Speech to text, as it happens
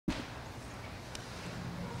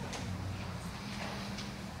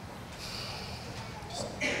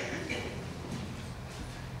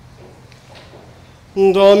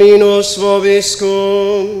Dominus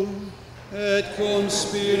vobiscum. Et cum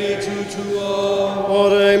spiritu tuo.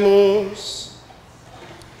 Oremus.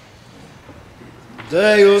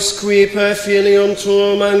 Deus, qui per filium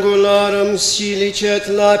tuum angularum silicet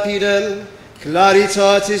lapidem,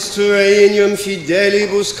 claritatis tuae ignum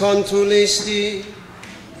fidelibus contulisti,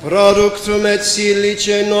 productum et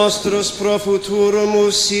silice nostros pro futurum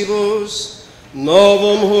usibus,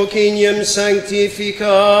 novum huc ignum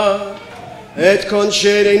sanctifica, et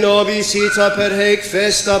concede nobis ita per haec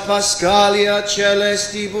festa Pascalia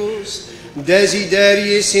celestibus,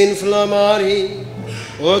 desideriis inflammari,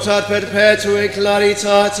 ut ad perpetue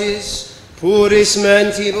claritatis puris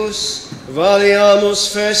mentibus valiamus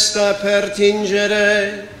festa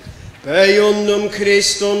pertingere, per iundum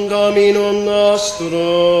Christum Dominum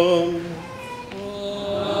nostrum.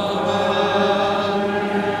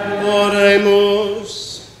 Amen.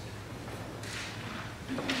 Oremus.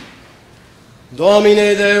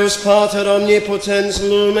 Domine Deus Pater omnipotens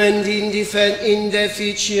lumen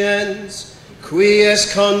indeficiens, qui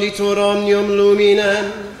es conditor omnium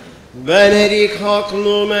luminem, benedic hoc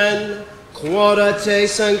lumen, quod te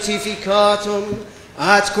sanctificatum,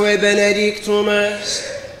 atque benedictum est,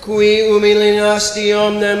 qui umilinasti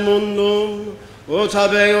omnem mundum, ut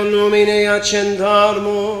ab eo lumine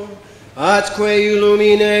accendarmur, atque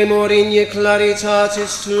illuminemur igne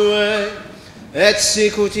claritatis tuae, et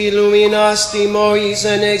sicut illuminasti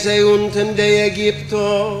Moisen exeuntem de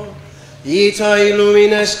Egypto, ita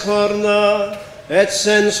illumines corna, et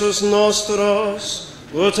sensus nostros,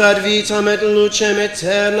 ut ad vitam et lucem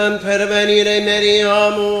aeternam pervenire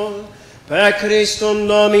meriamur, per Christum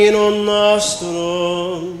Dominum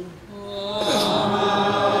nostrum. Amen.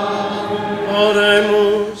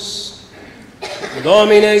 Oremus.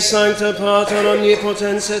 Domine Sancta Pater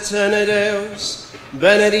omnipotens aeterna Deus,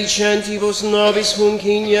 benedicentibus nobis hunc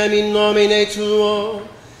ignem in nomine Tuo,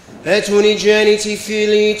 et unigeniti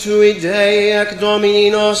Filii Tui Dei ac Domini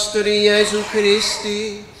nostri Iesu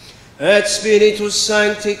Christi, et Spiritus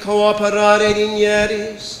Sancti cooperare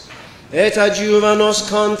digneris, et adjuva nos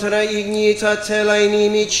contra ignita tela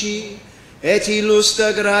inimici, et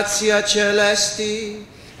illustra gratia celesti,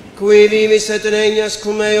 qui vivis et regnas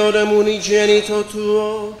cum eodem unigenito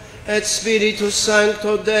Tuo, et Spiritus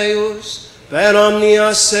Sancto Deus, per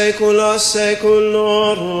omnia saecula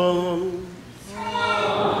saeculorum.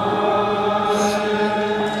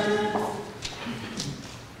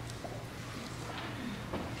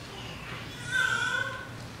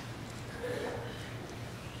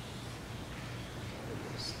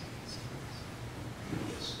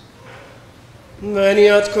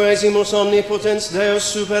 Veniat quesimus omnipotens Deus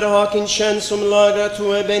super hoc incensum lagra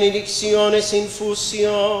Tuae benedictiones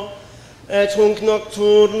infusio, et hunc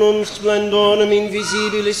nocturnum splendorem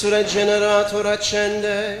invisibilis regenerator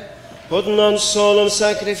accende, ut non solum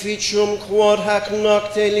sacrificium quod hac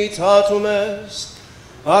nocte litatum est,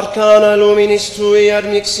 arcana luminis Tui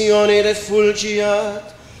admixione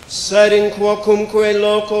refulgiat, sed in quocumque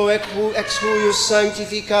loco ex huius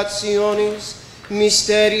sanctificationis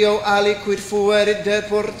mysterio aliquid fuerit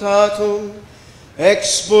deportatum,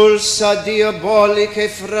 expulsa diabolicae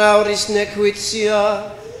frauris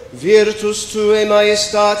nequitia, virtus Tuae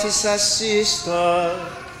majestatis assista,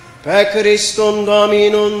 per Christum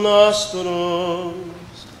Dominum nostrum.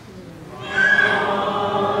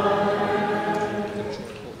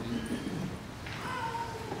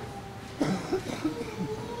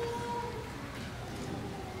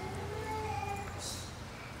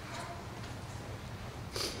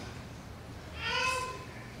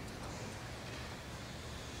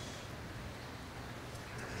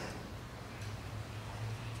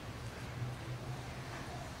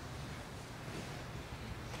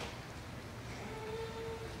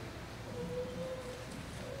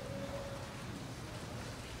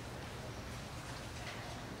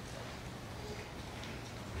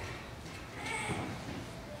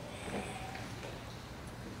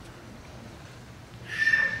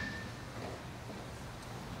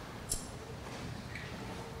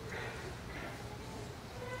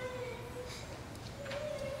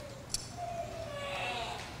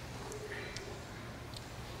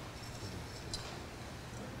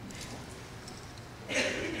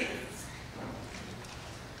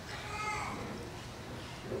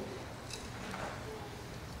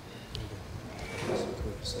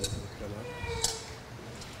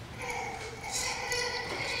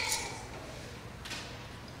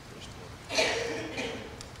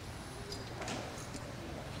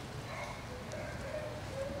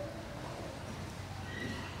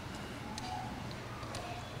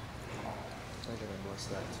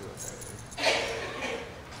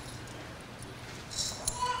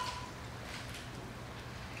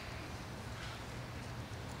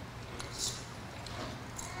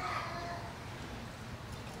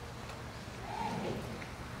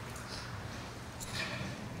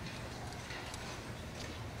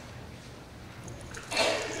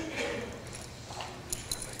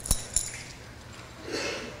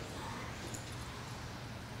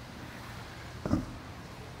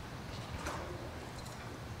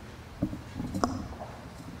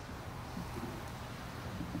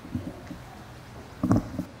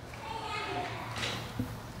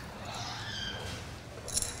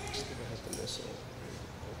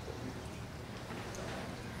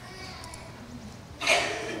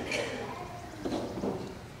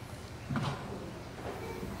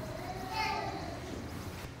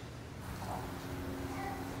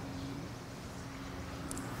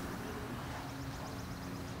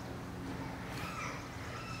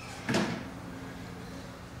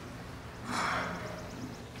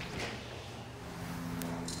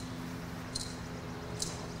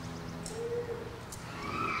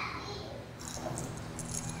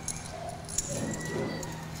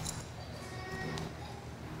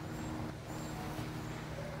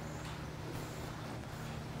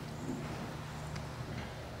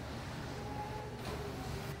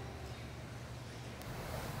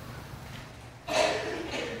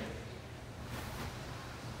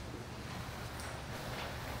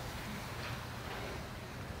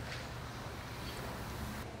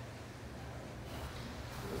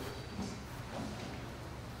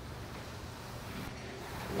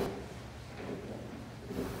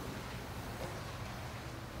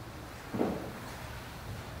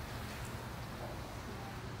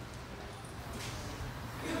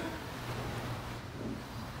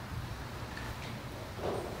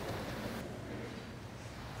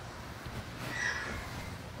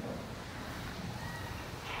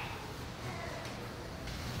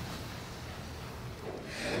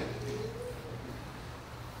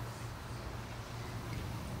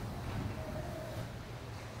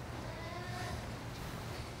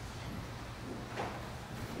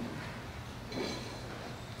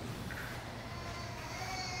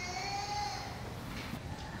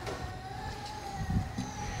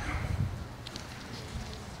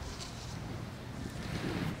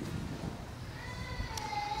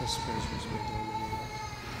 Okay,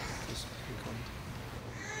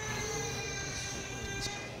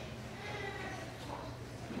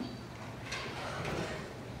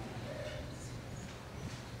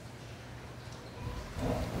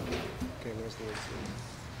 where's the 18?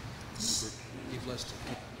 You've listed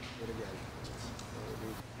it again.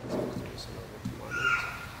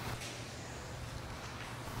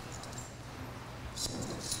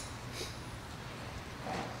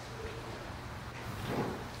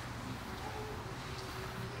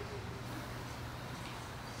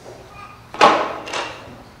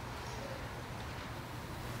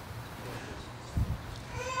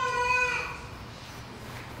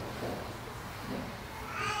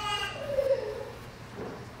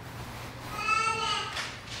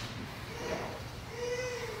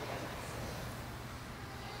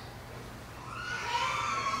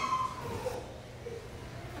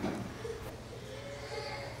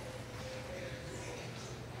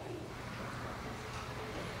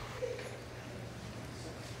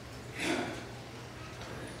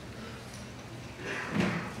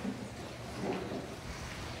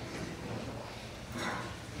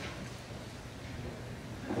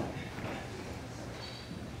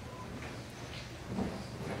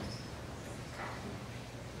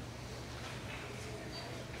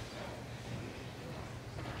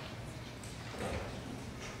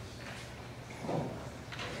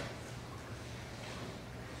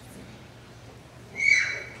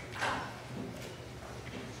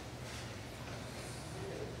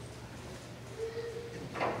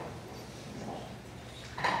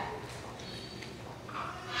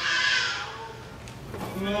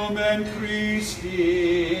 Lumen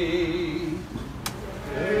Christi.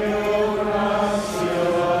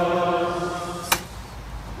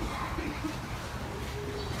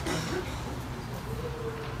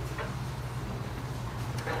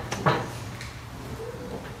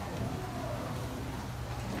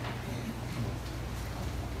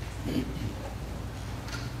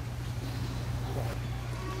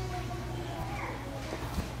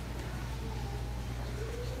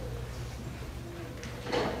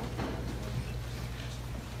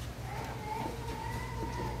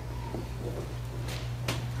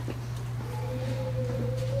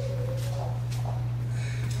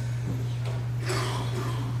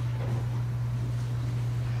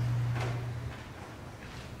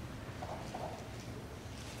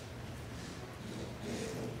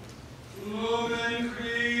 Lumen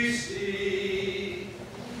Christi.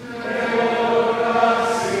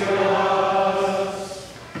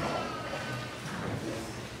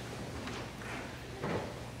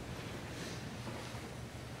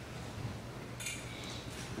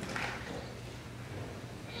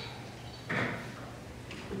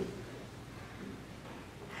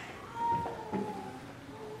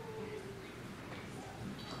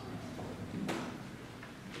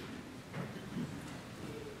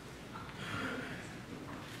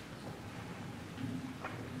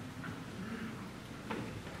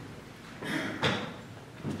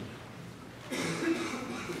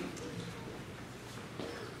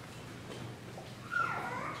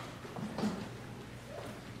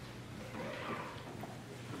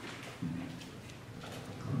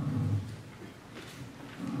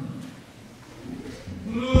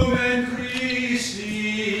 Lumen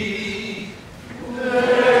Christi.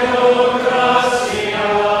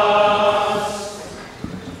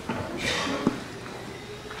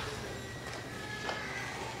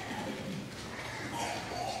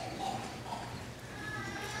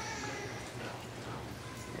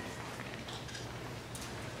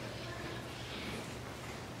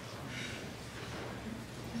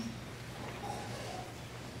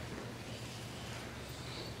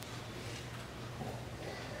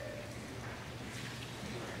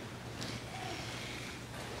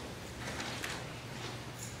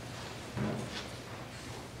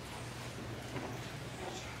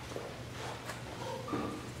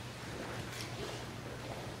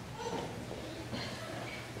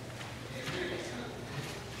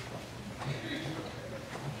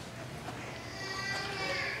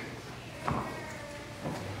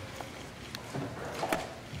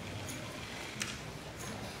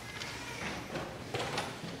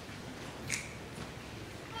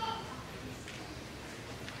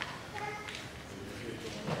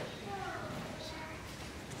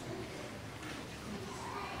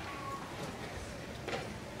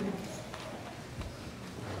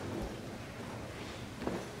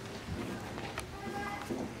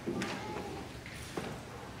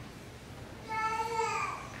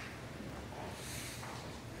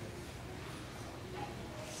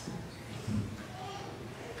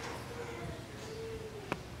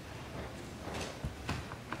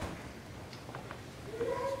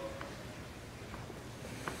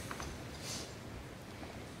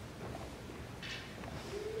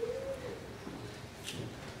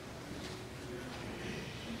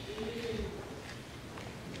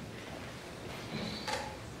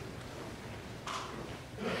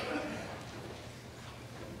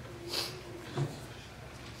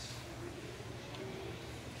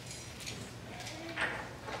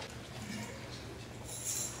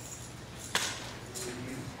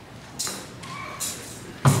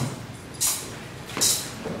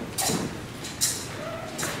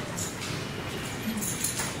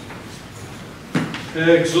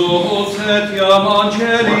 Exultet iam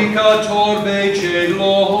angelica torbe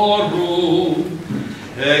celorum,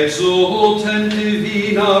 exultent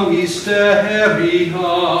divina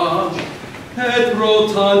mysteria, et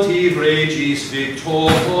rotanti regis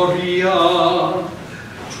victoria,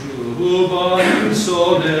 tuba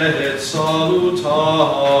insonet salutaris,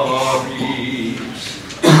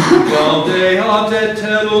 gaudeat et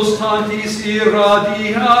tellus tantis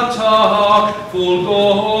irradiata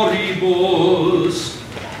fulgoribus,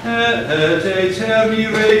 et aeterni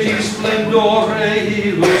regis splendore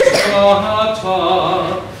illustrata,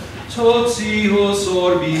 totius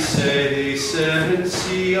orbis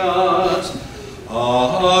essensiat,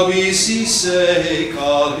 amis isse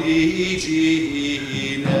caliginem.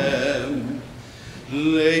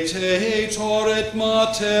 Laetator et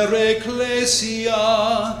mater Ecclesia,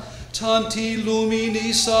 tanti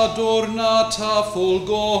luminis adornata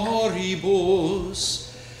fulgoribus,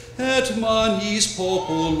 et magnis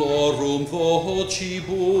populorum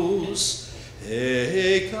vocibus,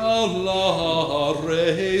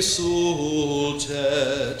 ecalare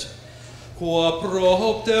sultet. Qua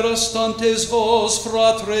propter stantes vos,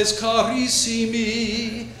 fratres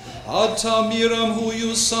carissimi, ad tamiram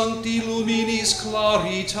huius sancti luminis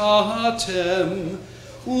claritatem,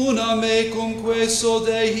 una mecumque so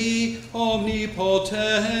Dei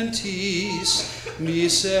omnipotentis,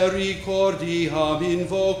 misericordiam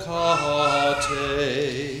invocate,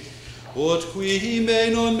 ut qui me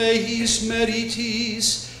non meis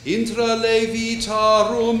meritis, intra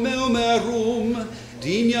levitarum meum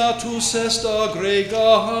dignatus est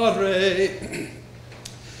aggregare,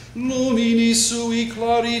 luminis sui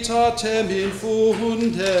claritatem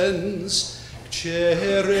infundens,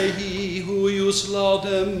 cerei huius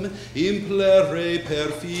laudem implere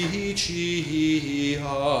perficiat.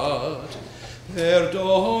 Per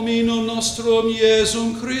Dominum nostrum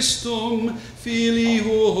Iesum Christum,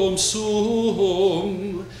 Filium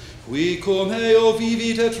suum, qui cum eo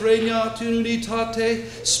vivit et regnat in unitate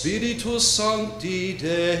Spiritus Sancti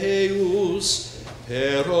Deus,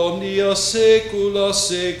 per omnia saecula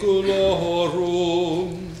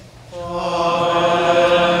saeculorum. Amen.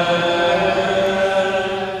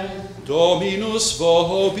 Dominus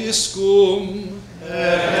vobiscum,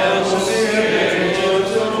 et spiritu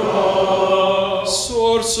tuo,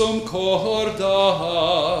 sursum corda,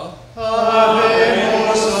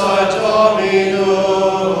 habemus ad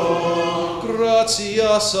Dominum.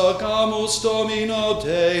 Gratias agamus Domino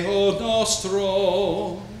Deo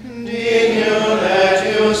nostro, dignum et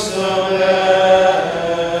justum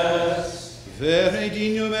est. Vere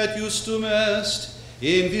dignum et justum est,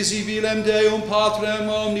 invisibilem Deum Patrem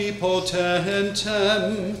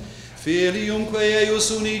omnipotentem, Filiumque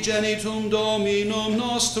eius unigenitum Dominum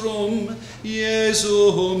nostrum,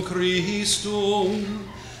 Iesum Christum,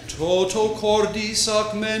 toto cordis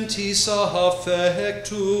ac mentis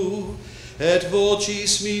affectu, et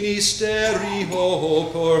vocis ministerio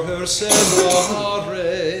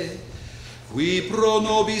perseverare, qui pro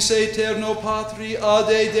nobis aeterno Patri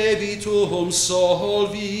ade debitum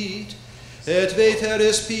solvit, et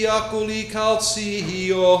veteris piaculi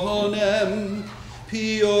calcionem,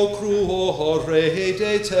 pio cruore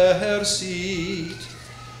detersit,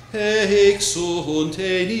 exunt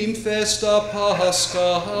enim festa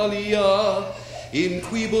Pascalia, in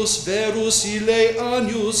quibus verus ille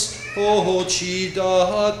agnus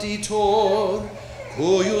occidatitor,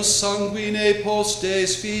 cuius sanguine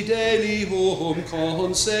postes fidelium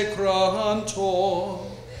consecrantor.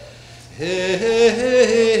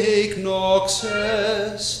 Hic nox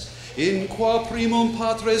est, in qua primum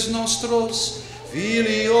patres nostros,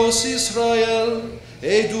 filios Israel,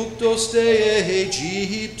 eductos de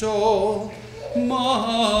Egypto,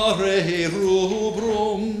 mare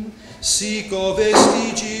rubrum, sico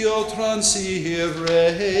vestigio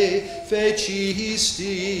transire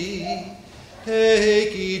fecisti,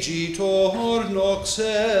 hic igitor nox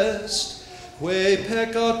est, que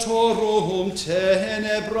peccatorum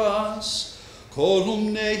tenebras,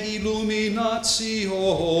 columne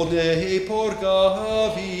illuminatione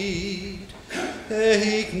purgavit,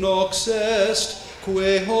 hic nox est,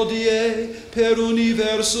 que hodie per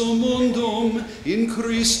universum mundum in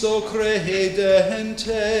Christo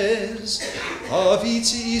credentes,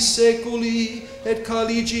 aviti seculi et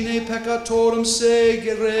caligine peccatorum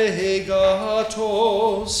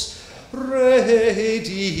segregatos,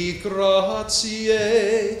 redit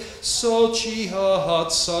gratiae,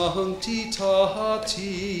 sociat sanctitati.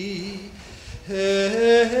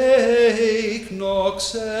 Hic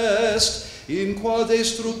nox est, in qua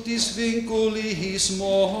destructis vinculis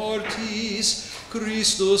mortis,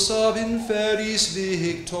 Christus ab inferis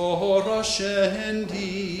victor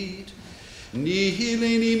ascendit, nihil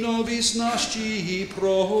enim nobis nasci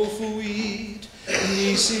profuit,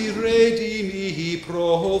 nisi redimi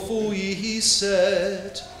profuit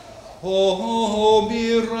sed. O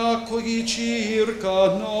miracoli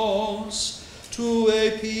circa nos,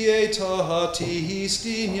 tue pietatis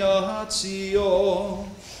dignatio,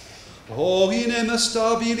 o inem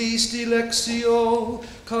stabilis dilexio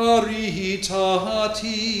caritatis,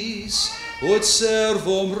 ut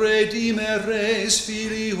servum redimeres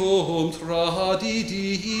filium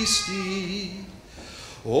tradidisti,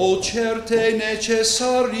 o certe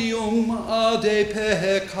necessarium ade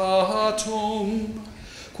peccatum,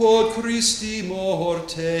 quod Christi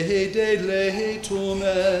morte deletum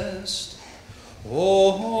est.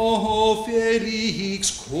 O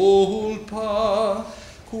felix culpa,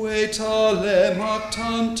 que talem ac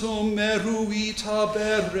tantum meruit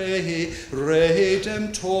habere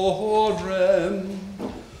redemptorem.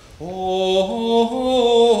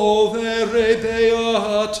 O vere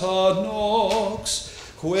beata nox,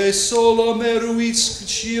 que solo meruit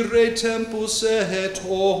scire tempus et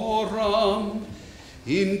horam,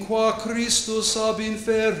 in qua Christus ab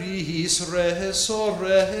inferis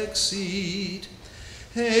resurrexit,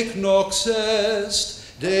 ec nox est,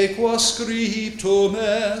 de qua scriptum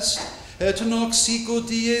est, et nox sicut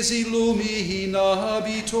dies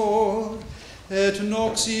illuminabitor, et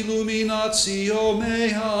nox illuminatio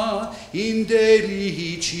mea in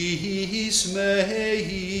delicis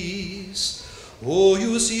meis,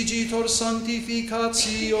 huius igitor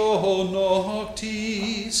sanctificatio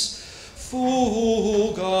noctis,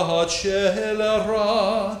 fuga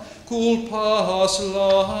celera, culpas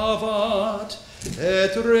lavat,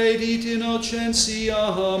 et redit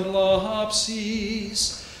innocentiam lapsis,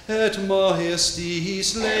 et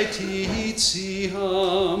majestis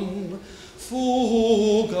laetitiam,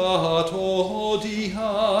 fugat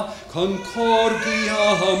odia,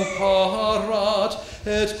 concordiam parat,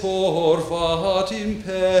 et corvat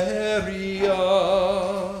imperia.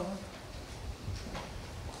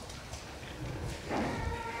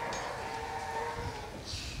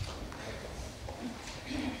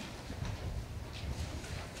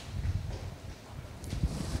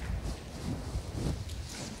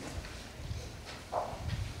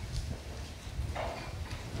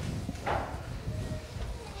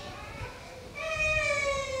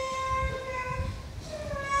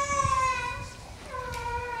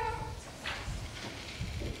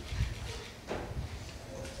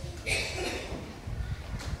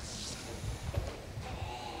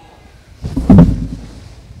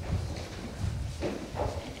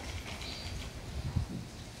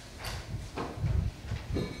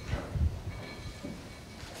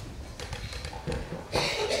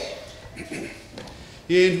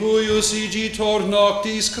 In huius igitor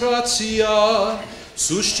noctis gratia,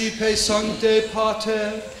 suscipe sancte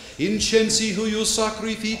pater, incensi huius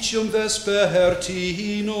sacrificium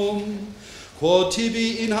vespertinum, quod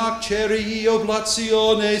tibi in hac cerii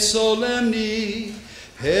oblatione solemni,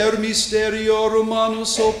 per mysteriorum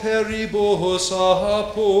manus operibus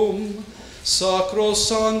apum,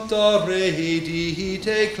 sacrosancta redit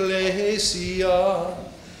Ecclesia,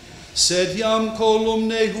 sed iam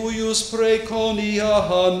columne huius preconia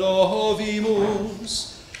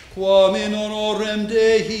novimus, quam in honorem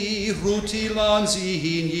Dei rutilans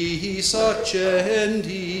ignis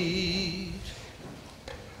accendit.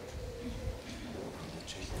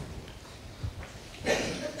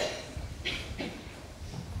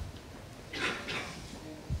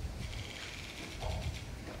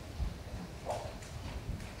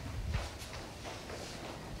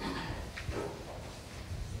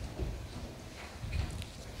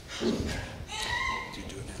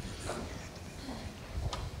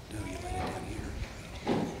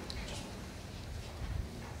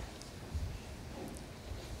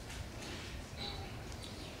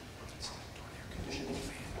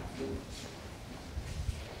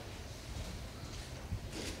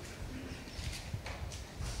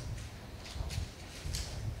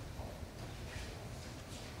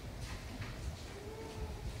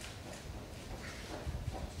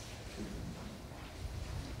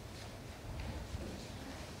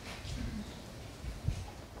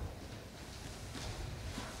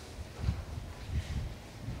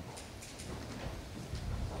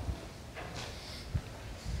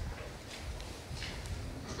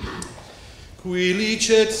 Qui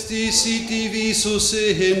licet disi visus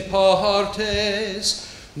in partes,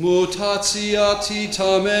 mutatiati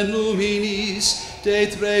tamen luminis, de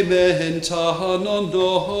trementa non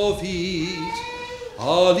novit,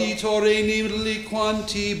 alitor enim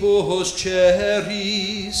liquantibus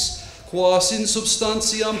ceris, quas in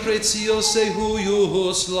substantiam pretiose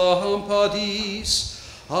huius lampadis,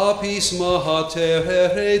 apis mater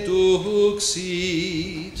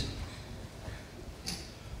reduxit.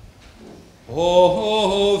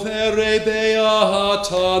 O vere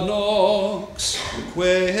beata nox,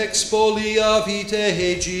 que expoliavit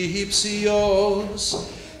Egyptios,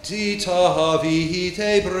 titavit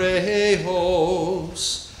Hebreos,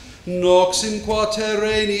 nox in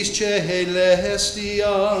quaternis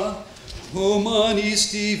celestia,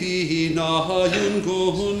 humanis divina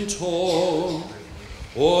junguntur.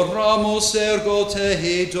 Oramus ergo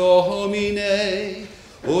te, Domine,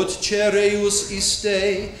 ut cereus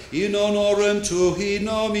iste in honorem tui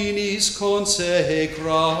nominis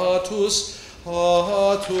consecratus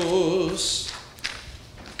atus.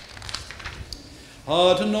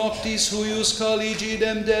 Ad noctis huius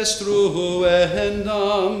caligidem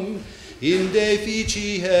destruendam, in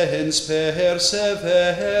deficiens perseveret,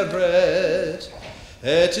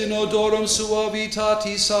 et in odorum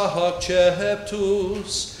suavitatis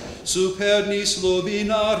acceptus, supernis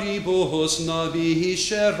luminaribus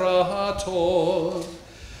naviscerator.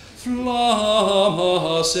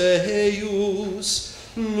 Flammas eius,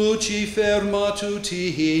 Lucifer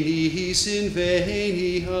matutinis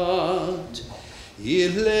inveniat,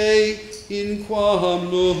 ille in quam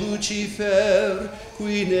Lucifer,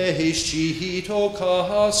 qui nescit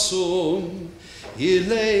occasum,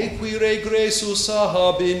 ille qui regressus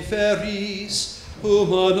ab inferis,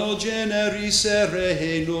 humano generis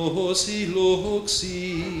serenus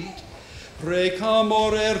illuxit.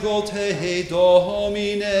 Precamor ergo te,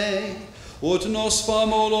 Domine, ut nos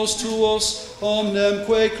famolos tuos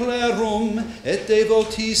omnemque clerum et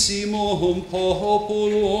devotissimum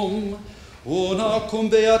populum, una cum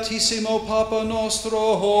beatissimo Papa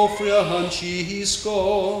nostro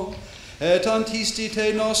Francisco, et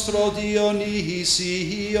antistite nostro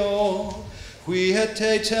Dionisio, qui et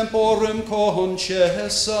te temporum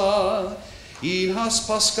concessa, in has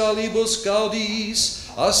Pascalibus gaudis,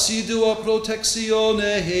 assidua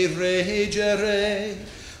protectione regere,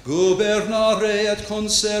 gubernare et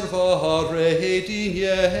conservare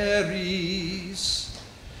dinieris.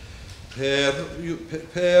 Per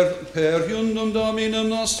iundum Dominum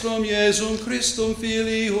nostrum Iesum Christum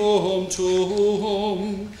Filium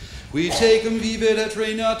tuum, qui tecum vivit et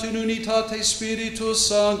regnat in unitate Spiritus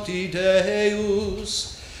Sancti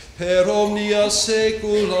Deus, per omnia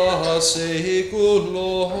saecula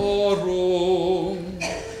saeculorum.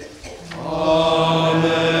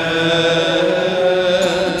 Amen.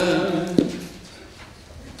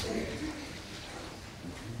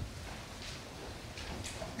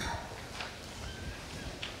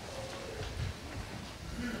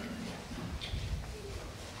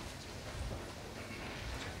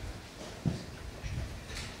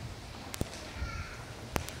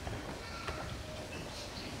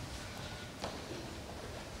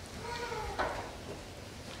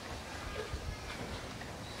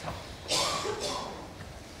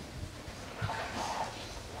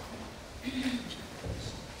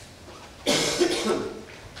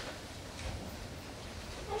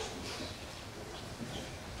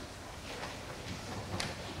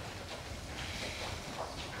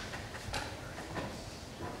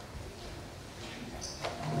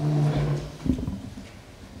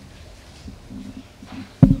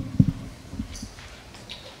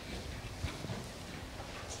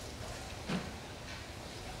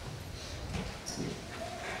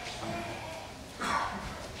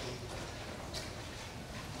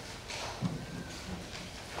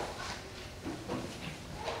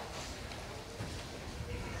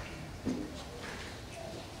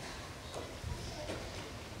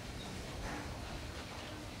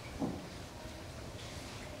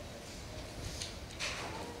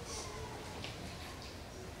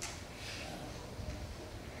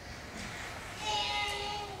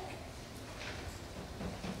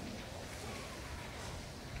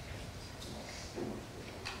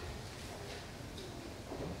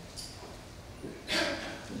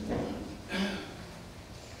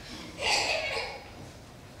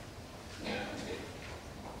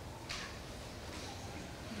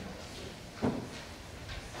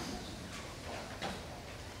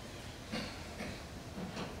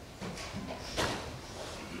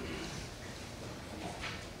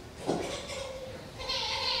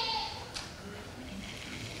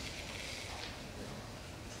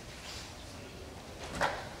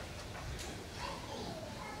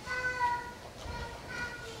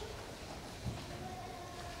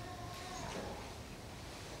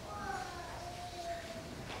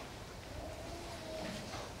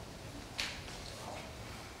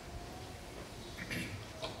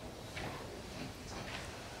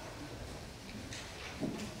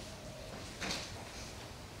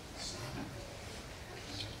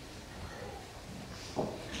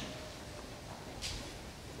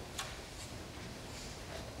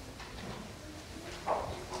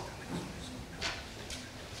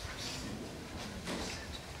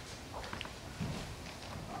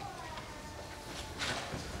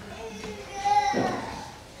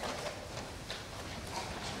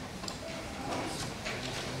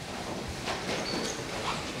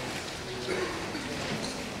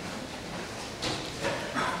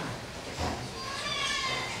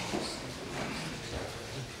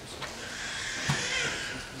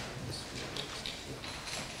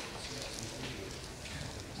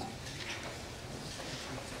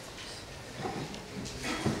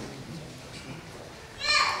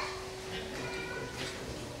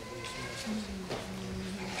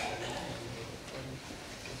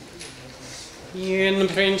 In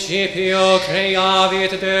principio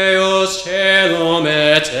creavit Deus caelum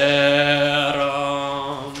et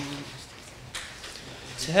terram.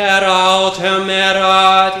 Terra autem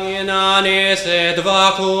erat in annis et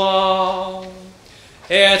vacua,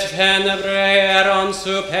 et tenebrae eran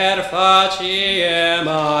super faciem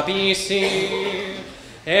abyssi,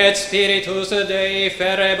 et spiritus Dei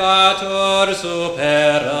ferebatur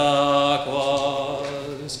super aquas.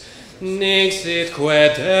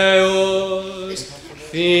 Nixitque Deus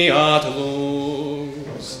fiat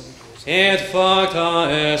lux, et facta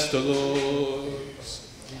est lux,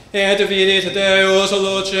 et vidit Deus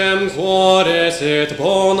lucem quoris et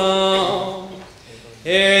bona,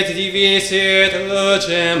 et divisit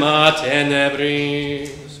lucem a tenebris.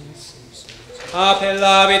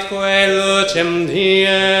 Appellavitque lucem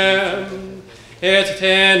diem, et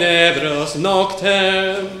tenebros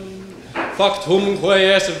noctem. Factumque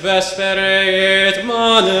es vespere et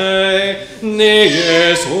mane, ne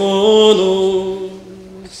es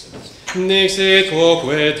unus. Nixit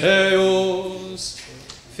quoque Deus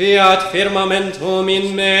fiat firmamentum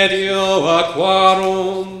in medio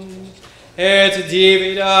aquarum, et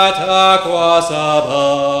dividat aquas ab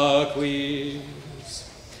aquis.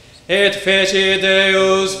 Et fece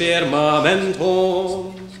Deus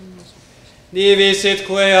firmamentum,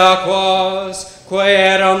 divisitque aquas, quae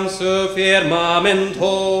eram su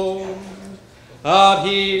firmamento, ab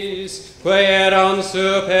his, quae eram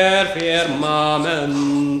super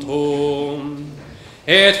firmamentum,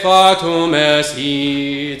 et factum est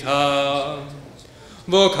ita.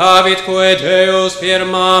 Vocavitque Deus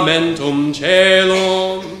firmamentum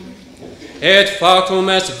caelum, et factum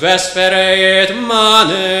est vespere et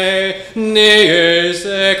mane, ne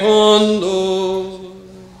secundus.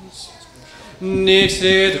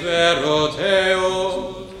 Nixit vero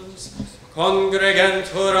Deus,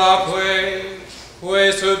 congregentur aquae,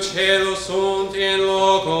 quae sub caelo sunt in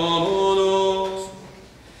locum unum,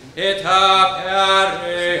 et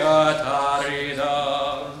apereat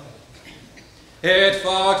arida, et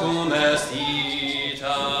factum est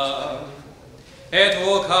ita, et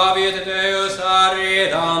vocavit Deus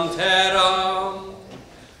aridam terram,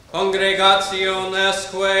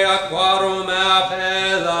 congregationesque aquarum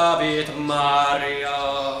appellavit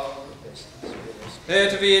Maria,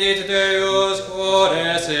 et vidit Deus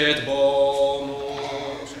quoris et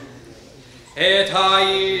bonus, et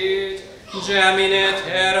ait gemine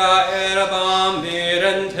terra herbam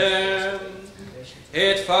virentem,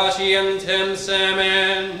 et facientem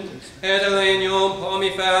semen, et lignum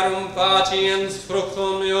pomiferum faciens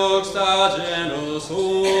fructum iuxta genus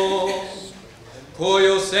suum,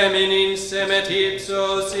 cuius semen in semet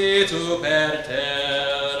ipsos situ per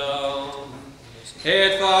terram,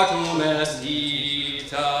 et factum est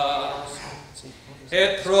ita,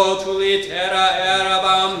 et protuli terra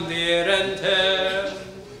herbam virentem,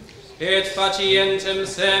 et facientem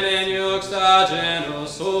semen iuxta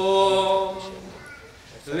genus suum,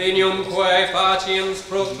 lignum quae faciens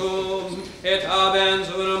fructum, et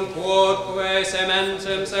aventurum quodque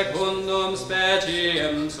sementem secundum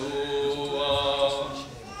speciem sua.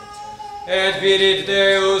 Et vidit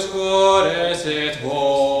Deus quoris et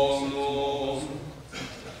bonum,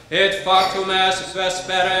 et factum est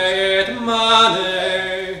vespere et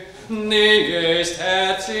mane, ne est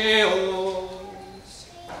tertius.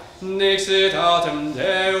 Nixit autem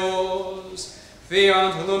Deus,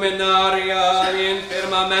 fiant luminaria in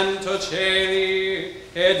firmamento celi,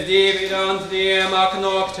 et dividant diem ac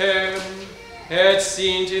noctem, et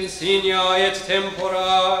sint insignia et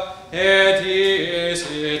tempora, et dies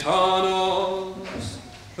et annos,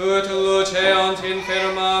 ut luceant in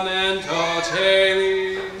firmamento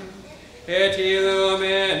celi, et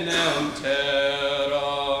illuminam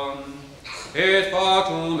terram, et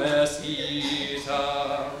factum est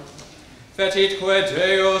ita. Fecitque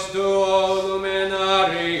Deus duo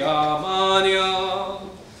luminaria mania,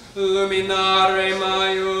 luminare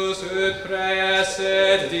maius ut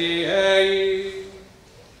praeset Dei,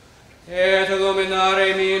 et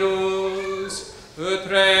luminare minus ut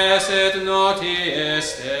praeset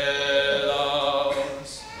noctis stellas,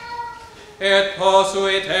 et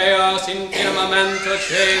posuit eas in firmamento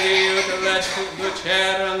celi ut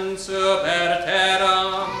lucerent super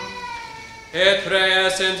terram, et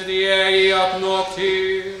praesent Dei ac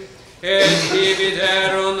nocti, et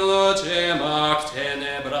dividerunt lucem ac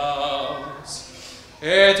tenebras,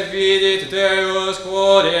 et vidit Deus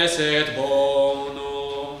quoris et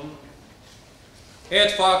bonum,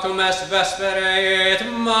 et factum est vespere et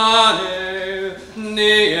mane,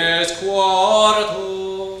 ne est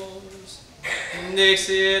quartus.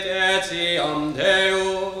 Nixit etiam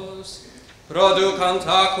Deus,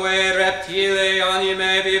 Producantaque reptile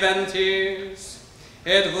anime viventis,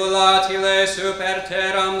 et volatile super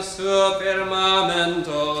terram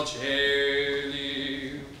firmamento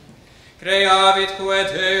celi.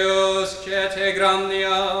 Creavitque Deus cete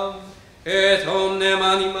grandiam, et omnem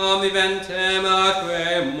animam viventem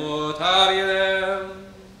atque mutabilem,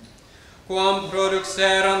 quam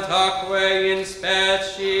produxerant aquae in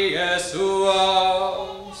specie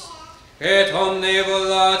suas, et omne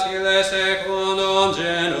volatile secundum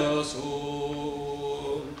genus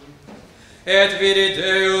suum. Et vidi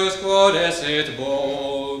Deus quod esset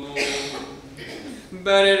bonum.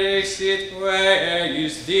 Benedixitque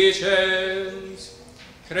eis dicens,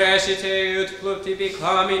 crescite ut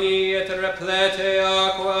fructificamini et replete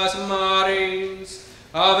aquas maris,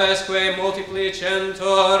 avesque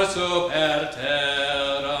multiplicentur super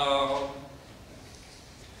terra.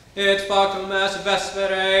 Et factum est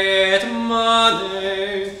vespere et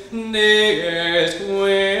mane dies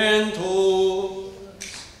quintus.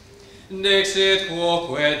 Dixit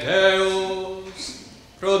quoque Deus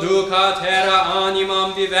produca terra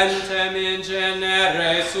animam viventem in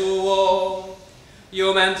genere suo,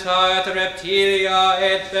 iumenta et reptilia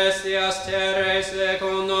et bestias terrae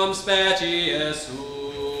secundum species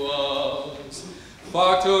suas,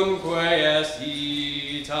 factumque est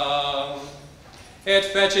ita. Et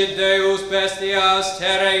fecit Deus bestias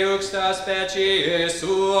terrae juxta species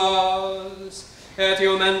suas, et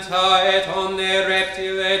iumenta et omne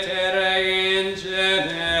reptile terrae in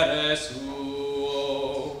genere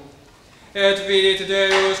suo. Et vidit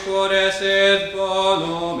Deus quod esset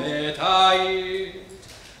bonum et ait,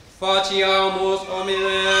 faciamus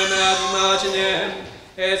hominem ad imaginem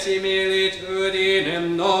et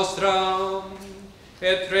similitudinem nostram,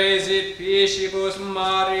 et praesit piscibus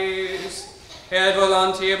maris, et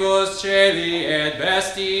volantibus celi et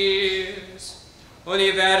bestis,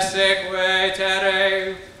 universeque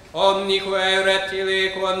terrae, omnique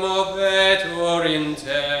reptili quod movetur in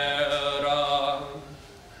terra.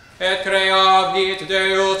 Et creavit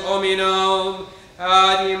Deus hominum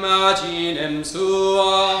ad imaginem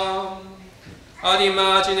suam, ad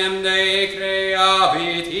imaginem Dei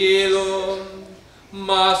creavit illum,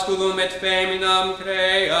 masculum et feminam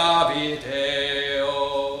creavit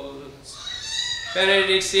eos.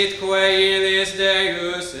 Benedixitque illis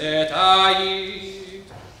Deus et ait,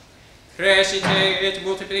 crescite et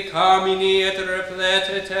multiplicamini et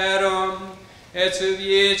replete terram, et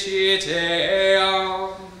subjicite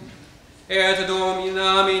eam, et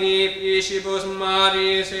dominamini piscibus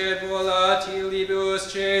maris et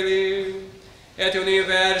volatilibus celi, et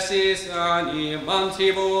universis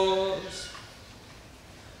animantibus,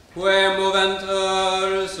 quae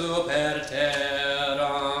moventur super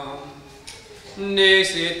terram.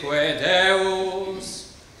 Dixitque Deus,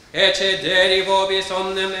 excederi vobis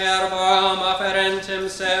omnem herbam afferentem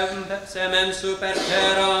semen super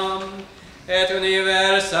terram, et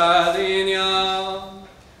universa linea,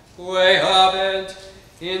 quae habent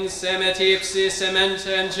in semetipsi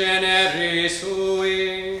sementem generi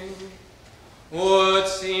sui, ut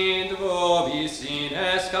sint vobis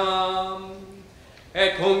inescam,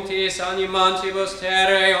 et cunctis animantibus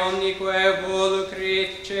terrae omnique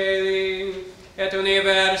volucrit celi, et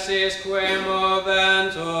universis quae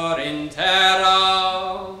moventur in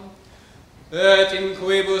terra, et in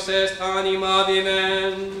quibus est anima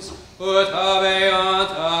vivens, ut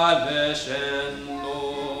habeant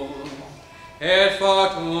advescendum, et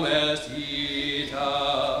factum est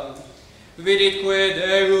ita. Viditque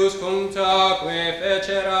Deus cunctaque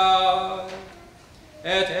fecerat,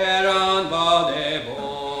 et eran vade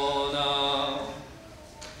bona.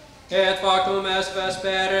 Et factum est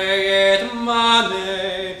vespere et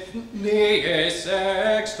mane dies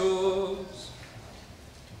sextus.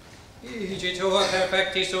 Igitur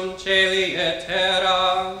perfecti sunt celi et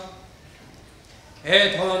terra,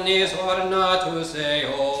 et omnis ornatus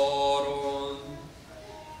eorum.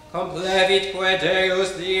 Complevitque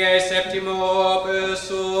Deus die septimo opus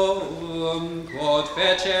suum, quod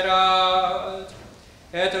fecerat,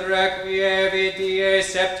 et requievit die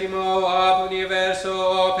septimo ab universo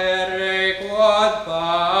opere quod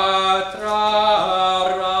patrara.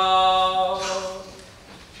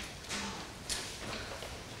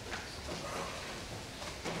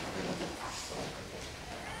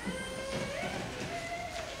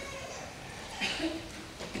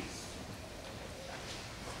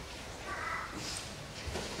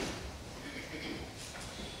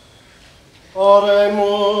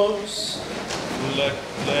 Oremus.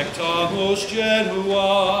 Lectamus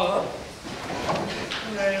genua.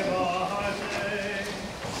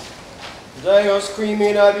 Deus qui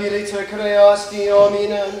mirabilite creasti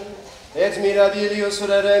hominem, et mirabilius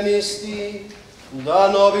reremisti,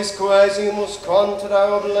 da nobis quesimus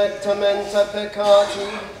contra oblectamenta peccati,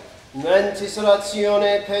 mentis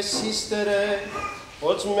ratione persistere,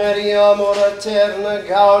 ut meriamur eterna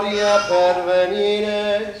gaudia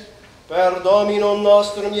pervenire, per Dominum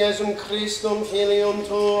nostrum Iesum Christum Filium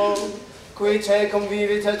Tuum, qui tecum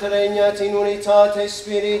vivit et regnat in unitate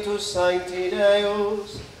Spiritus Sancti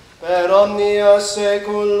Deus, per omnia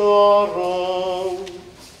saeculorum.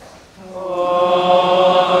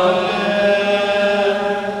 Amen.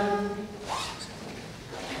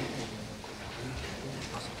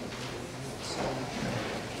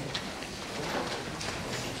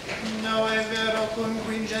 Noe vero cum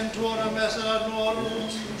quingentorum est admorum,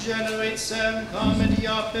 generate sem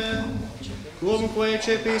comediapet, cumque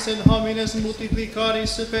cepis in homines multiplicaris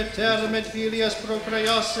super terram et filias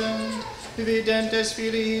procreassent, videntes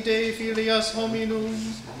filii Dei filias hominum,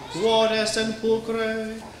 quod est in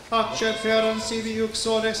pulchre, acceperam sibi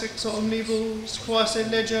uxores ex omnibus, quas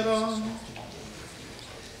et legeram.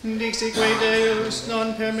 Dixique Deus,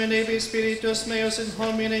 non permanebis spiritus meus in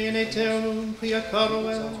homine in aeternum, quia caro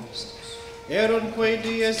est. Erunque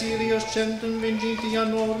dies ilios centum vingiti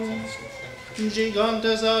annorum,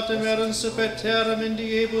 gigantes autem eran super terram in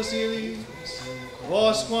diebus iliis,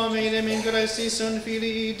 quosquam enim ingressi sunt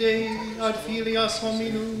filii Dei ad filias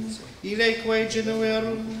hominum, ileque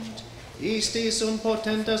genuerunt, isti sunt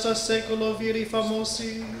potentes a seculo viri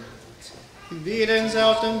famosi. Videns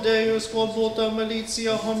autem Deus quod multa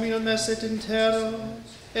malitia hominum esset in terra,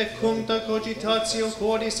 et cuncta cogitatio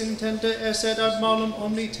cordis intenta esset ad malum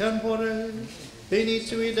omni tempore,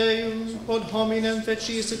 benitui Deum quod hominem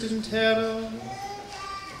fecisit in terra,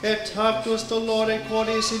 et tactus dolore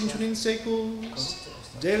cordis intrinsecus,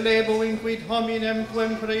 de lebo inquit hominem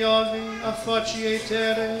quem creavi a facie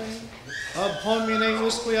terre, ab homine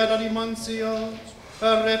usque ad animantia,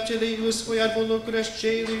 a reptili usque ad volucres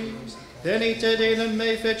celi, venite denum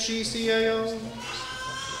me fecisi eos.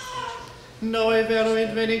 Noe vero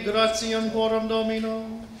inveni gratiam coram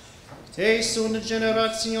Domino, te sunt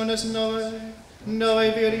generationes noe,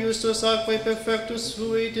 noe viriustus aquae perfectus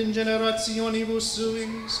fuit in generationibus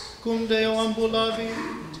suis, cum Deo ambulavit,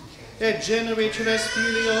 et generi tres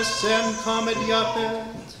filios sem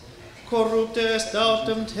comediapet, corrupte est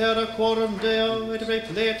autem terra coram Deo, et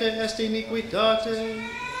replete est iniquitate,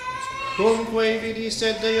 cumque vidis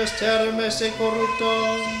et Deus terram esse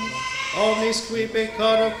corruptam, omnis qui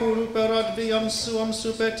peccata corruperat viam suam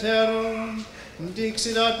super terram,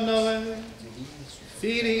 dixit ad Noe,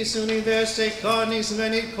 filis universae carnis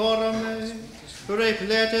venit coram me,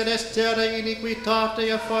 repletet est terra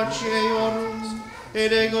iniquitate a facie eorum,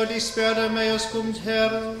 et ego dispera meos cum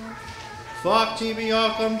terra, facti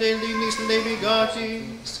viacam de linis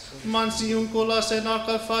levigatis, mansiunculas en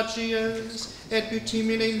aca facies, et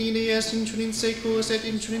butimine lineas intrinsecus et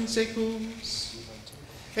intrinsecus,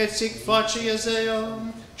 et sic facies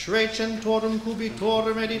eam, trecentorum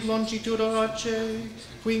cubitorum edit longitudo ace,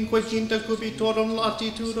 quinquaginta cubitorum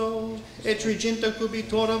latitudo, et triginta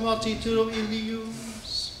cubitorum altitudo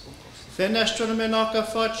ilius. Fenestrum in aca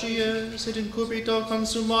facies, et in cubito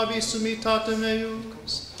consumabis sumitatem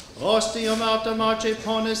eius, ostium autem ace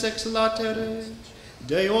pones ex latere,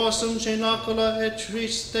 Deosum cenacula et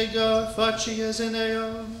tristega facies in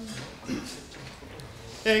eam.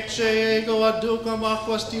 Ecce ego adducam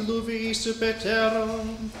aquas diluvii super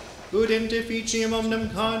terram, ut interficium omnem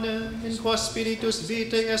canem, in qua spiritus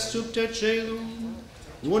vitae est subter celum,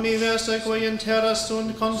 universa quae in terra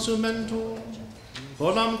sunt consumentur,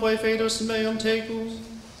 quodamque fidus meum tecum,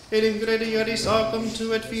 et ingrediaris arcum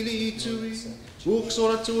tu et filii tui,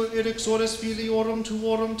 uxora tu et exoris filiorum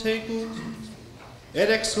tuorum tecum, et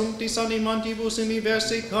ex hunctis animantibus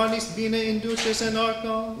universae canis bine induces in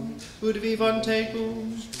arca, ut vivant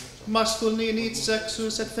tecum, masculini nit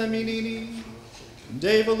sexus et feminini,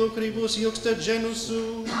 de volucribus iuxta genus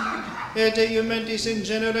suum, et de iumentis in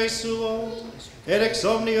genere suo, et ex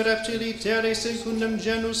omni reptili terrae secundum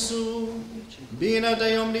genus suum, bina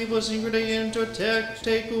de omnibus ingredientur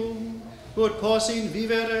tecum, ut possin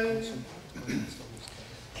vivere.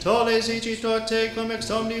 Tales icitor tecum ex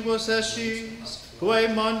omnibus escis,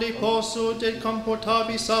 quae mandi possut et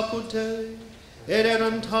comportabis apute, et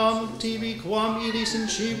eram tam tibi quam ilis in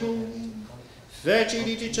cibum, feci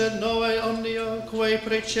dicit Noe omnia, quae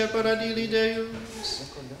preceperat illi Deus,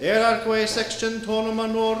 erarque sextentorum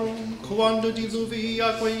annorum, quando diluvii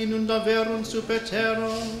aquae inundaverunt super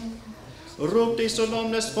terram, rupti sunt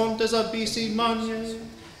omnes fontes abyssi magnae,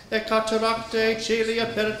 et cataractae celi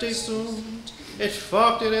aperte sunt, et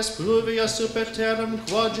facteres pluvia super terram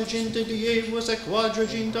quadraginta diebus et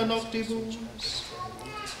quadraginta noctibus.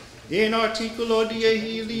 in articulo die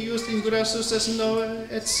Helius ingressus es Noe,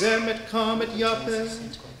 et sem et cam et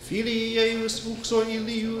iapet, filii eius uxor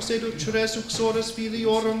Ilius, et utres uxores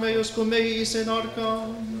filiorum meus cum eis in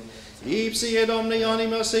arcam, ipsi et omne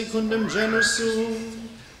anima secundum genus suum,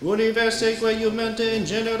 universeque iumente in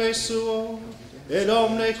genere suo, et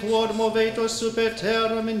omne quod movetur super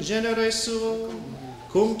terram in genere suo,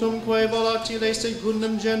 cunctumque volatile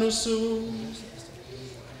secundum genus suum,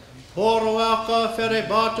 Poro aqua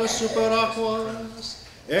ferebatur super aquas,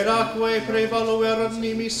 et aquae prevaluerunt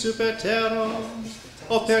nimi super terram,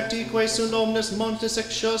 opertique sunt omnes montes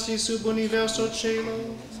excelsi sub universo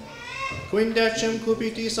caelo. Quindecim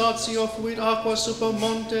cubitis atio fuit aqua super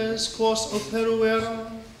montes, quos operuerat.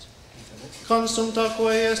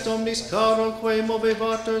 Consumtaque est omnis caro quae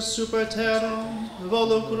movebatur super terram,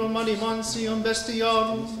 volucrum animantium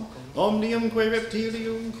bestiarum, omniumque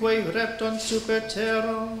reptilium quae reptant super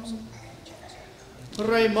terram.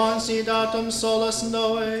 Remansi datum solus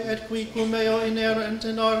Noe, et quicum eo inerent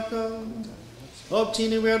in arca,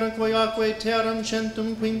 obtinuerunque aquae terram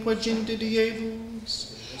centum quinquaginti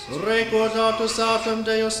diebus, recordatus autem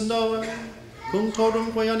Deus Noe, cum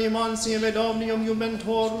todumque animantium et omnium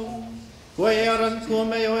iumentorum, quae erant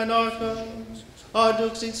cum eo in arca,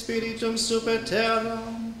 adduxit spiritum super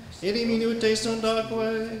terram, ili minute sunt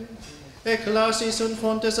aquae, Ecclesiae sunt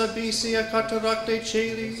fontes abyssi et cataractae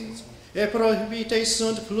caeli, et prohibite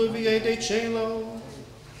sunt pluviae de caelo.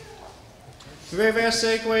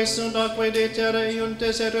 Reverseque sunt aquae de terra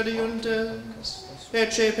iuntes et radiuntes,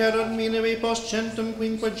 et ceperunt minimi post centum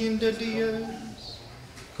quinquaginta dies.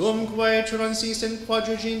 Cumque transisent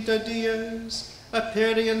quadraginta dies,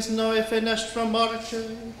 aperiens Noe fenestra marce,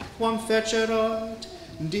 quam fecerat,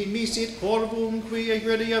 dimisit corvum qui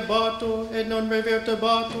egrediebatur et non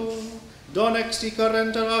revertebatur, don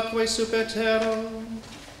exticarenter aquae super terram,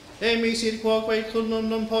 emisit quoque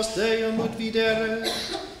culminum post Deum ut videre,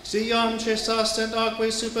 siam cessassent aquae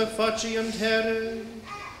super faciam terrae,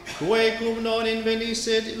 quae cum non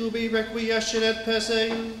invenisset ubi requiescit et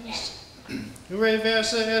Perseus,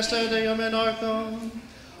 reversa est ad Deum in arcam,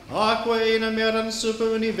 aquae inemerant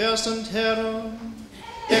super universum terram,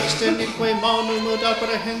 extenditque manum ut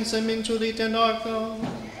apprehensum intulit in arcam,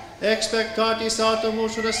 expectatis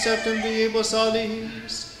atomus receptum diebus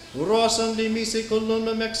alis, rosam dimisi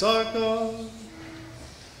columnum ex arca.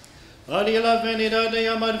 Ad illa venit ad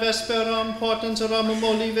Deum ad vesperam, portant ramum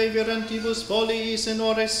olivae virentibus foliis in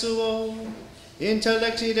ore suo,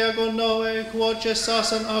 intellectit ergo Noe, quod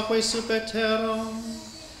cessassant aquae super terram,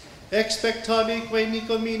 expectabique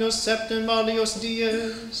Nicominus septem alios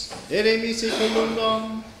dies, et emisi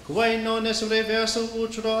columnam, quae non est reverso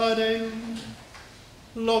ultra ad eum.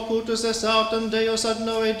 Locutus est autem Deus ad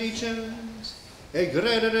Noe dicens,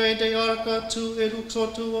 egredere de arca tu et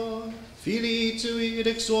uxor tua, filii tui et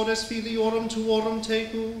exores filiorum tuorum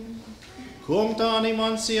tecum, cuncta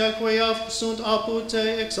animantia quae sunt apud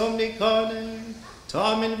te ex omni carne,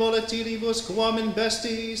 tam in volatilibus quam in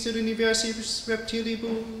bestiis et universibus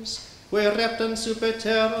reptilibus, quae reptant super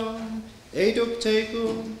terram, educ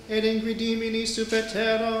tecum et ingridimini super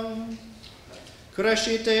terram,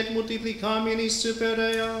 crescite et multiplicamini super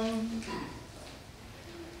eam.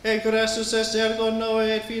 Egressus est ergo Noe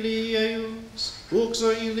et filii eius,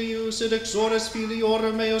 uxor Ilius et exores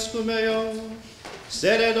filiorum meus cum eo,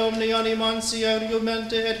 sed et omni animantia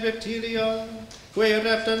iumente et reptilia, quae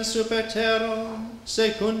reptant super terram,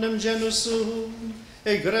 secundum genus suum,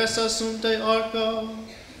 egressa sunt de arca,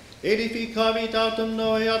 edificavit autem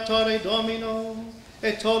Noe altare Domino,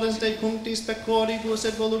 et tollens de cunctis pecoribus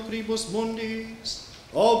et volucribus mundis,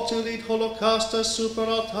 obtulit holocausta super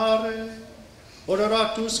altare,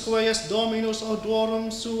 odoratusque est Dominus odorum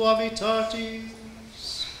suavitatis.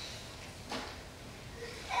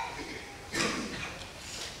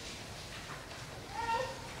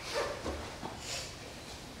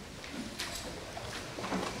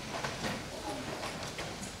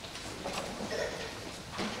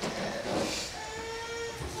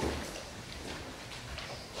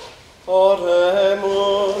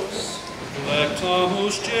 Oremus.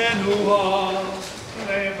 Lectamus genua.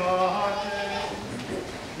 Levate.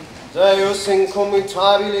 Deus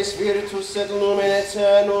incommutabilis virtus et lumen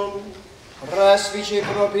aeternum, respice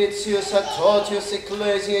propitius ad totius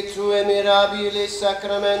Ecclesiae Tuae mirabilis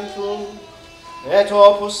sacramentum, et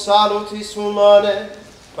opus salutis humane,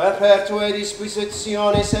 perpetuae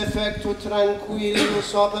disquisitionis effectu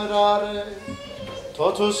tranquillus operare,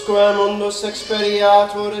 totusque mundus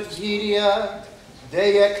experiatur et viria,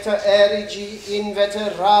 deiecta erigi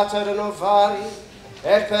inveterata renovari,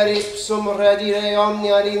 et per ipsum redire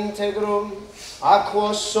omnia integrum, a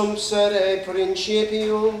quos sumpsere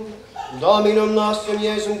principium, Dominum nostrum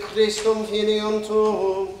Iesum Christum Filium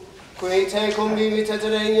Tuum, qui te convivit et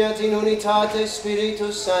regnat in unitate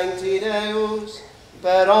Spiritus Sancti Deus,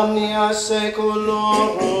 per omnia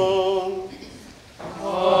saeculorum.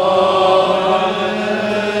 Amen.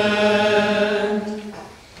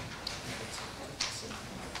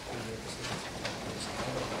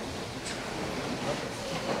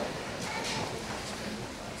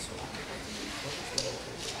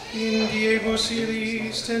 In diebus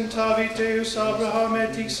ilis tentavit Deus Abraham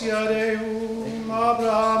et dixia Deum,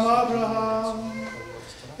 Abraham, Abraham,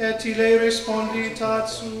 et ille respondit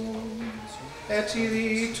sum, et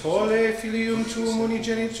illi tolle filium tuum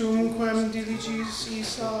unigenitum quem diligis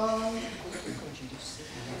Isaac,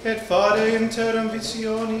 et fade interim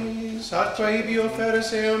visionis, atque ibi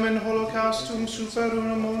offeres eum in holocaustum super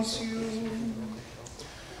unum monsium,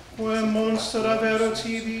 quem monstra vero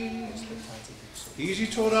tibi,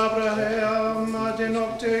 Igitur Abraham ad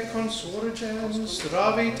nocte consurgens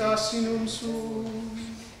stravit asinum suum,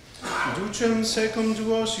 ducem secum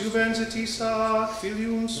duos juvens et Isaac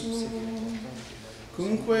filium suum,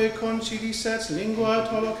 cumque concidis et lingua et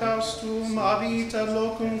holocaustum abit ad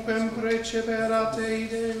locum quem preceperat ei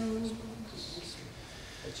Deus.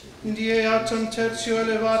 Die atum tertio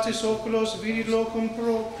elevatis oculos vidit locum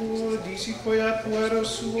procur, disique ad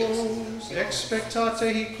pueros suos,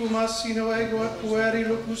 expectate hicum asino ego et pueri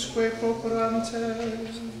locusque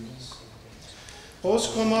procurantes.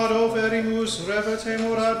 Poscom ad overimus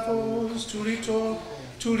revertemur ad vos,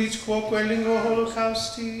 tulit quoque lingua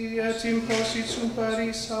holocausti, et imposit super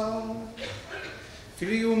Isaac.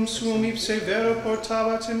 Filium suum ipse vero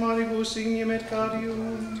portabat in manibus ignem et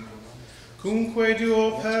gaudium, cumque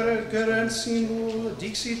duo pergerent simul,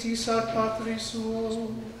 dixit Isaac patris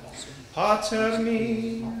suo, Pater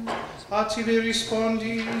mi, atile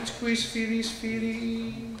respondit, quis filis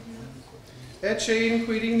filii, ecce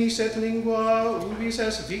inquid ignis et lingua, ubis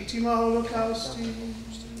est victima holocausti.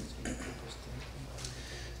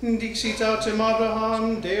 Dixit autem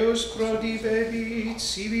Abraham, Deus prodivebit,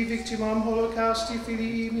 sibi victimam holocausti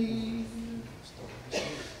filii mi,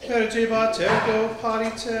 pergebat ergo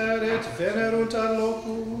pariter et venerunt ad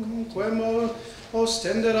locum, quem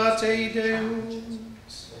ostenderat ei Deus.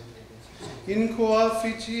 In quo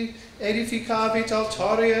edificavit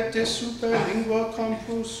altare et de super lingua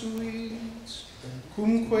composuit,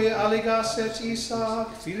 cumque alligas et Isaac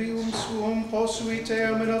filium suum posuit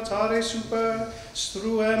eum in altare super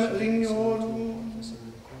struem lignorum.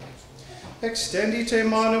 Extendite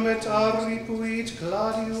manum et arripuit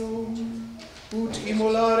gladium, ut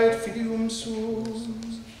immolaret filium suum,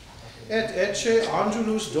 et ecce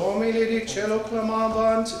angelus Domini de celo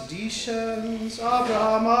clamavant, dicens,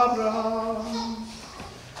 Abraham, Abraham,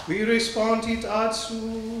 qui respondit ad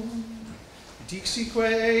suum, dixique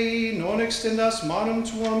ei, non extendas manum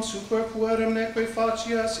tuam super puerum neque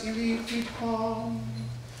facias illi quidquam,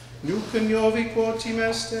 nucem Iovi quotim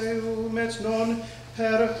est eum, et non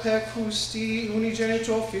per pecusti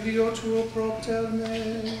unigenito filio tuo propter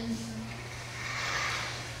me.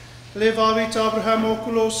 Levavit Abraham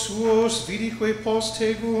oculos suos, vidique post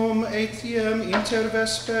tegum etiam inter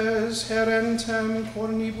vespes herentem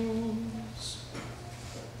cornibus,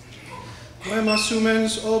 quem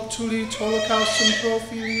assumens obtulit holocaustum pro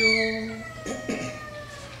filio,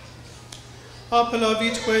 appellat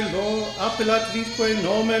vitque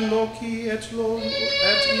nomen loci et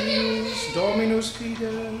ilius Dominus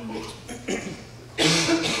fidet.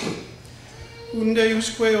 Unde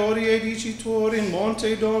usque orie dicitur in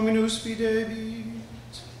monte Dominus videbit,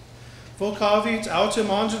 vocavit autem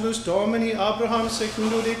angelus Domini Abraham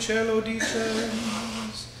secundo de celo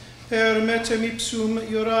dicens, per metem ipsum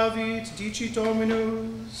iuravit, dicit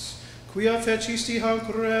Dominus, quia fecisti hanc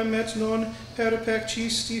rem et non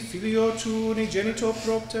perpecisti filio tu unigenito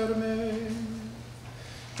propter me.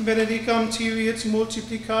 Benedicam tibi et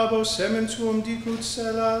multiplicabo semen tuum dicut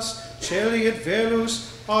celas, celi et velus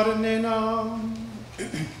arnenam.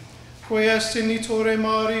 Quae est in litore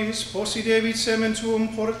maris, possidebit semen tuum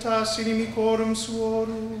portas inimicorum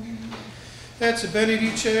suorum, et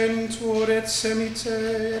benedicentur et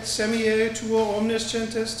semie tuo omnes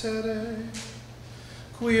gentes terre,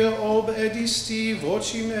 quia obedisti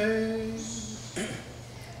voci mei.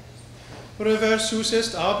 Reversus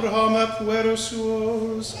est Abraham a pueros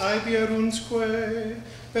suos, aebieruntque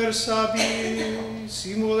per sabi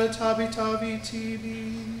simul et habitavi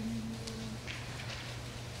tibi.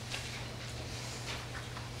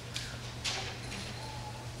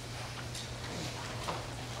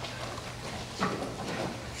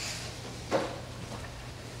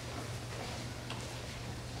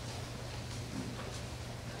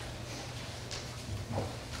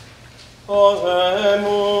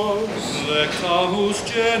 Oremus. Lectamus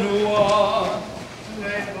genua.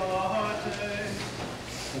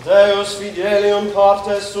 Deus fidelium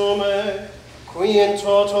partes sume, qui in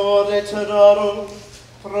toto reterarum,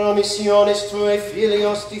 promissionis Tue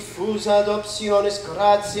filios diffusa adoptionis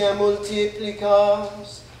gratia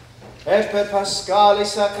multiplicas, et per Paschali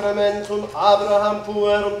sacramentum Abraham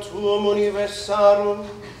puerum Tuum universarum,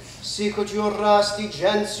 sicut jurasti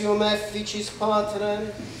gentium efficis Patre,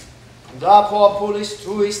 da populis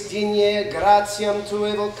Tuis digne gratiam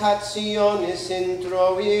Tue vocationis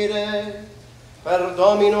introire, per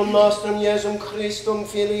Dominum nostrum Iesum Christum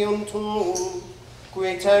Filium Tuum,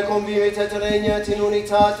 qui tecum vivit et regnat in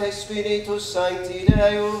unitate Spiritus Sancti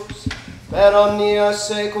Deus, per omnia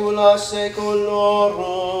saecula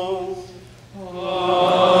saeculorum.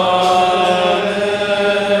 Amen.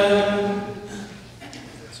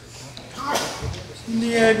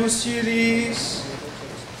 Diebus iris,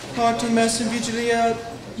 partum est in vigilia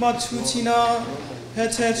matutina,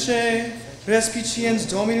 et ecce, respiciens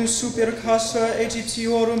Dominus super casa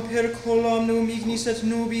Egyptiorum per columnum ignis et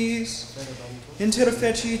nubis,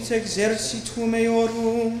 interfecit exercitum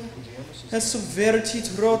eorum, et subvertit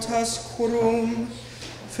rotas corum,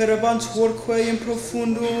 ferbanturque in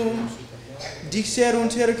profundum,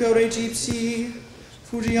 dixerunt ergo Egypti,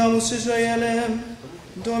 fugiamus Israelem,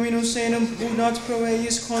 Dominus enum pugnat pro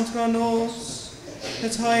eis contra nos,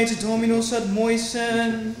 et haet Dominus ad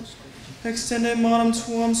Moisen, extende manum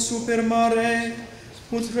tuam super mare,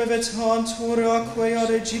 ut revetantur aquae ad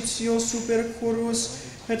Egyptio super curus,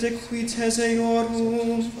 et equites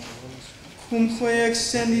eorum, cumque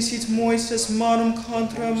extendisit Moises manum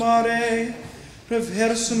contra mare,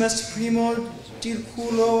 reversum est primo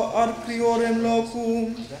dirculo ad priorem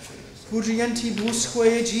locum, fugientibusque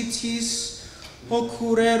Egyptis,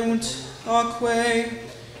 occurrerunt aquae,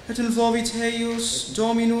 et involvit eius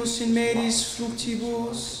Dominus in medis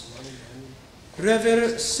fructibus,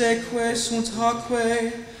 reverseque sunt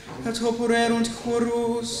aquae, et opererunt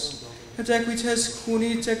currus, et equites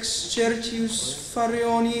cunit excertius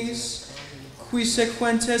farionis, qui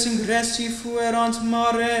sequentes ingressi fuerant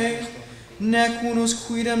mare, nec unus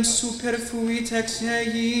quidem superfuit ex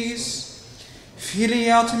eis.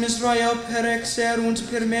 Filiatum Israel perexerunt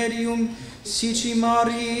per medium sici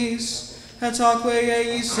maris, et aquae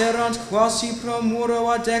eis erant quasi pro muro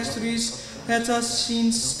ad dextris et a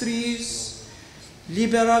sinistris.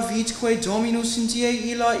 Libera vitque Dominus in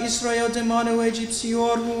die illa Israel de manu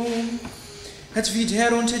Egyptiorum, et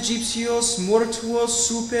viderunt Egyptios mortuos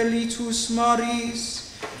super litus maris,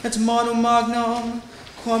 et manu magnam,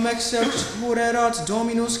 quam exerturerat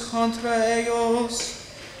Dominus contra eos,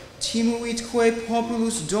 timuitque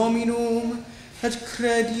populus Dominum, et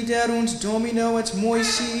crediderunt Domino et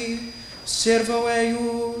Moisi, servo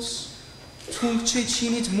eius, tunc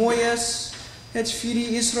cecinit Moies, et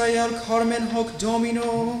fili Israel carmen hoc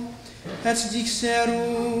Domino, et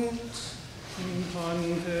dixerunt,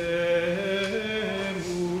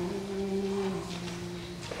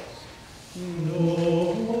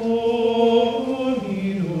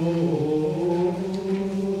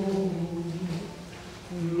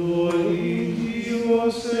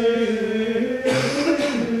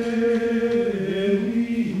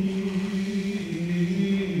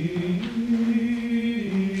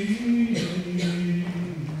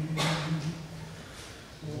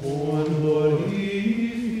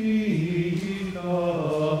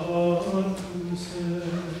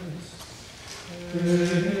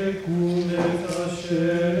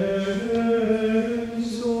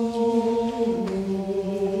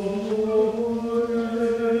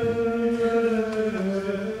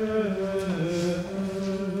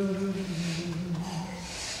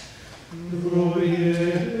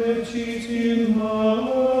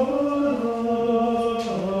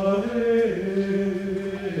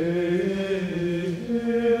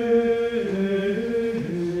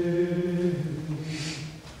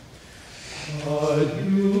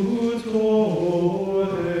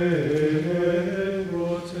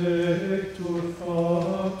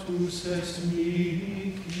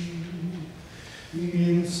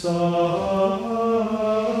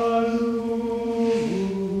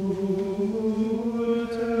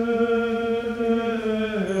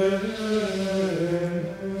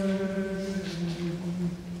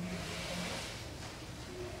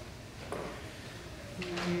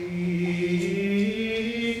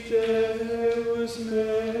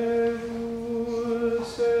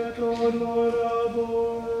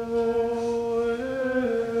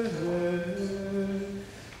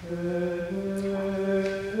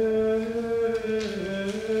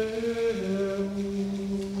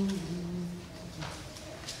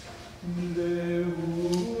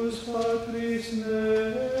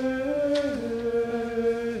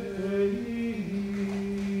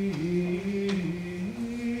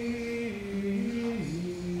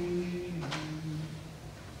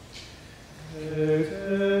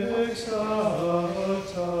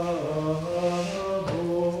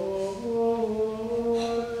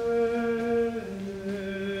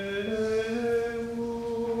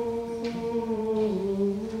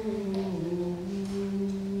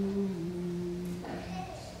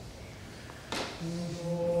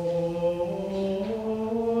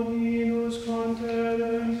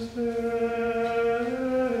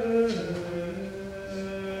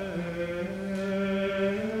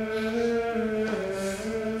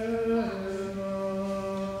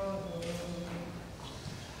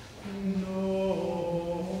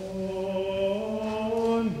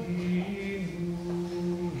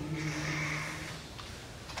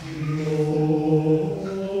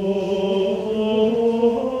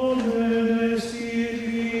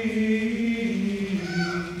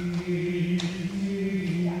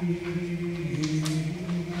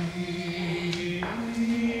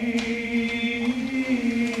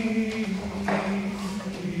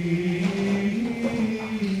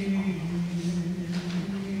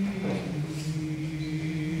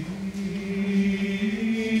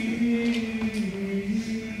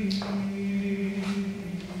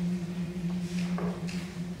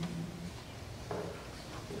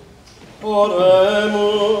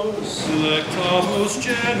 Oremus. Lectamus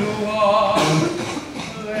genua.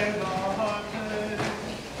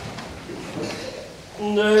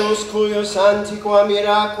 Deus cuius antiqua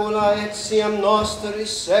miracula etiam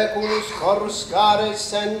nostris seculus coruscare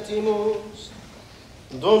sentimus,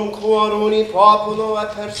 dum quor uni populo a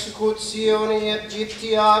persecutione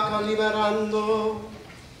Egyptiaca liberando,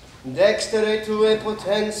 dextere tue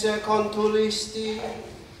potentia contulisti,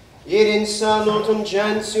 id in salutum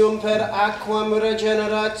gentium per aquam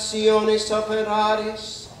regenerationis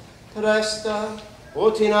operaris, presta,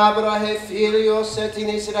 ut in Abrahe filios et in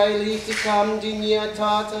Israeliticam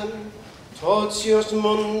dignitatem, totius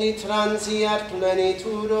mundi transiat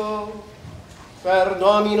plenitudo, per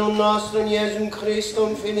Dominum nostrum Iesum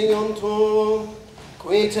Christum Filium Tuum,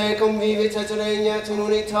 qui tecum vivit et regnat in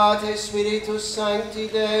unitate Spiritus Sancti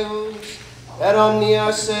Deus, per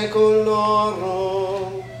omnia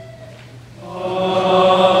saeculorum.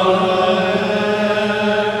 Amen.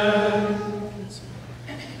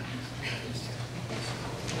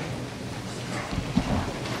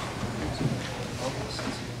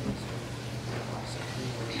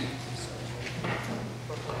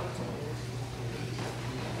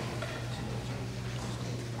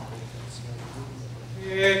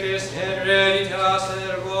 Eques hereditas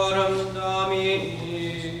ergorum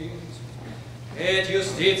Domini, et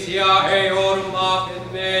justitia eorum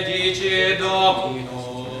afet medici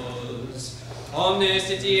Dominos, omnes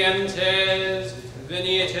sitientes,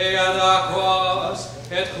 venite ad aquas,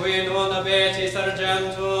 et qui non abetis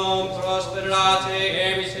argentum prosperate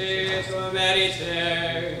emite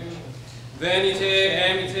merite. Venite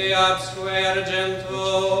emite absque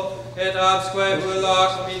argento, et absque ulla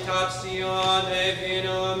habitatione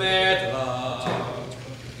vinum et lat.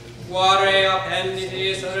 Quare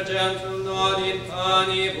appenditis argentum non in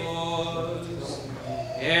panibus,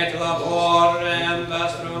 et laborem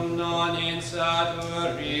vestrum non in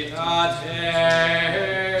saturitate.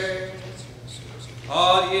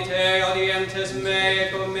 Audite audientes mei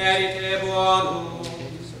cum merite bonum,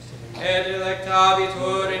 et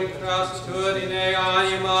delectabitur in crassitudine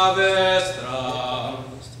anima vestra.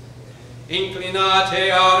 Inclinate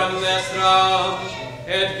aurum vestram,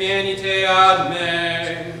 et venite ad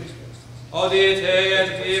me. Audite et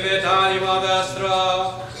vivet anima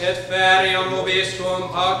vestra, et feriam vobiscum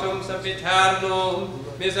pactum sempiternum,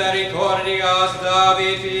 misericordias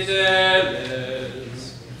David fideles.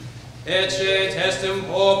 Ecce testum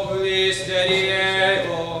populis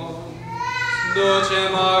dedieum,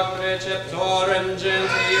 ducem ac preceptorem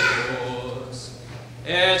gentibus,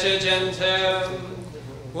 ecce gentem,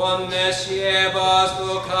 quam mesiebas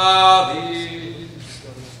vocabis,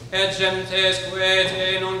 et gentes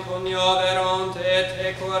quae non conioverunt et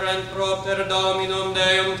ecurrent propter Dominum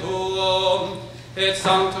Deum tuum, et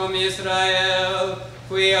Sanctum Israel,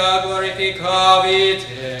 quia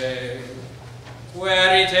glorificavite.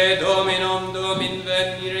 Verite Dominum Domin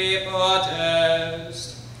venire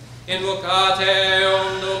potest, invocate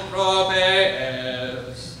eum prope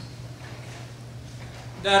est.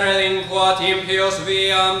 Derelinquat impios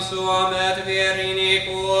viam suam et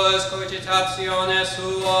verinicus cogitationes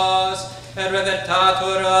suas, et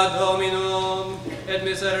revertatur ad Dominum, et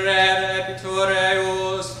miserere epitur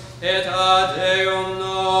eius, et ad Deum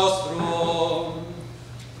nostrum.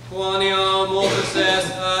 Quoniam multus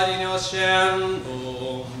est ad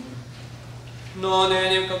innocendum, non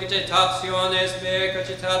enim cogitationes me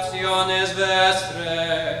cogitationes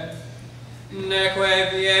vestre,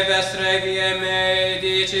 neque vie vestre vie me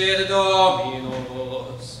dicit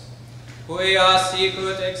Dominus, quia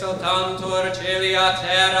sicut exaltantur celia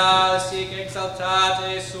terra, sic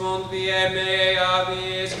exaltate sunt vie me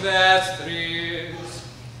avis vestris,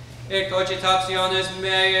 et cogitationes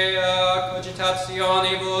mea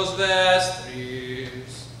cogitationibus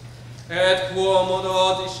vestris, et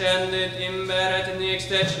quomodo descendit imberet nix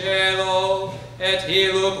de cielo, et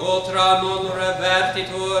hiluc ultra non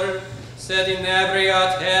revertitur, sed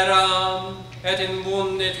inebria terram, et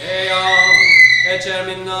invundit eam, et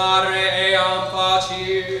germinare eam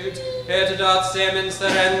facit, et dat semen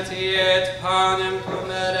serenti, et panem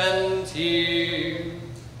comerenti.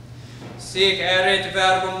 Sic erit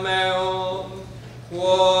verbum meum,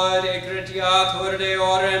 quod egrediatur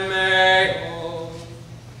deore meo,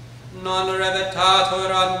 non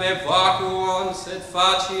revetatur ad me vacuum, sed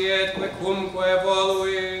faciet quecumque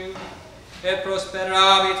volui, et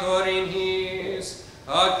prosperabitur in his,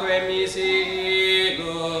 atque mihi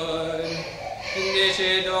illud,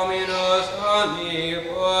 indice Dominus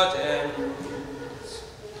omnipotens.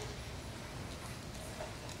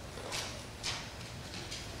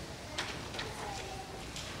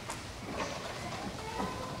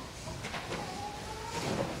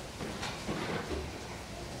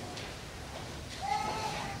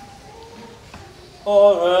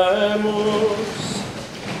 Oremus.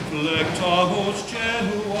 Flectamus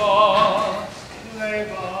genua.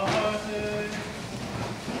 Levate.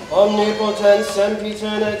 Omnipotens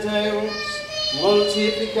sempiterne Deus,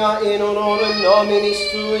 multiplica in honorem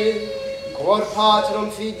nominis Tui, cor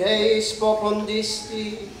patrum fideis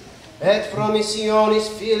popondisti, et promissionis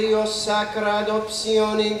filios sacra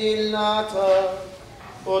adoptione dilata,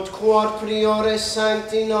 ut quod priores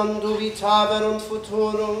sancti non dubitaverunt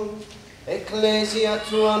futurum, Ecclesia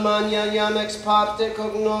Tua magna iam ex parte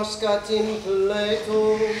cognoscat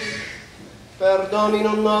impletum, per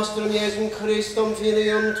Dominum nostrum Iesum Christum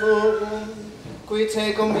Filium Tuum, qui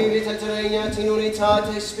tecum vivit et regnat in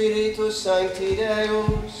unitate Spiritus Sancti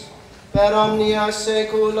Deus, per omnia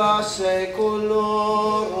saecula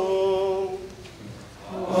saeculorum.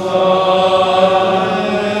 Amen.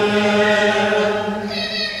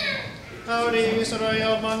 Audi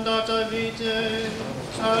Israel mandata vitae,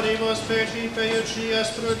 audi vos peci feucias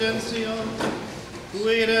prudentia,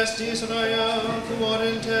 quid est Israel, quod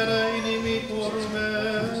in terra inimicorum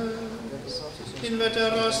est.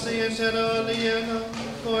 Inveteraste in terra aliena,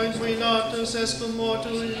 coinquinatus est cum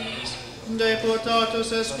mortuis,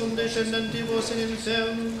 deportatus est cum descendentibus in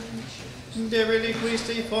infernum, de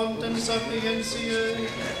reliquisti fontem sapientiae,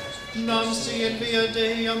 nam si in via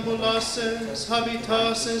Dei ambulasses,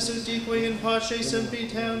 habitasses utique in pace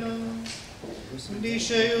sempiterna,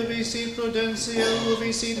 dice ubi sit prudentia,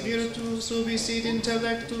 ubi sit virtus, ubi sit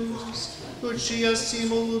intellectus, ut scias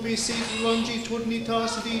simul ubi sit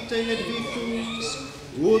longitudinitas vitae et victus,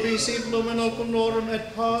 ubi sit lumen oculorum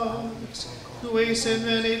et pax, quis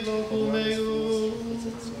invenit locum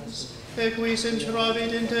eius, equis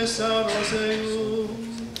intravit in tessaros eius,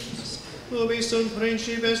 ubi sunt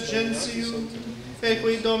principes gentium,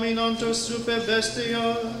 equi dominantur super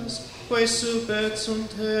bestias, quae super sunt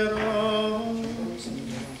terra.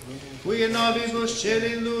 Qui in avibus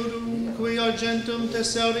celi ludum, qui argentum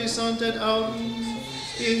tesauris sunt et aurum,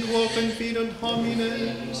 in quo confidunt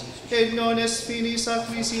homines, et non est finis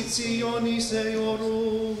acquisitionis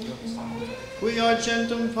eorum. Qui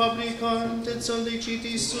argentum fabricant et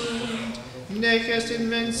solliciti sunt, nec est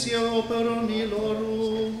inventia operum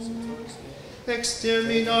illorum.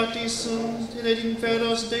 Exterminati sunt, et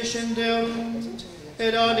inferos descenderunt,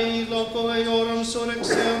 et adi loco eorum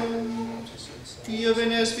surrexerunt.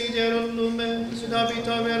 Iuvenes viderunt lumen, et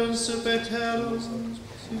habitaverunt super terra,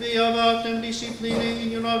 via vacnem disciplinae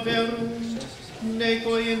ignoraverunt,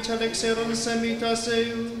 neque intellexerunt semitas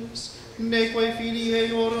eius, neque filii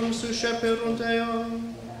eorum susceperunt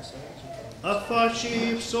eam. A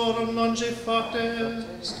faci ipsorum non je facta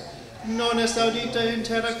est, non est audita in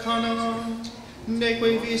terra canant,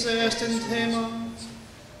 neque visa est in tema.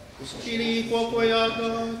 Ili quoque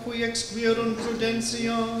aga, qui exquirunt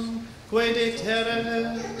prudentiam, quae de terra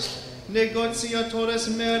est, negociatores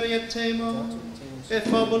meri et tema, et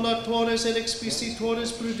fabulatores et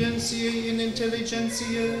exquisitores prudentiae in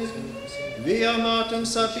intelligentiae, via matum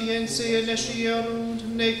sapientiae nescierunt,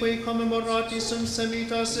 neque commemorati sunt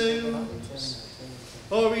semitas eius.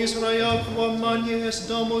 O Israel, quam magna est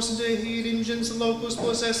domus Dei ingens locus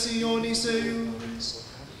possessionis eius,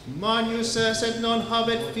 magnus est et non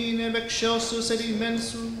habet finem excelsus et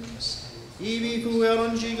immensus, ibi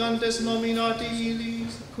fuerunt gigantes nominati ili,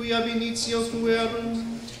 qui ab initio fuerunt,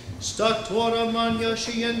 statura magna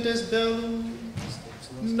scientes bellum,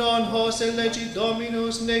 non hos elegi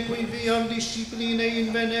Dominus neque viam disciplinae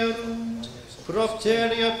invenerunt,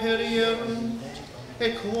 propteria perierunt,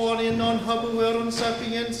 et quae non habuerunt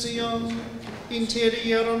sapientiam,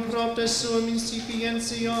 interierunt propter suam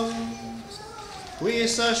incipientiam,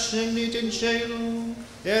 quis ascendit in caelum,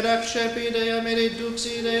 et accepit eam et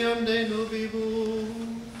eduxit eam de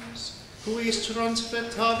nubibus, quis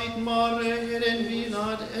transfectavit mare et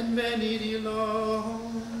envinat venit illa,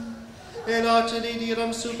 et attenit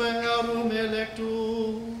iram super erum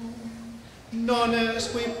electum. Non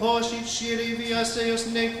est qui posit sciri vias eius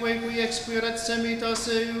neque qui expirat semitas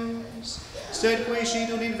eius, sed qui scit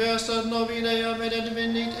universa novit eam et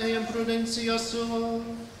advenit eam prudentia sua,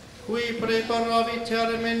 qui preparavit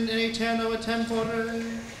terram in aeterno tempore,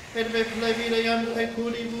 et replevit eam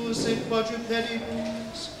peculibus et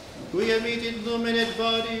quadrupedibus, qui emitit lumen et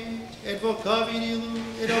vadit, et vocavit illum,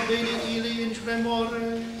 et obenit ili in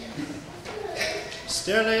tremore.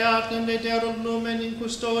 Stelle acnem lederunt lumen in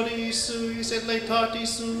custodii suis, et laetati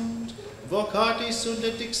sunt, vocati sunt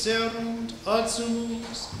et dixerunt, ad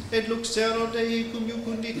sumus, et luxerunt Dei cum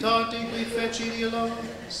iucunditate qui fecit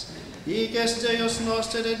illas. Hic est Deus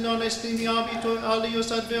noster, et non estimiabitur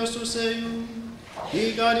alius adversus eum.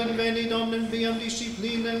 Hic ad invenit omnem viam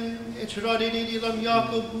disciplinae, et tradit illam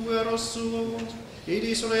Jacob pueros suos,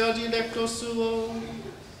 idis rea dilecto suo,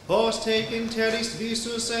 post haec in terris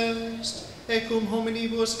visus est, et cum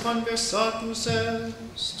hominibus conversatus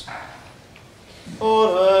est.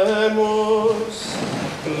 Oremus.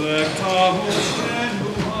 Lectamus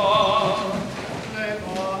genua.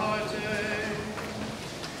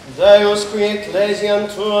 Deus qui ecclesiam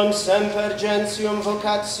tuam semper gentium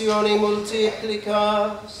vocatione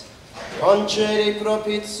multiplicas, concede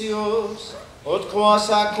propitius, ut quas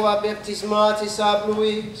aqua baptismatis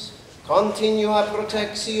abluis, continua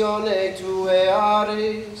protectione Tuae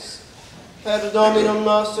aris, per Dominum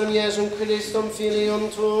nostrum Iesum Christum Filium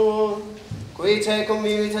Tuum, qui tecum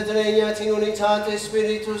vivit et regnat in unitate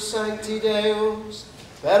Spiritus Sancti Deus,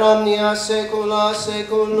 per omnia saecula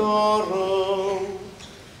saeculorum.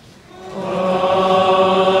 Amen.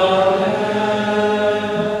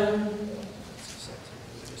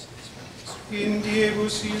 In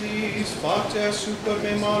diebus ilis facta super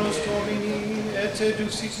me manus Domini, et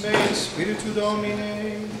eduxit me in Spiritu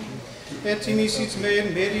Domine, et imisit me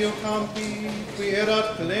in medio campi, qui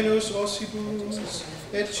erat plenus ossibus,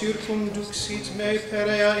 et circumduxit me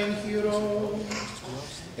perea in hiro.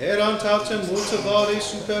 Erant autem multa valli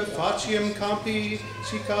super faciem campi,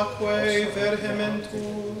 sicaque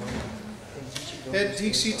verhementur. Et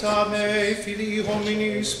dixit a me, filii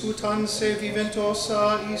hominis putanse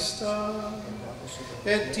viventosa ista,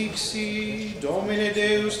 et dixi, Domine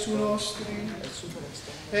Deus tu nostri,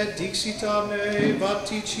 et dixit a me,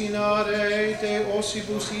 vaticinare de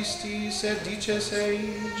ossibus istis, et dices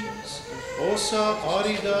eis, ossa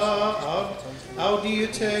arida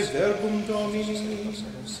audiete verbum Domini.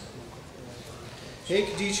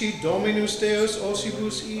 Ec dicit Dominus Deus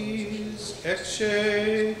ossibus is,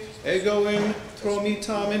 ecce ego in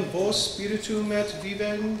promitam in vos spiritum et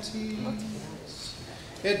viventis,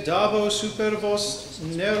 et dabo super vos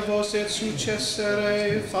nervos et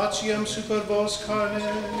successere faciam super vos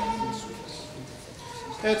carnes,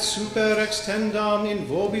 et super extendam in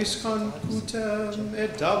vobis concutem,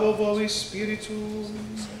 et dabo vobis spiritum,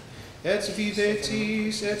 et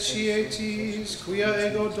vivetis et scietis quia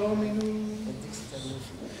ego Dominus.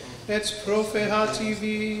 Et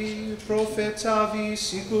profetavi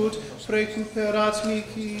sicut precuperat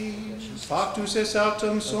mihi, factus es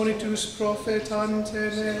autem sonitus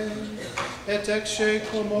profetante me, et ecce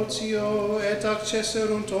commotio, et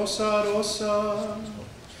accesserunt ossa ad ossa,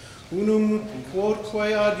 unum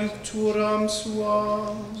quodque adjuncturam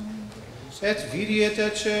suam, et vidiet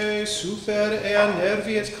ecce super ea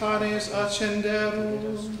nervi et carnes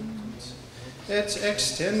ascenderunt, et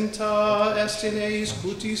extenta est in eis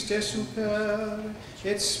cutis de super,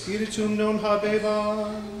 et spiritum non habebant.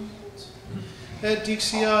 Et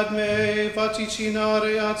dixiat me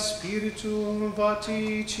vaticinare ad spiritum,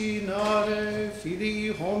 vaticinare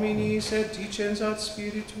filii hominis, et dicens ad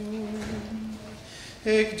spiritum.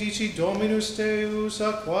 Ec dici Dominus Deus,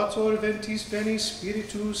 aquator ventis venis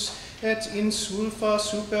spiritus, et insulfa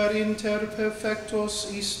super inter perfectos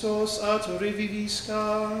istos ad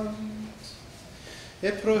reviviscant.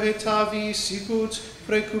 Et prohetavi sicut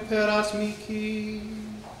precuperat mihi,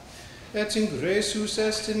 et ingressus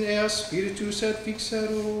est in ea spiritus et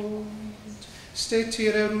vixerunt,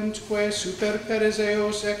 stetireruntque super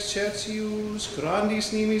Pereseos exercius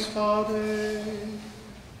grandis nimis fade,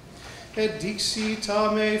 et dixit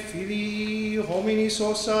a me filii hominis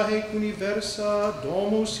ossa haec universa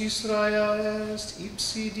domus Israel est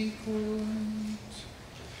ipsi dicunt.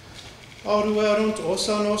 Auruerunt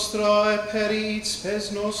ossa nostra, et periit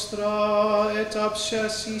spes nostra, et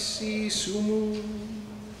abscessi sumus.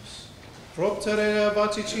 Proptere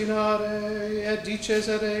vaticinare, et dices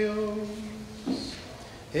ad eos.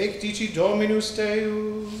 Ec dici Dominus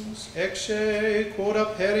Deus, ecce quod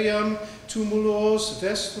aperiam tumulos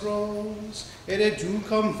vestros, et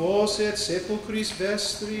educam vos et sepulchris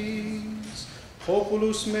vestris,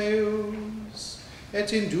 populus meus,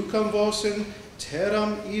 et inducam vos in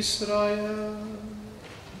terram Israel,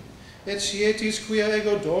 et scietis quia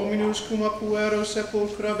ego Dominus cum apuero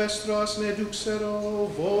sepulcra vestras ne duxero,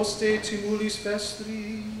 vos de timulis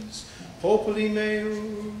vestris, populi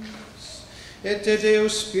meus, et de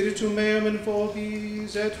Deus spiritum meum in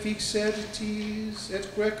vobis, et fixertis, et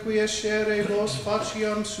queque escere vos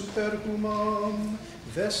faciam super humam,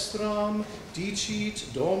 vestram, dicit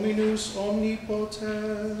Dominus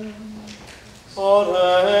omnipotent.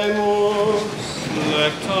 Oremus.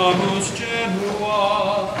 Lectamus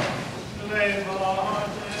genua. Levate.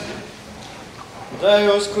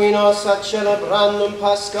 Deus qui nos ad celebrandum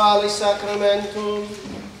Pascali sacramentum,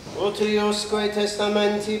 utriusque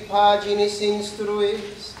testamenti paginis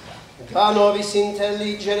instruis, da nobis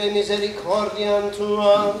intelligere misericordiam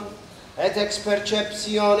tuam, et ex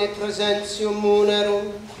perceptione presentium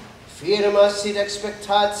munerum, firma sit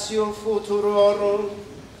expectatio futurorum,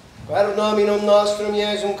 per nominum nostrum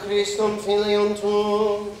Iesum Christum Filium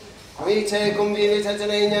Tuum, qui te convivit et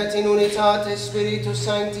regnat in unitate Spiritus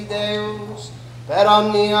Sancti Deus, per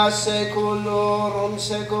omnia saeculorum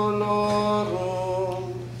saeculorum.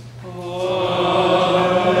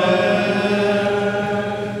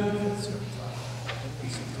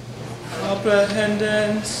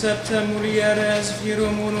 Apprehendent septem mulieres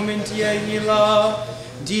virum unum intia illa,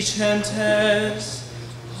 dicentes,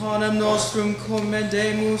 panem nostrum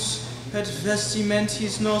commendemus, et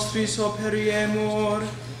vestimentis nostris operiemur,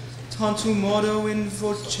 tantum modo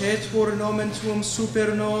invocetur nomen tuum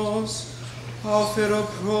super nos, aufer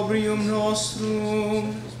opprobrium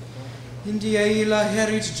nostrum. In die illa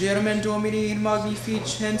herit germen Domini in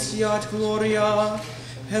magnificentia et gloria,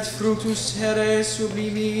 et fructus terrae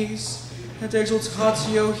sublimis, et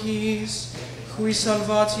exultatio his, qui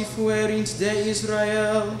salvati fuerint de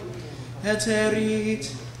Israel, et erit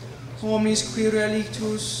omnis qui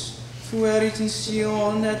relictus fuerit in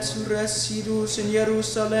Sion, et residus in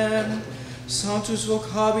Jerusalem, sanctus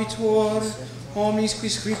vocabitur, omnis qui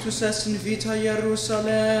scriptus est in vita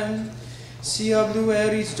Jerusalem, si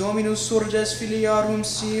abluerit Dominus surges filiarum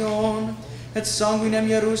Sion, et sanguinem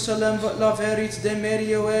Jerusalem laverit de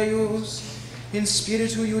medio eius, in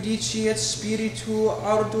spiritu judici et spiritu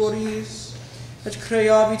ardoris, et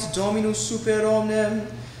creavit Dominus super omnem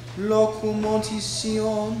locum montis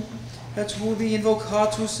Sion, et ubi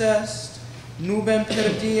invocatus est, nubem per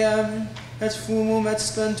diem, et fumum et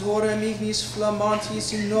splendorem ignis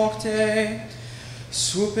flammantis in nocte,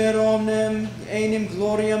 super omnem enim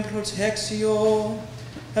gloriam protexio,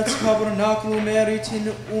 et tabernaculum erit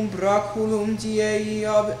in umbraculum Diei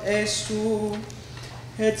ab estu,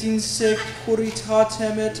 et in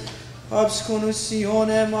securitatem et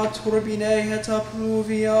absconutionem a turbine et a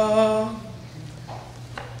pluvia.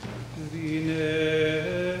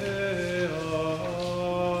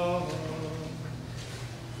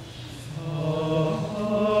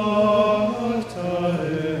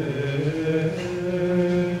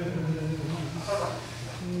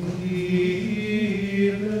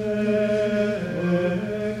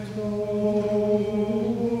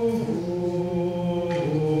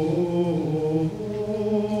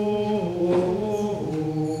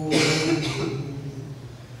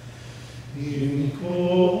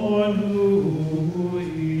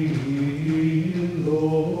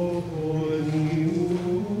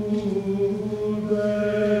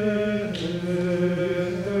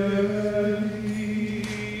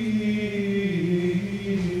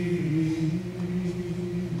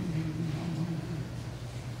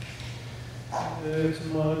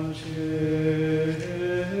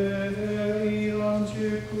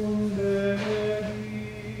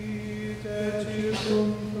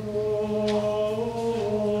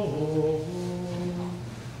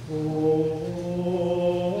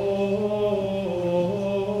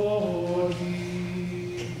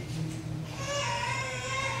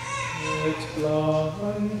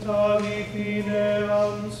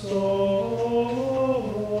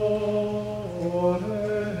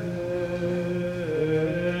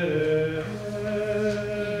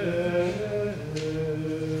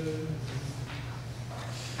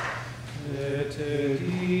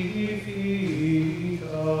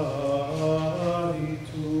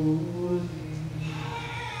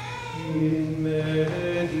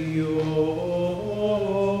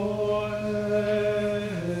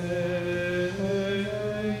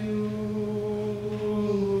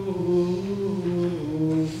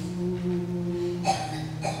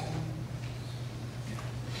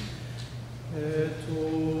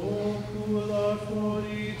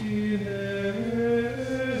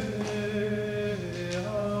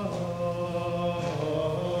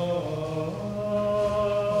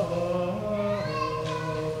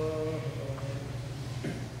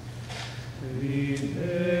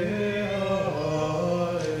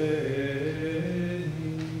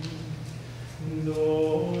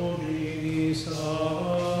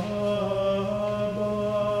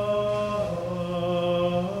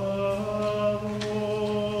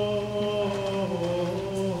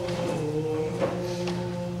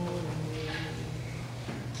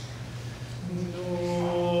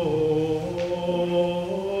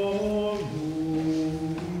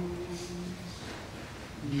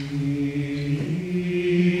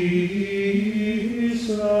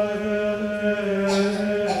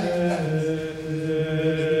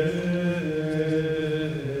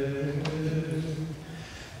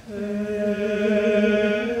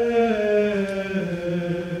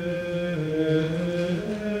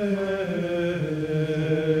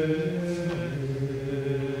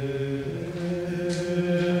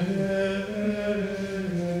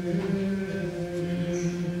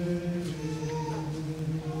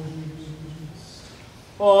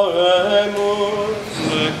 Oremus.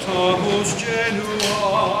 Lectamus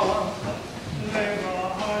genua.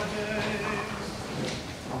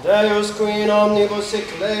 Deus qui in omnibus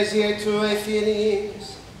Ecclesiae Tuae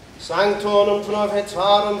filiis, sanctorum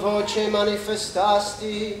prophetarum voce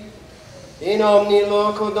manifestasti, in omni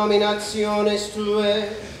loco dominationes Tuae,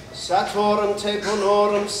 satorum te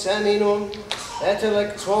bonorum seminum, et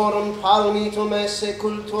electorum palmitum esse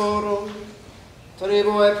cultorum,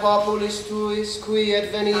 tribue populis Tuis, qui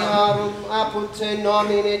adveniarum apud te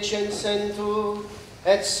nomine censentur,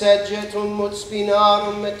 et segetum ut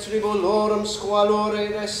spinarum et tribulorum squalore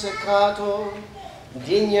ressecato,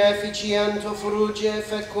 digna efficiento fruge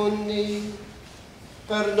fecundi,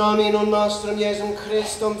 per Dominum nostrum Iesum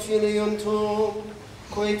Christum Filium Tuum,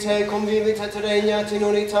 qui te convivit et regnat in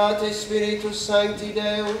unitate Spiritus Sancti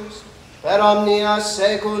Deus, per omnia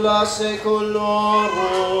saecula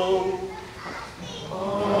saeculorum.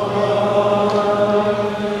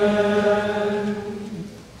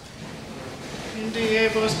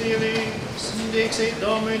 Dixit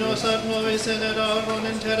Dominus ad nobis generarum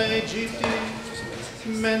in terra Aegypti,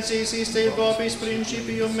 mensis iste vobis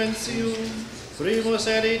principium mensium, primus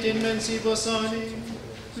erit in mensibus ani,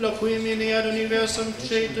 loquimini ad universum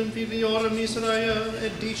cetum filiorum Israel,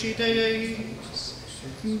 et dicit eis,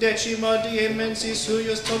 decima die mensis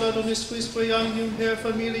suius tolerumis quisque angium per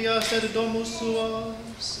familias et domus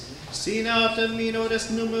suas, sinatem minores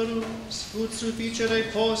numerus, ut sufficere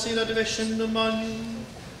possit advescendum annium,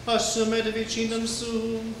 assumet vicinum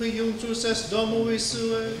suum, qui iunctus est domui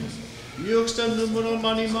sue, iuxtam numerum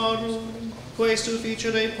animarum, quae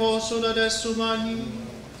sufficere possunt ad essum anni,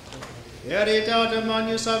 heritatem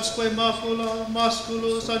annius absque macula,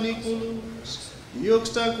 masculus aniculus,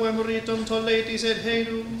 iuxtaquem ritum toletis et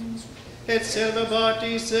hedum, et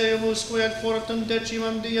celebatis eusque ad portum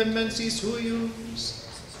decimam diem mensis huius,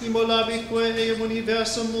 immolabitque eum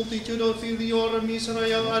universum multitudo filiorum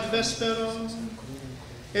Israel ad vesperam,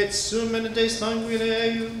 et sumen de sanguine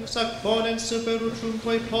eius ac ponent super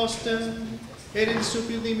utrumque postem, et in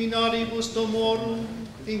subliminaribus domorum,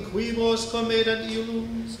 in quibus comedant illum,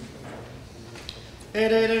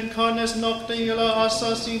 et in canes nocte illa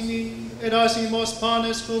assassini, et asimos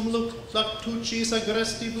panes cum lactucis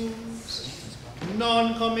agrestibus,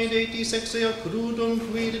 non comedetis exea crudum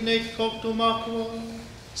quid nec coctum aqua,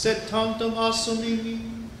 sed tantum assumini,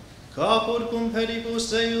 caput cum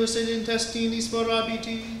pedibus eius et intestinis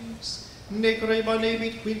vorabitis, nec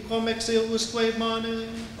remanebit quidquam ex eusque mane,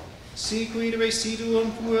 si quid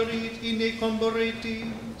residuum puerit in ne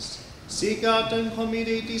comboretis, sic atem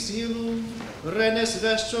comidetis illum, renes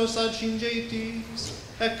vestros adcingetis,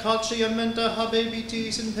 et calciamenta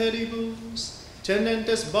habebitis in pedibus,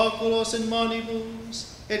 tenentes baculos in manibus,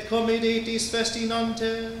 et comidetis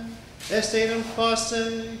festinante, est eram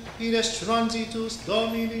face, id est transitus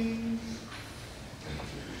Domini.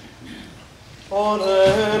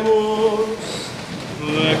 Oremus.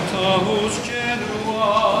 Lectamus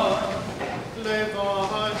genua.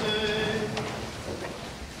 Levate.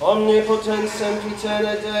 Omnipotens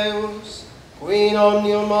sempiterne Deus, qui in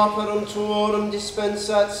omnium operum tuorum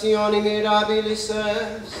dispensatione mirabilis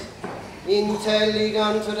est,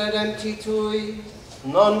 intelligant redempti tui,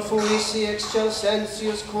 non fuisi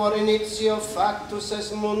excelsensius quod initio factus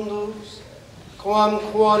est mundus, quam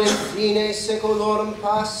quod in fine saeculorum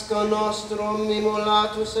Pascha nostrum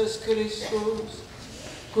immolatus est Christus,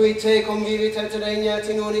 qui te convivit et regnat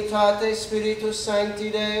in unitate Spiritus Sancti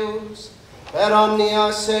Deus, per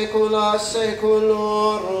omnia saecula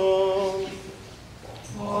saeculorum.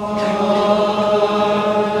 Amen.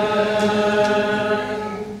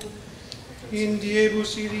 In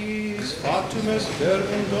diebus iris factum est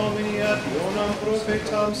verbum Domini ad Ionam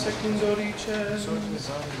prophetam secundoricem,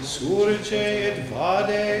 surge et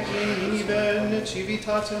vade in Ninive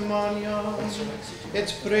civitatem maniam,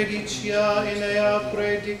 et predicia in ea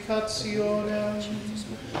predicationem,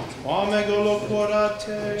 quam ego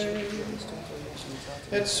loquorate,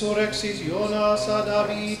 et surrexit Ionas ad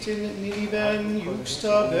abit in Ninive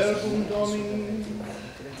iuxta verbum Domini,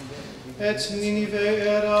 et Ninive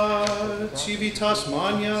era civitas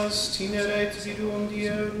manias tineret vidum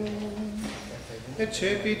dierum, et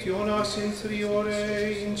cepit Ionas in 3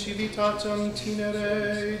 ore in civitatem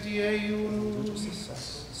tinere die unus,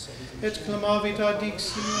 et clamavit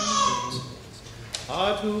adixit,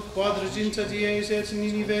 atu quadraginta dies et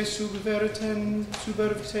Ninive subvertetur,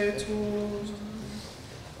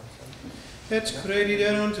 et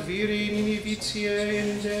crediderunt viri Ninivitiae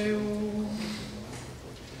in Deum,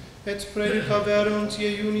 et predicaverunt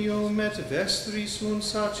iunium et vestris sunt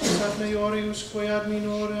sacis ad maioriusque ad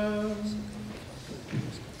minorem,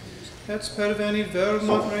 et pervenit verbum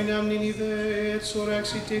ad regnam Ninive, et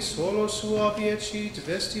surrexit solo sua piecit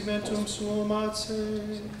vestimentum suum ace,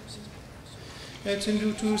 et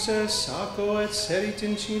indutus es sacco et serit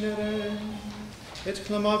in cinere, et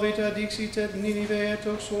clamavit adixit et Ninive et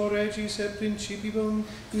oxor regis et principium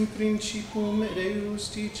in principum Deus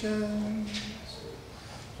dicens.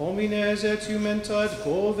 Homines et jumenta et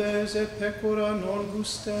boves et pecora non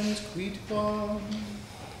gustent quidquam,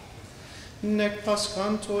 nec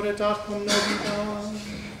pascantor et arcum nobidant,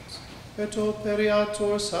 et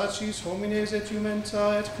operiator sacis homines et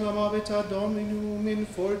jumenta et clamavit ad Dominum in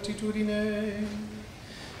fortitudine,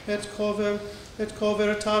 et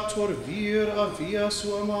covertator vir a via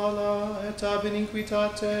sua mala, et ab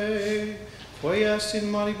iniquitate, quae est in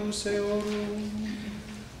manibus eorum.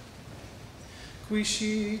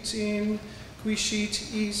 Quiscit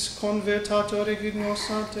is convertator ignos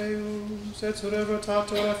Deus, et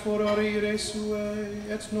revertator furore sue,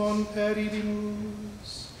 et non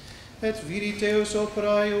peridimus, et vidit Deus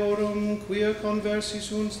opera eorum, quia conversi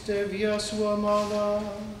sunt de via sua mala,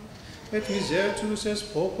 et misertus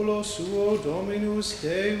est populo suo Dominus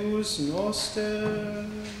Deus noster.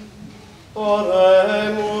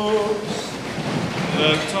 Oremus.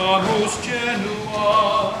 Lectamus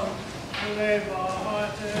genua,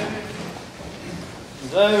 Levate.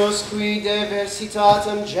 Deus qui de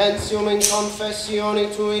versitatem gentium in confessione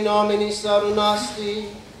tui nominis arunasti,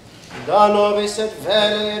 da nobis et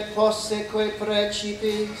vele et posteque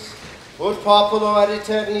precipis, ut populo ad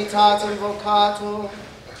eternitatem vocato,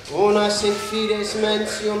 unas in fides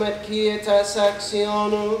mentium et pietas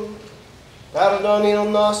actionum, per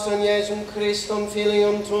Dominum nostrum Iesum Christum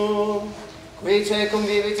Filium tuum, qui tecum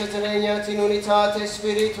vivit et regnat in unitate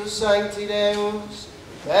Spiritus Sancti Deus,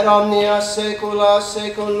 per omnia saecula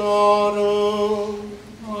saeculorum.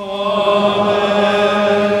 Amen.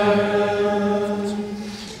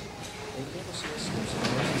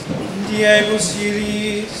 Diebus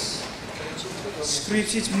ilis,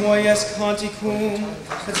 scriptit moias canticum,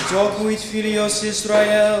 et docuit filios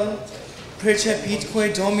Israel,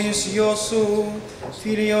 precepitque Dominus Iosu,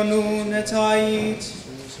 filio nun et ait,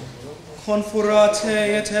 confurate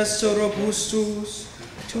et est robustus,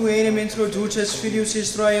 tu enim introduces filius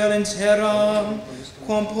Israel in terram,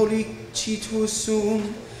 quam policitus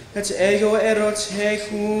sum, et ego erot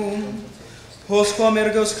tecum, postquam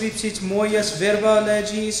ergo scriptit moias verba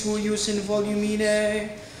legis huius in volumine,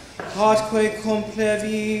 atque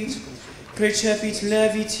complevit, precepit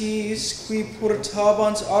levitis, qui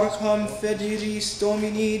purtabant arcam federis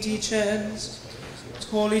Domini dicens,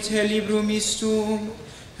 tolite librum istum,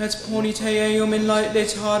 et ponite eum in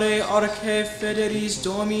letare arce federis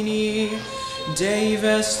Domini, Dei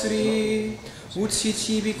vestri, ut si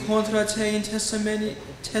tibi contra te in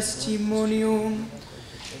testimonium,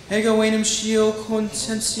 ego enim scio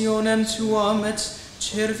contentionem tuam et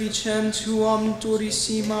cervicem tuam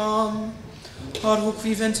durissimam, ad hoc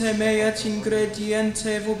vivente me et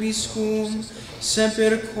ingrediente vobiscum,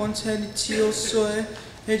 semper contentiosoe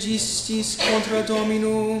egistis contra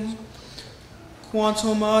Dominum,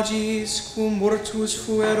 quantum magis cum mortus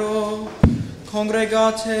fuero,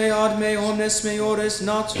 congregate ad me omnes meiores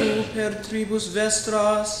natu per tribus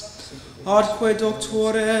vestras, adque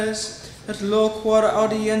doctores, et loquar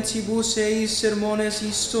audientibus eis sermones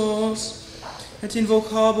istos, et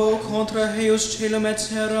invocabo contra heus celum et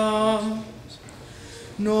terram,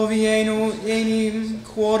 novi enim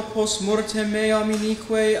quod post mortem meam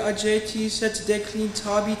inique agetis et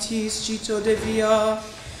declintabitis cito de via,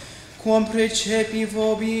 quam precepi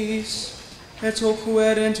vobis, et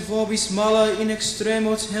oquerent vobis mala in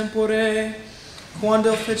extremo tempore,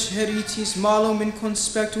 quando feceritis malum in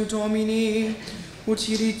conspectu Domini, ut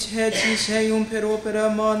irritetis eum per opera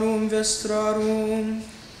manum vestrarum,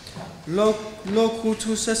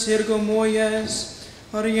 locutus es ergo moies,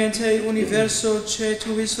 ariente universo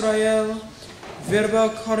cetu Israel, verba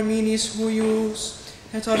carminis huius,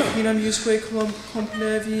 et ad finam iusque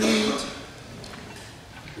complevit.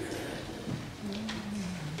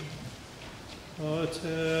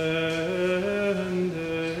 Attende,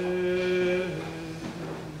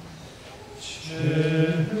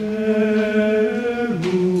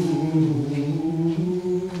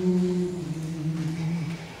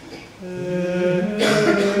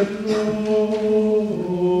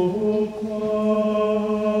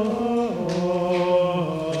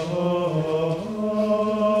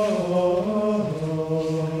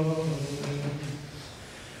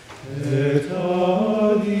 et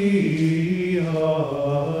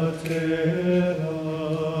adiate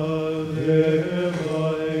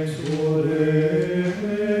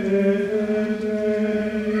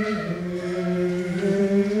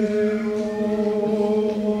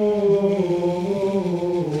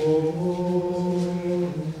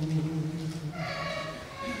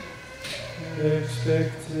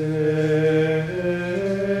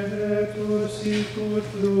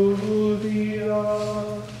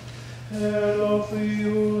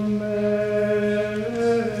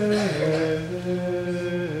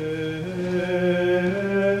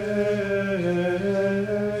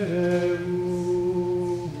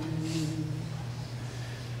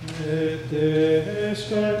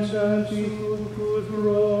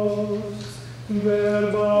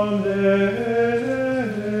verbam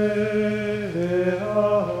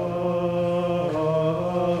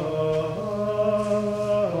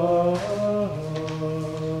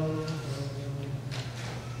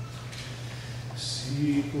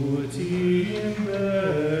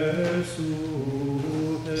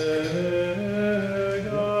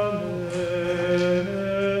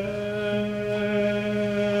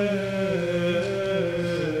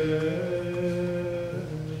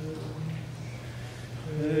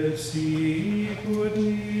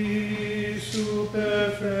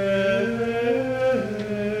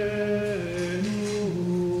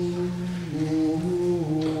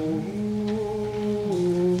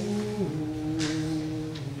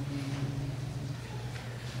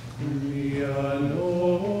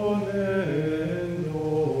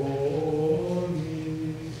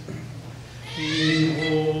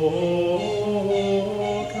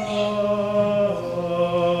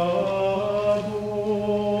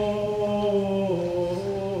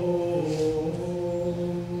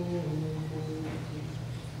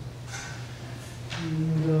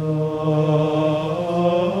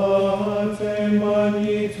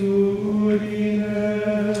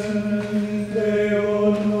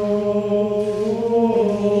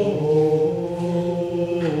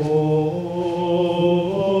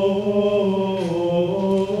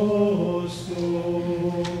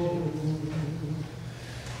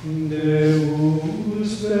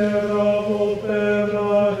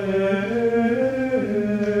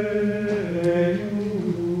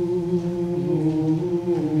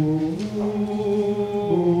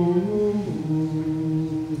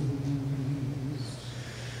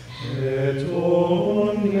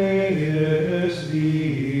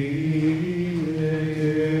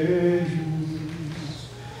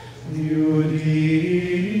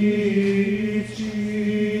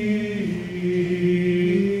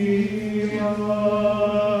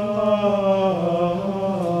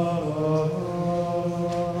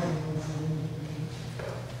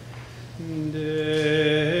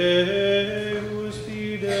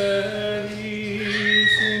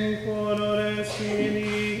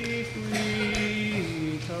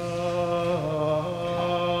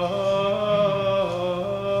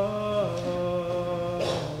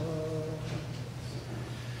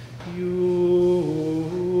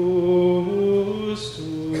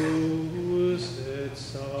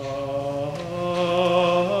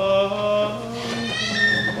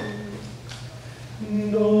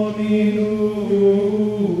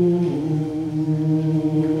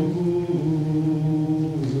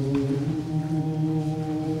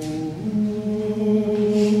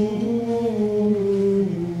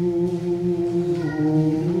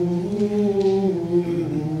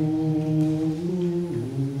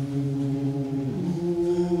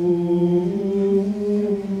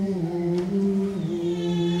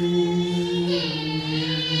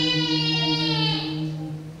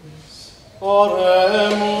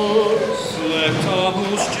Oremus.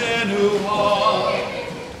 Lectamus genua.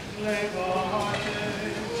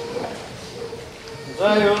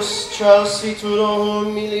 Deus celsitur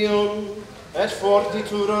humilium et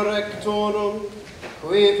fortitur rectorum,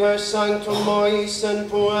 qui per sanctum mois en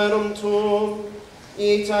puerum tuum,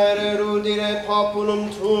 iter erudire populum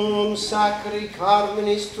tuum sacri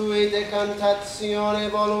carminis tui decantatione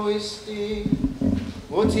voluisti,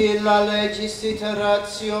 ut illa legis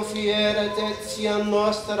iteratio fieret etiam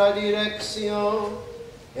nostra directio,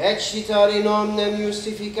 et citar in omnem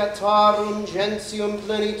justificatarum gentium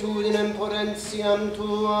plenitudinem potentiam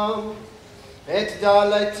tuam, et da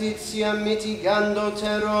laetitiam mitigando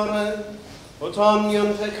terrore, ut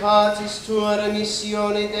omnium peccatis tua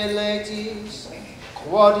remissione deletis,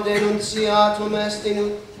 quod denunciatum est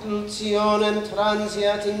in ultionem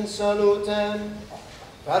transiat in salutem,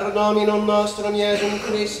 per nominum nostrum Iesum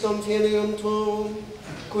Christum Filium Tuum,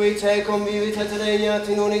 qui te convivit et regnat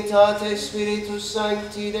in unitate Spiritus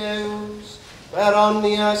Sancti Deus, per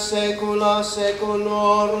omnia saecula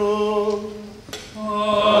saeculorum.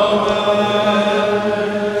 Amen.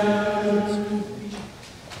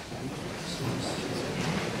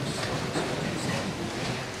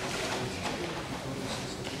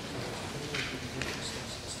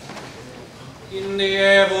 In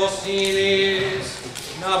Dievo Silis,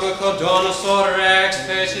 Nabucodonosor Rex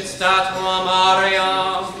fecit statuam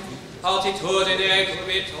Ariam, altitudine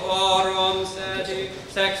cubitorum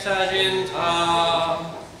sexaginta,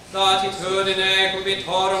 latitudine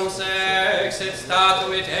cubitorum sex, et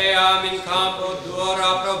statuit eam in campo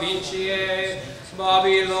dura provinciae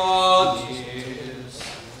Babylonis.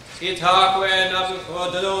 Itaque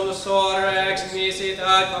Nabucodonosor Rex misit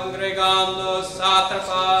ad congregandos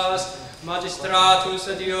satrapas, magistratus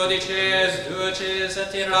et iudices, duces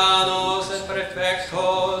et tyrannos et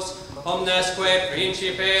prefectos, omnesque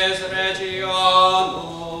principes regionum,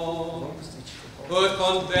 ut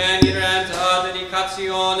convenirent ad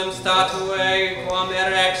dedicationem statuae quam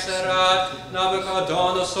erexerat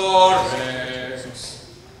Nabucodonosor rex.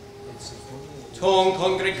 Tum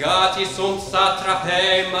congregati sunt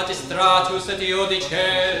satrapae, magistratus et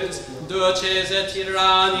iudices, duces et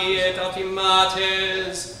tyranni et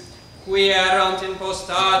optimates, qui erant in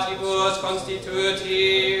postatibus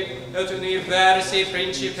constituti et universi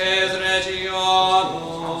principes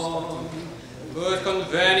regionum, ut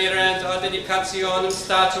convenirent ad dedicationem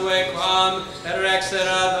statuae quam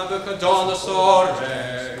erexerat Nabucodonosor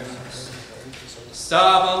rex.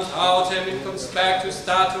 Stavant autem in conspectu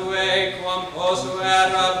statuae quam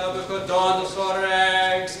posuerat Nabucodonosor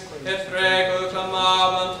rex, et prego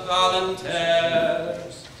clamabant valenter.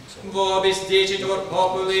 Vobis dicitur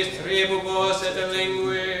populis tribubus et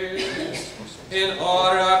linguis, in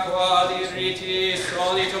ora quadi ritis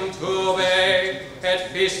solitum tubae, et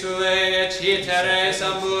fistulae et citere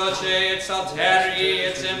sambuce et salteri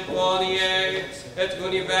et symphoniae, et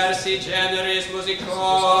universi generis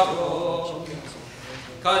musicorum,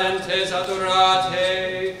 cadentes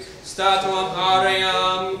adorate, statuam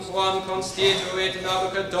auream quam constituit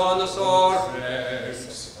Nabucodonosor rex.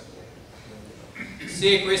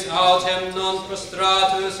 Siquis autem non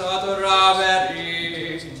prostratus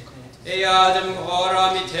adoraverit, eadem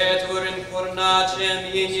ora mitetur in furnacem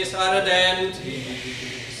ignis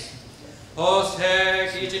ardentis. Post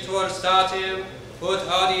hec igitur statim, ut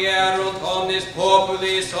adierunt omnis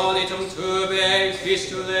populi sonitum tubae,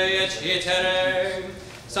 fistulae et citere,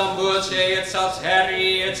 sambuce et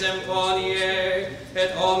salteri et symphoniae,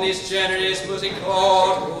 et omnis generis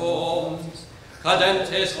musicorum,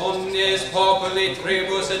 cadentes omnis populi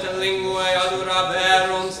tribus et linguae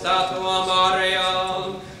adoraverunt statuam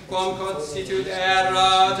auream, quam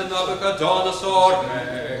constituerat Nabucodonosor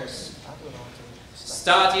rex.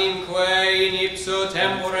 Statimque in ipso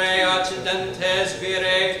tempore accidentes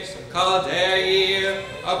vire Chaldei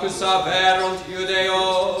accusaverunt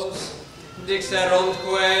Judeos,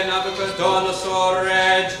 dixeruntque Nabucodonosor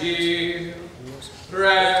regi,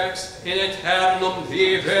 rex in aeternum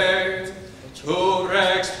vive, tu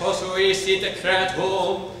rex posuisti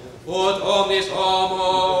decretum, ut omnis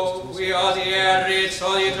homo, qui adierit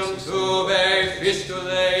sonitum tubae,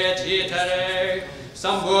 fistulae et citere,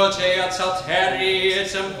 sambuce et salteri et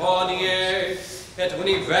symphoniae, et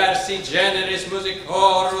universi generis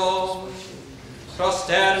musicorum,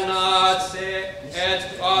 prosternat se et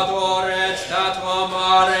adoret statuam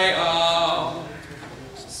auream.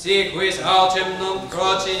 Siquis autem non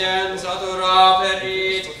procidens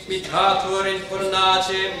adoraverit, mitatur in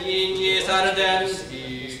furnacem ignis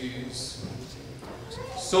ardentis.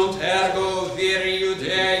 Sunt ergo viri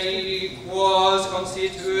Iudei, quos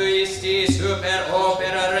constituisti super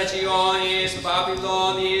opera regionis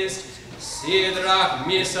Babylonis, Sidrach,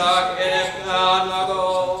 Misach et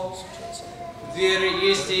Abednego, viri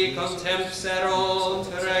isti contempserunt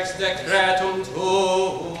rex decretum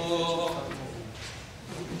tuum.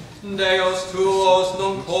 Deos tuos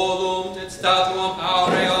non colunt et statuam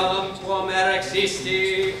auream quam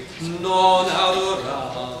erexisti non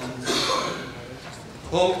adorant.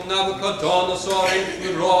 Cum Nabucodonosor in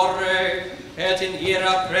furore et in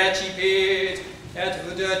ira precipit, et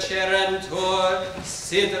udecerentur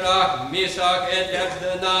Sidrach, Misach et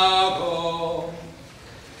Abednego,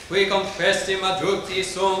 qui confessim adducti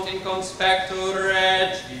sunt in conspectu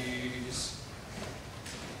regis.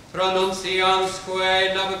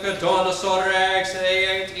 Pronunciansque Nabucodonosor rex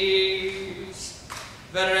eis,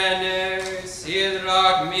 verene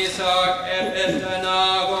Sidrach, Misach et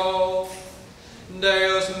Abednego,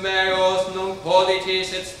 Deus meus non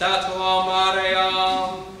qualitis et statuam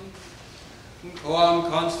auream,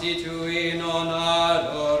 quam constitui non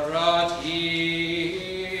adoratis.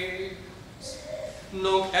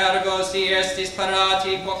 Nunc ergo si estis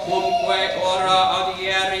parati quacumque ora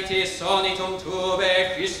adieritis sonitum tubae,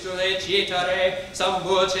 fistulae citere,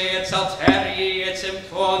 sambuce et salteri et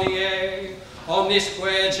symphoniae,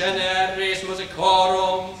 omnisque generis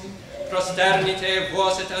musicorum, prosternite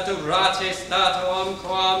vos et adorate statuam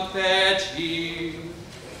quam feci.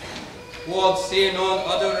 Quod si non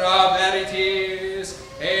adoraberitis,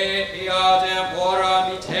 eadem ora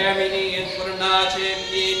mitemini in furnacem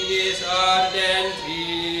ignis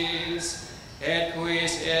ardentis, et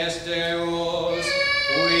quis est Deus,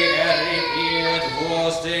 qui eripiet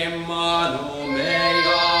vos de manu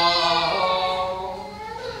mea.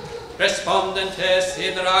 Respondentes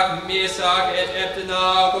Sidrach, Misach et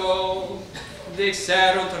Abednego,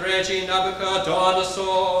 dixerunt Regi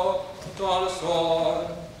Nabucodonosor, consol,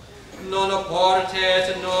 non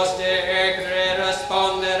oportet nos de egre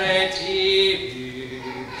respondere tibi,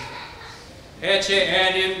 ecce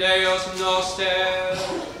enim Deus noster,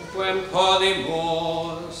 quem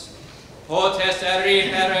colimus, potest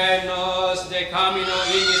eripere nos de camino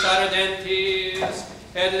ignis ardentis,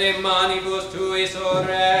 et de manibus tuis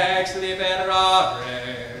rex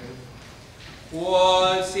liberare.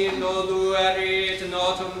 Quod sim noluerit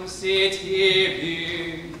notum sit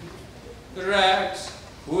ibi, rex,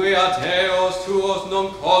 quia Deus tuos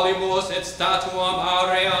non colimus et statuam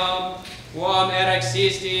auream, quam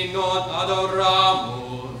erexisti non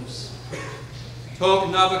adoramus. Tunc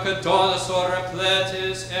Nabucodonosor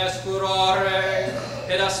repletis est furore,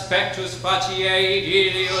 et aspectus faciei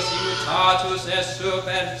ilius immutatus est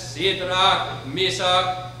super Sidrach,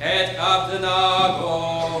 Misach, et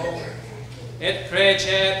Abednego. Et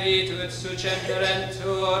precepit ut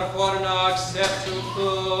sucenderentur fornax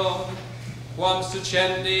septuplum, quam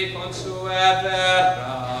sucendi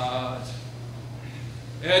consueverat.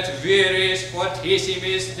 Et viris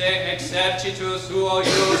fortissimis de exercitus suo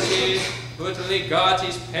iusis, ut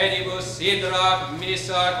ligatis pedibus Sidrach,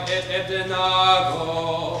 Misach, et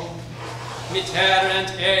Abednego,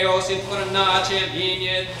 mitterent eos in fornace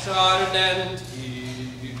vignes ardentis,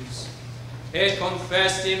 et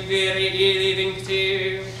confestim viri ili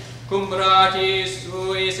vincti, cum bracis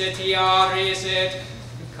suis et iaris et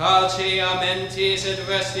calceamentis et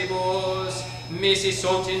vestibus, misi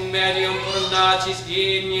sunt in medium fornacis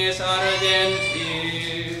ignes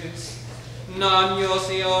ardentis. Nanios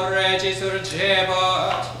eo regis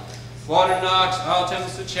urgebat, fornax autem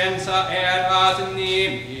sucensa erat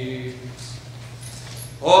nimis.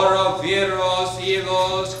 Oro viros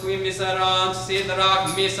ilos qui miserant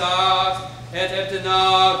Sidrach, Misach, et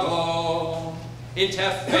Abednego,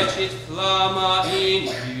 interfecit flamma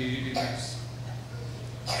ignis.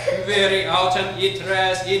 Viri autem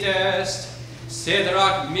itres id est,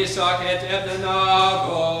 Sidrach, Misach, et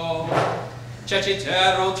Abednego,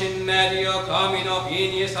 ceciterunt in medio camino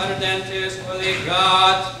ignis ardentis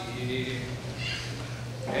colligati,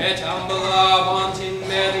 et ambulabant in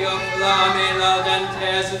medio flamme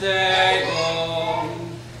laudentes Deum,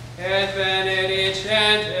 et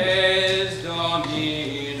benedicentes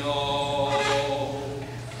Domino.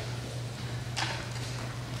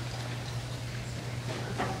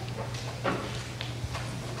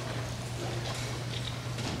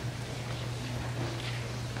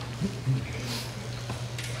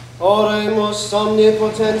 Oremus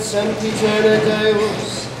omnipotens sempiterna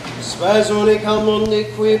Deus, spes unica mundi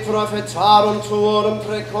qui prophetarum tuorum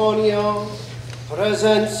preconio,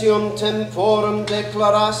 presentium temporum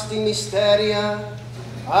declarasti mysteria,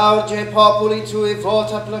 auge populi tui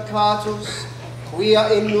vota placatus,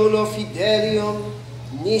 quia in nullo fidelium,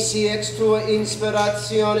 nisi ex tua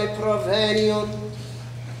inspiratione proveniunt,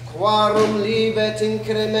 quarum libet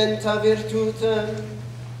incrementa virtutem,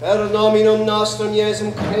 per nominum nostrum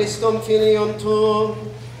Iesum Christum Filium Tuum,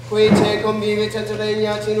 qui te convivit et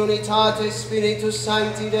regnat in unitate Spiritus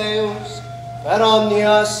Sancti Deus, per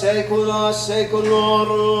omnia saecula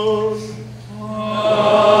saeculorum.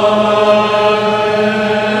 Amen.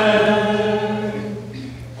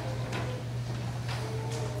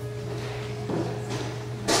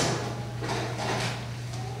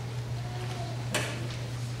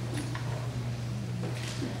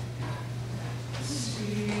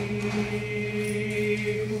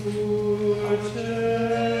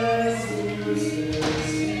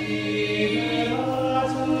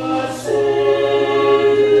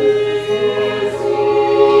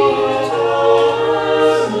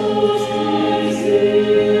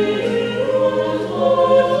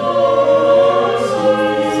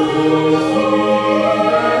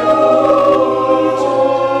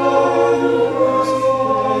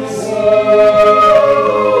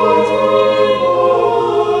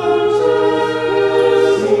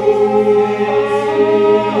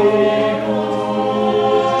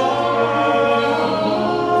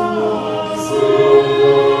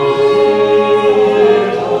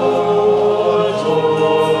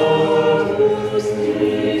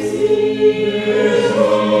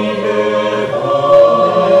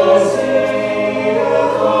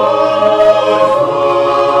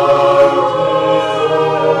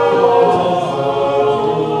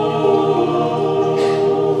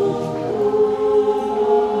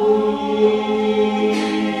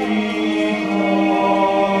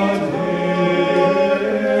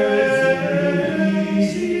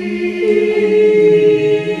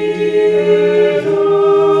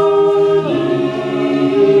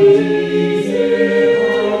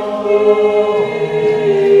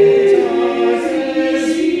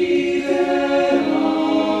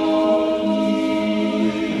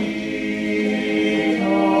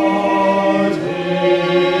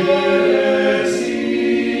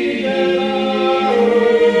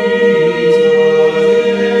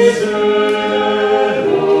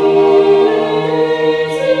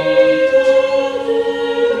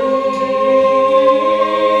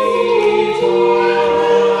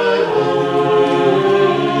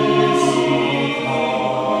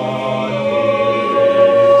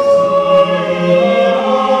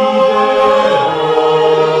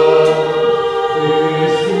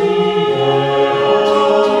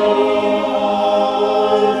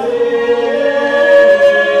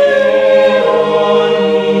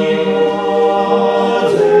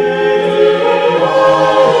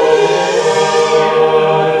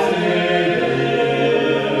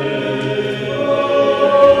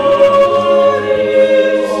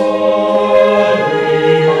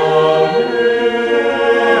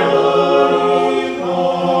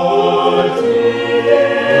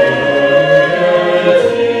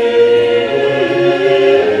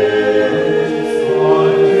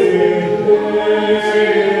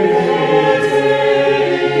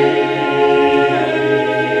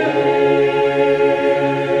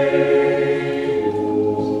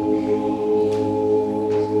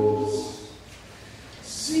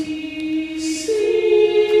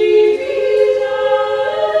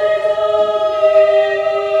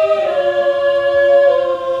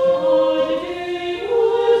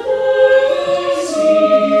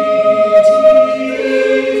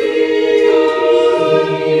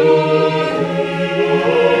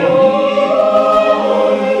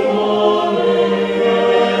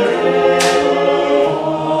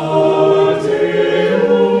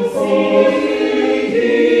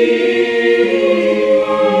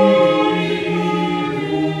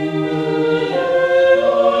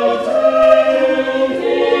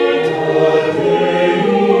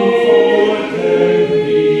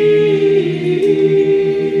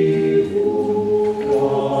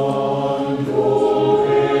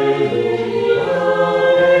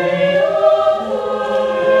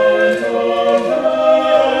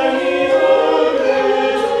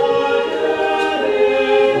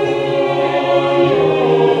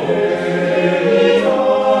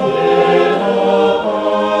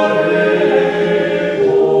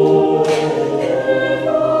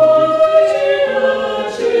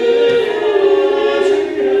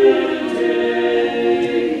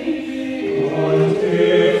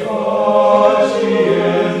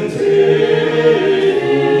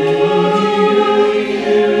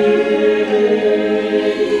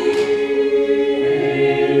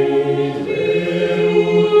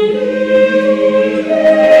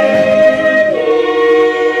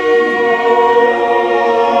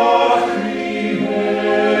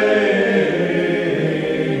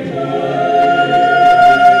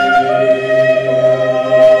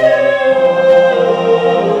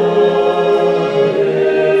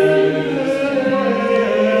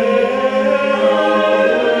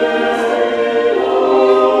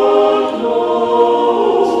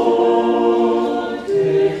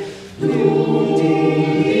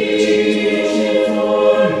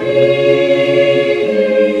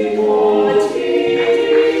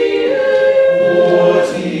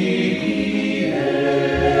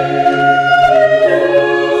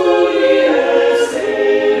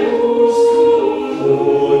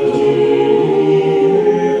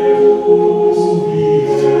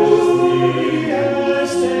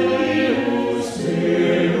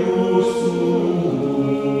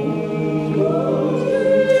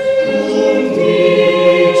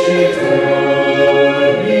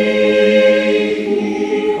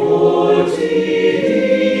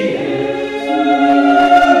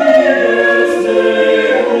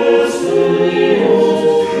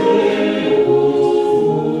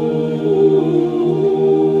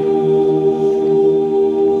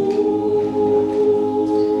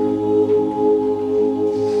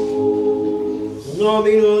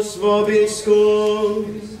 Dominus vobiscum,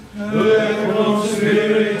 et cum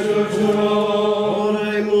spiritu tuo.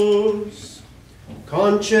 Oremus.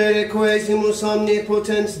 Concede quesimus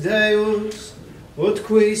omnipotens Deus, ut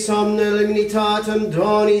qui somne lignitatem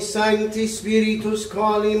doni sancti spiritus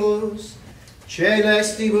colimus,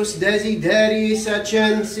 celestibus desideriis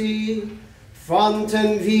accensi,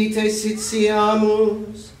 fontem vitae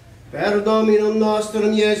sitiamus, per Dominum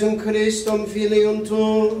nostrum Iesum Christum Filium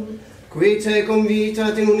Tuum, qui te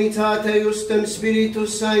convitat in unitate justem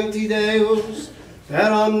Spiritus Sancti Deus,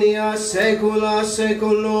 per omnia saecula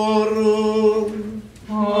saeculorum.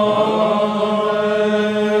 Amen.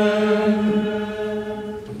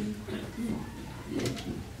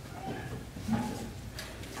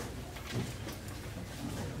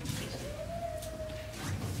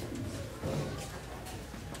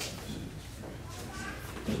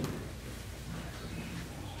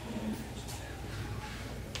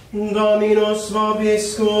 Dominus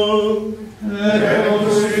vobiscum, et cum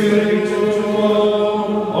spiritu tuo.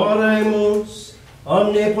 Oremus,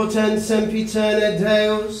 omnipotens sempiterne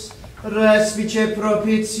Deus, respice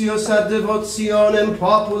propitius ad devotionem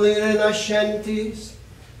populi renascentis,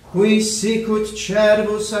 qui sicut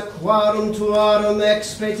cervus aquarum tuarum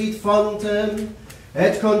expetit fontem,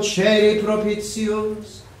 et concedi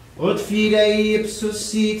propitius, ut fidei ipsus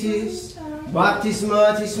sitis,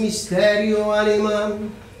 baptismatis mysterio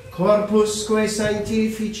animam, corpusque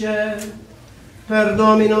sanctifice, per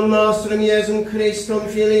Dominum nostrum Iesum Christum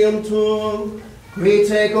Filium Tuum, qui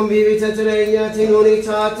te convivit et regnat in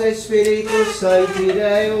unitate Spiritus Sancti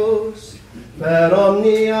Deus, per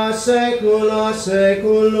omnia saecula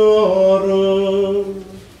saeculorum.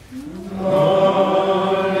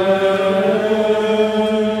 Amen.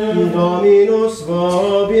 Dominus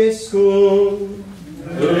vobiscum,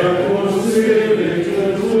 Et cum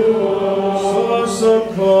spiritu tuo. sosum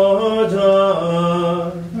coda,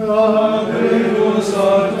 Apremus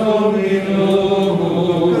ad Dominum.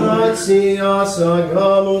 gratias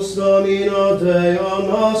agamus Domino Deo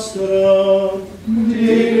nostro,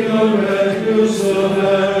 Dignum et justum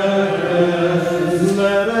est.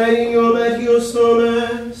 Regnum et justum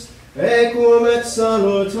est, equum et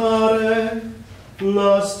salutare,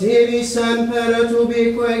 nos tibi semper et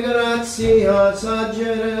ubique gratias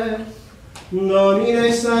agere,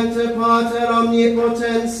 Domine Sancte Pater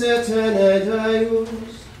omnipotens eterne Deus,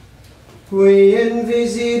 qui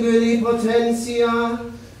invisibili potentia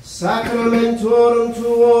sacramentorum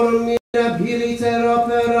tuorum mirabiliter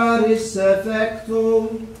operaris effectum,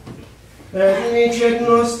 et licet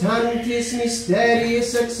nos tantis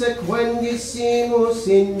mysteriis exequendissimus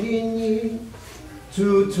indigni,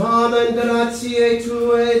 tu tamen gratiae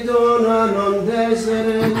tuae dona non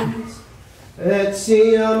deserent, et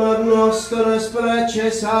siam ad nostras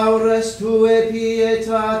preces aures tuae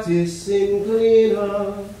pietatis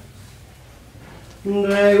inclina.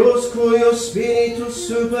 Deus cuius spiritus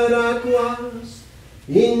super aquas,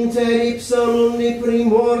 inter ipsa mundi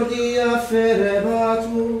primordia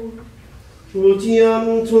ferebatur,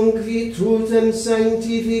 utiam tunc vitutem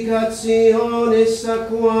sanctificationis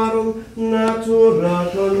aquarum natura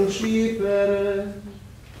concipere.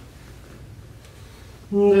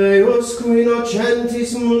 Deus qui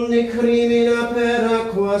nocentis mundi crimina per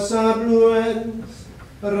aquas abluens,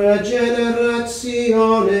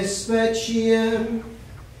 regeneratione speciem,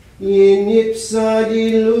 in ipsa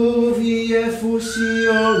diluvie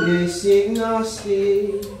fusione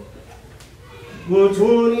signasti, ut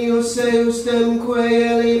unius eus temque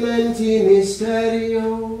elementi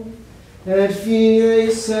mysterio, et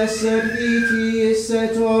finis esser vitis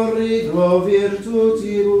et orrido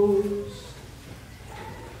virtutibus.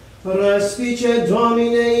 Respice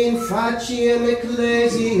Domine in faciem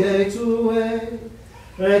Ecclesiae Tuae,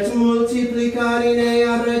 et multiplicare in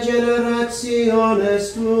ea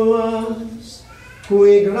regenerationes Tuas,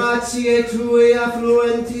 cui gratiae Tuae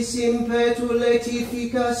affluentis impetu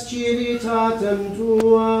letificas civitatem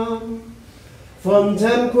Tuam,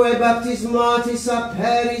 fontemque baptismatis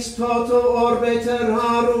aperis toto orbe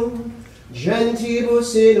terrarum,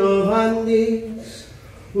 gentibus innovandis,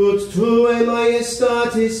 ut Tuae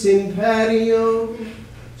majestatis imperio,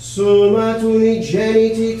 sumat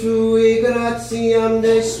unigeniti Tui gratiam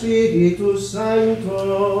de Spiritus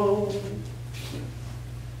Sancto.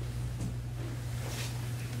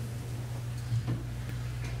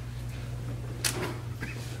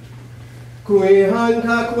 Qui hanc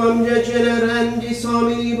aquam degenerandis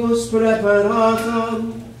hominibus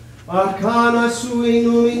preparatam, arcana sui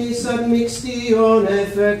numinis admixtione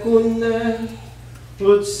fecunde,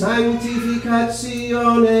 ut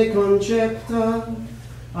sanctificatione concepta,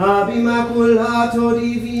 ab immaculato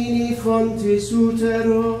divini fontis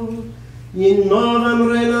utero, in novem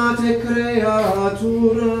renate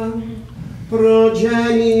creatura,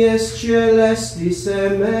 progenies celestis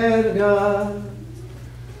emergat,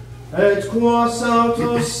 et quos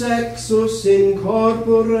autos sexus in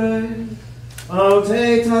corpore,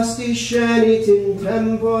 altetas discenit in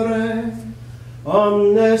tempore,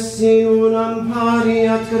 omnes in unam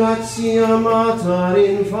pariat gratia mater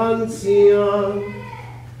infantiam,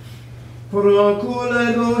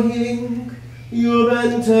 proculego hinc,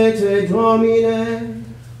 juvente te Domine,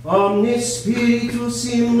 omnis spiritus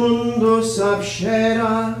immundus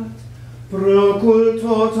abscerat,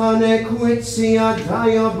 procultota nequitia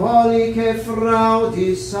diabolicae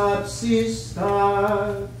fraudis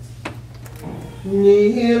subsistat.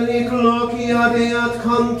 Nihil hic loci habeat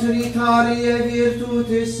contritarie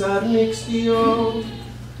virtutis admixtio,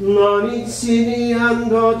 non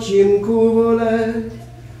insidiando cimcuvolet,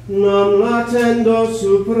 non latendo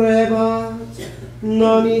suprebat,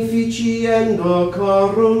 non efficiendo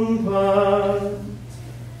corrumpat.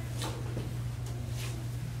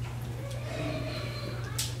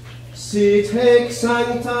 Sit hic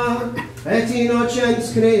sancta et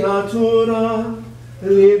innocens creatura,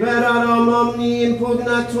 liberaram omni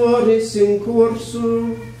impugnatoris in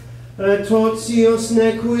cursu, et totius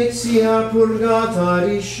nequitia purgata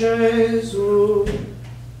discesu.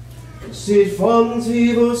 Sit font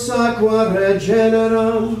vivus aqua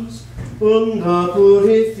regenerans, unda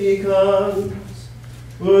purificans,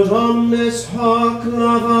 ut omnes hoc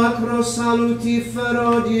lavacro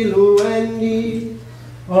salutifero diluendi,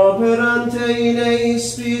 operante in ei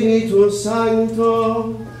Spiritus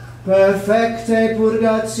Sancto, perfecte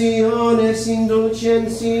purgationes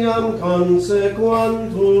indulgentiam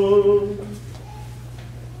consequantum.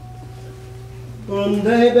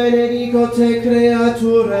 Unde benedico te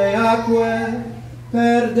creaturae aquae,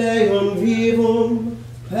 per Deum vivum,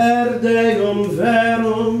 per Deum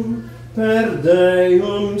verum, per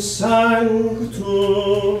Deum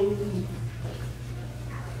sanctum.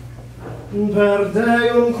 Per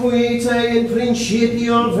Deum qui te in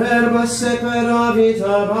principio verba separavit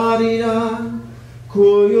ab arida,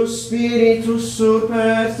 cuius spiritus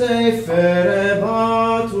super te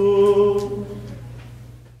ferebatur.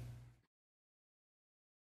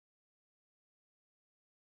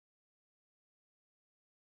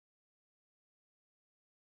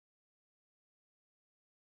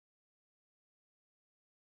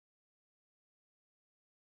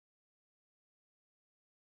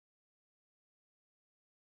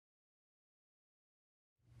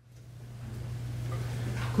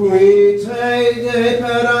 Qui te de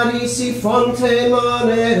paradisi fonte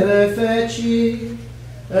manere feci,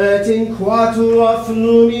 et in quatua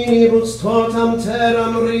fluminibus totam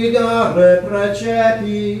terram rigare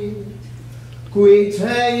precepi, qui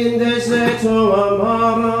te in deserto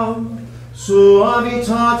amaram,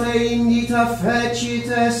 suavitate indita fecit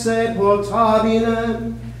esse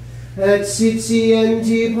potabilem, et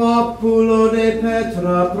sitienti populo de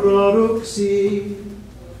Petra produxi.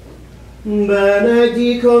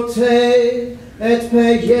 Benedico te, et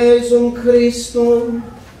per Iesum Christum,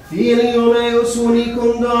 Filium eus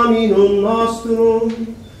unicum Dominum nostrum,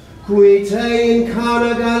 qui te in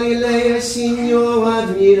Cana Galileae signo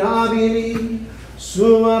admirabili,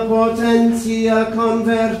 sua potentia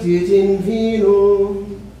convertit in vinum,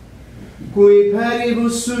 qui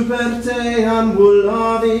peribus super te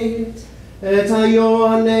ambulavit, et a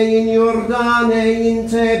Ioanne in Jordane in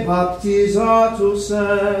te baptizatus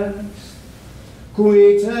est,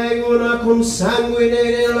 qui te una cum sanguine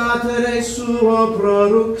de latere suo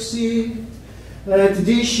produxi, et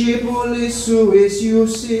discipulis suis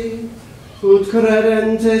iusi, ut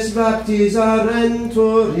credentes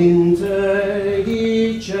baptizarentur in te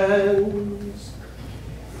dicens.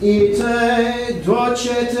 Ite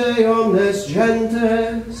docete omnes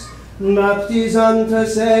gentes,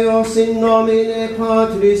 baptizantes eos in nomine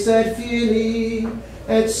Patris et Filii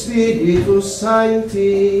et Spiritus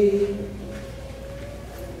Sancti.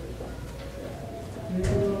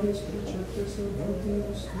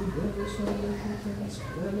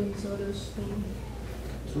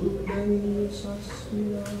 Tu benius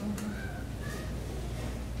aspira.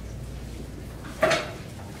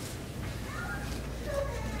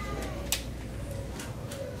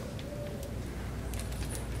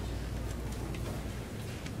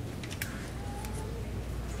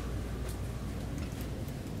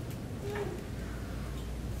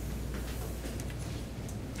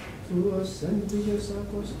 Tuos semplices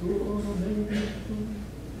aquos tuorum benedictum,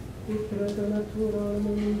 ut preta natura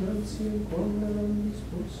abundantiam convelam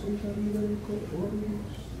disposunt a vivere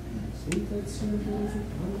corporibus, sit et simples ut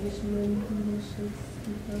pandis mentibus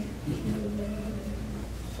efficacia.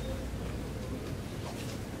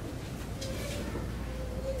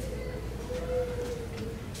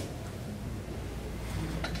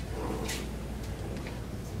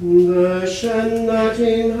 descendat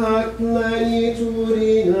in hac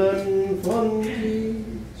plenitudinem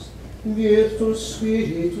fontis, virtus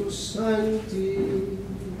Spiritus Sancti.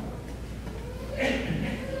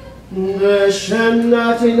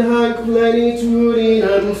 Descendat in hac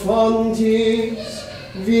plenitudinem fontis,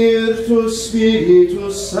 virtus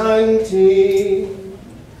Spiritus Sancti.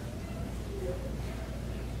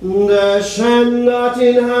 Descendat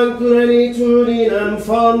in hac plenitudinem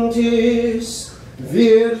fontis,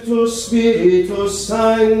 virtus Spiritus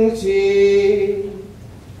Sancti.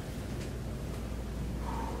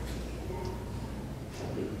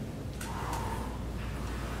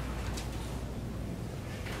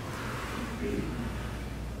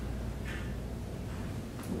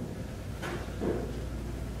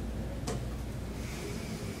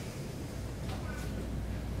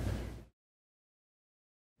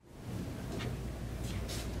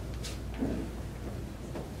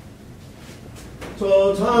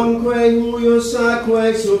 Totamque huius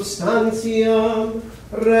aquae substantiam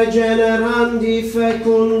regenerandi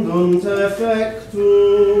fecundunt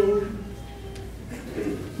effectum,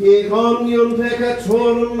 hic omnium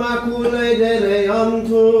peccatorum maculae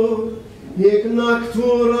deleantur, hic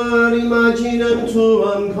noctura imaginem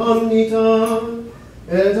tuam cognita,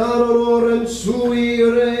 et ad honorem sui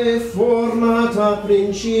reformata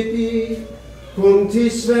principi,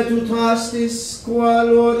 Cunctis vetutastis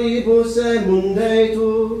qualoribus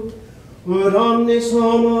emundetur, ut omnis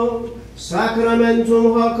homo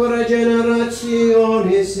sacramentum hoc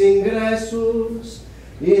regenerationis ingressus,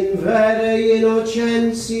 in vere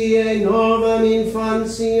innocentiae novam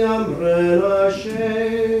infantiam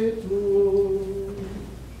renascetur.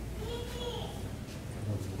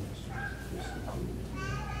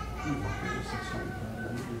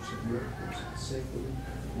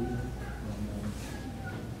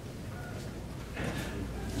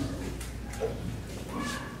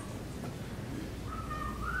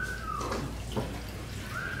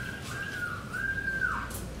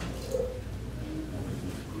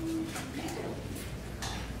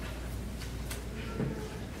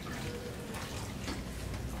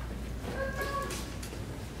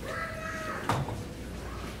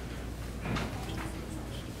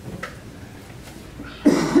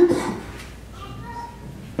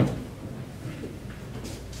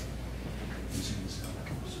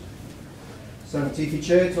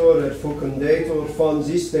 Sanctificetur et fecundetur fons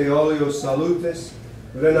iste oleo salutis,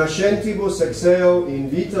 renascentibus ex eo in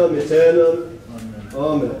vitam aeternam.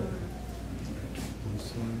 Amen.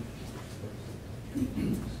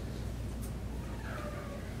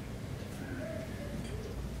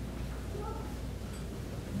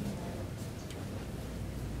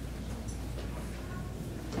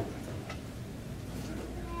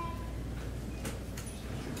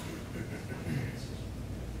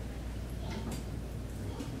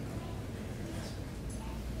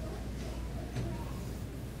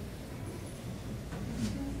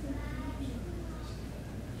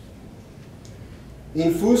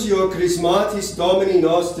 Infusio Chrismatis Domini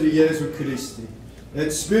nostri Iesu Christi,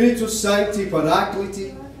 et Spiritus Sancti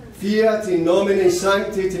Paracliti, fiat in nomine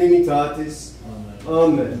Sancti Trinitatis.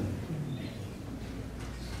 Amen.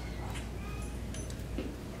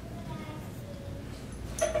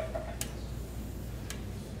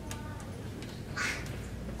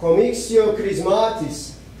 Commixio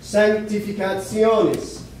Chrismatis,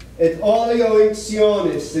 sanctificationis, et oleo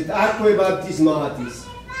ictionis, et aquae baptismatis,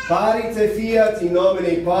 parite fiat in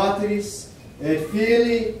nomine Patris, et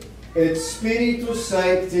Filii, et Spiritus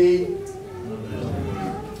Sancti. Amen.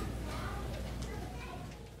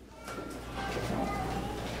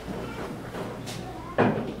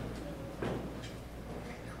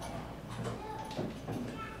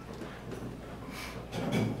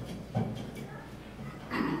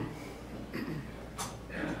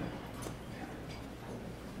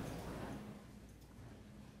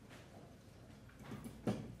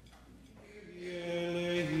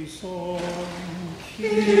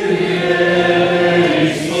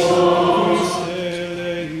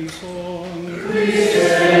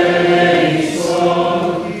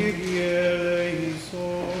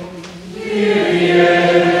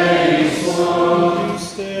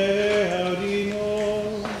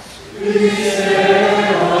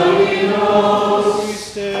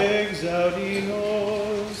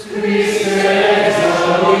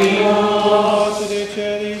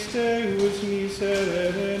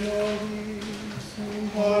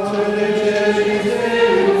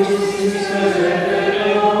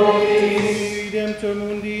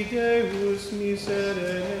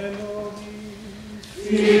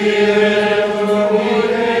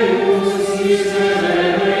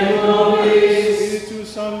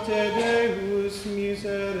 Sancte Deus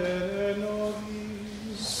miserere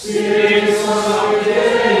nobis. Spiritus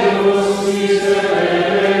Deus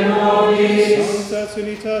miserere nobis. Sancta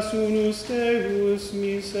Trinitas unus Deus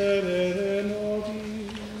miserere nobis.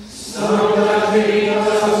 Sancta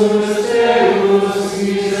Trinitas unus Deus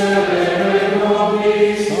miserere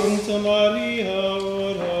nobis. Sancta Maria,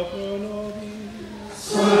 ora pro nobis.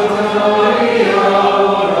 Sancta Maria,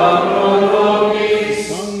 ora pro nobis.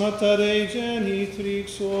 Sancta Dei Genitrix,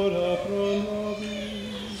 ora pro nobis.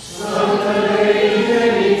 Sancta Dei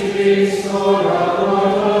Genitrix, ora pro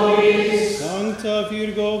nobis. Sancta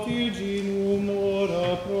Virgo Virginum,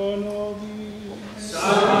 ora pro nobis.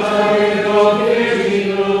 Sancta Virgo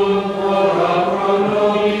Virginum, ora pro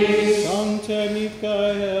nobis. Sancta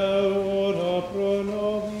Michael, ora pro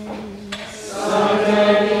nobis. Sancta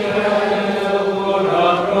Michael, ora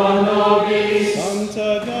pro nobis. Sancta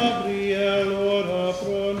Gabriel, ora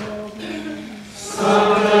pro nobis.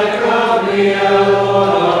 Sancta Gabriel,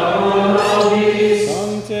 ora pro nobis.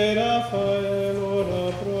 Sancte Raphael, ora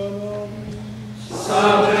pro nobis.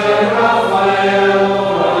 Sancte Raphael,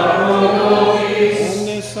 ora pro nobis.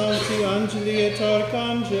 Omnes Sancti Angeli et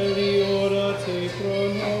Arcangeli, orate pro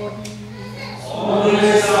nobis.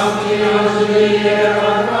 Omnes Sancti Angeli et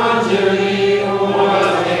Arcangeli,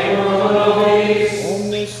 orate pro nobis.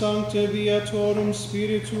 Omnes Sancte Beatorum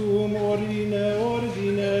Spiritum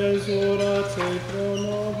ordines, orate pro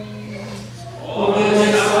nobis.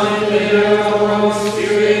 Omnes Sancte Beatorum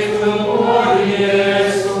Spiritum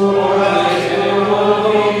ordines, orate pro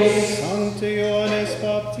nobis. Sancte Ioannes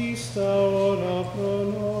Baptista, ora pro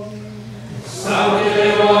nobis. Sancte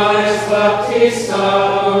Ioannes Baptista,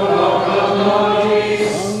 ora pro nobis.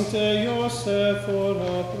 Sancte Iosef,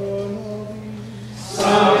 ora pro nobis.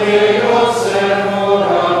 Sancte Iosef,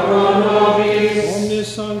 ora pro nobis. Omnes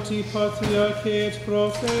Sancti Patriarchae et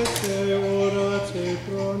Prophetae, orate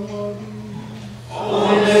pro nobis.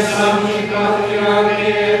 Omnes Sancti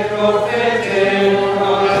Patriarchae et Prophetae,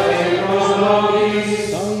 orate pro nobis.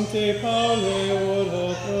 Sancte Paule, ora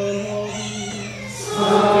pro nobis.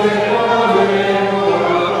 Sancte Paule,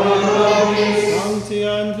 ora pro nobis. Sancte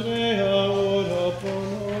Andrea, ora pro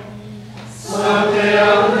nobis. Sancte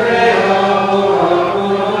Andrea, ora pro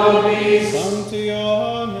nobis. Sancte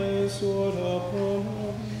Johannes, ora pro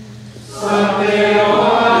nobis. Sancte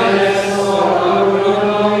Johannes, ora pro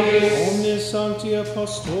nobis. Omnes Sancti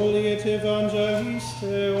Apostoli et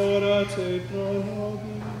Evangeliste, orate pro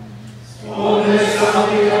nobis. Omnes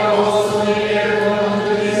Sancti Apostoli et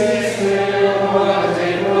Evangeliste, orate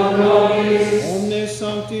pro nobis. Omnes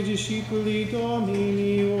Sancti Discipuli Domini,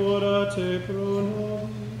 orate pro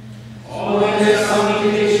nobis. Omnes Sancti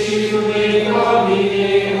Discipuli Domini,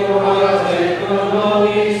 orate pro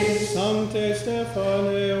nobis. Sancte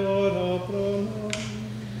Stephane, ora pro nobis.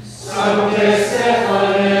 Sancte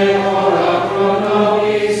Stephane, ora pro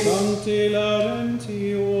nobis. Sancte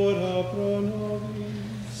Laurenti, ora pro nobis.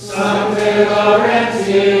 Sancte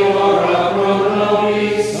Laurenti, ora pro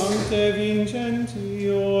nobis. Sancte Vincenti,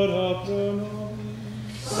 ora pro nobis.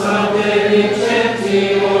 Sancte Vincenti,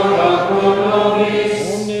 ora pro nobis.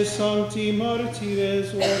 Omnes Sancti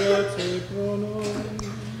Martires, orate pro nobis.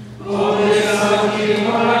 Omnes Sancti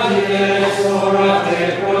Martires, orate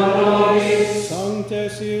pro nobis. Sancte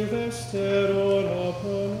Sylvester, ora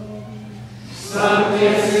pro nobis. Sancte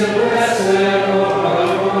Sylvester, ora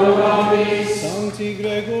pro nobis. Sancti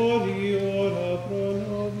Gregori, ora pro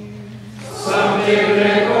nobis. Sancte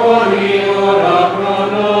Gregori, ora pro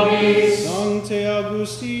nobis. Sancte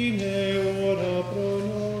Augustine, ora pro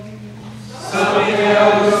nobis. Sancte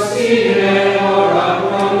Augustine, ora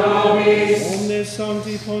pro nobis. Omnes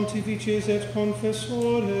Sancti Pontifices et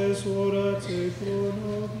Confessores, orate pro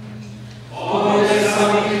nobis. Omnes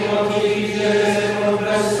Sancti Pontifices et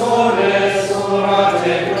Confessores,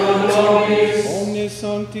 orate pro nobis. Omnes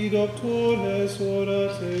Sancti Doctores,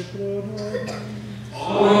 orate pro nobis.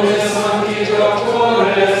 Omnes Sancti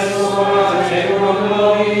Doctores, orate pro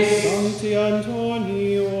nobis. Sancti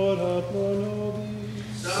Antoni, ora pro nobis.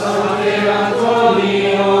 Sancte Antoni,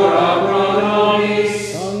 ora pro nobis.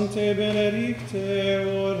 Sancte Benedicte,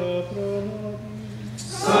 ora pro nobis.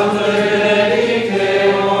 Sancte Benedicte,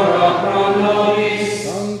 ora pro nobis.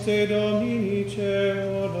 Sancte Dominice,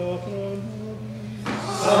 ora pro nobis.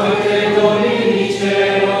 Sancte Dominice,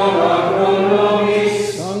 ora pro nobis.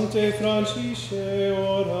 Sancte Francisce,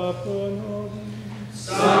 ora pro nobis.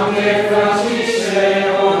 Sancte Francisce,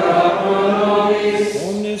 ora pro nobis.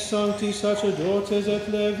 Omnes Sancti Sacerdotes et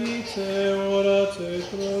Levite, orate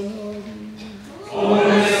pro nobis.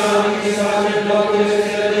 Omnes Sancti Sacerdotes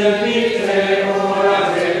et Levite,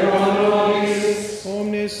 orate pro nobis.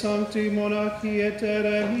 Omnes Sancti Monarchi et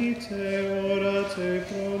Eremite, orate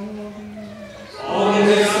pro nobis. nobis.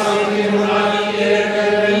 Omnes sancti Maria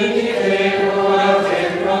benedicte, ora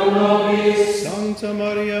pro nobis. Sancta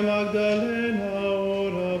Maria Magdalena,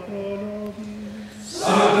 ora pro nobis.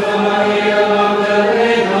 Sancta Maria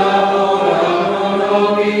Magdalena, ora pro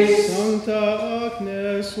nobis. Sancta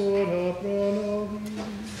Agnes, ora pro nobis.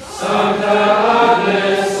 Sancta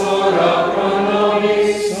Agnes, ora pro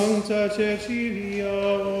nobis. Sancta Cecilia,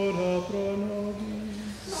 ora pro nobis.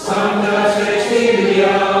 Sancta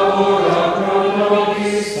Cecilia, ora pro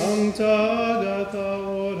nobis. Sancta Agatha,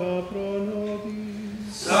 ora pro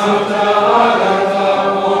nobis. Sancta Agatha,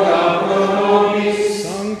 ora pro nobis.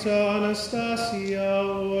 Sancta Anastasia,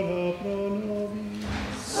 ora pro nobis.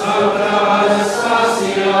 Sancta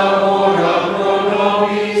Anastasia, ora pro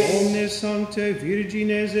nobis. Omnes Sancte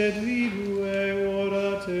Virgines et Vidue,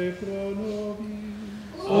 orate pro nobis.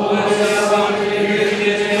 Omnes Sancte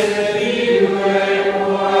Virgines et Vidue,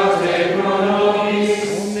 orate pro nobis.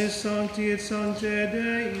 Omnes Sancti et Sanctae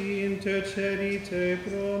Dei, intercedite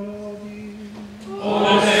pro nobis.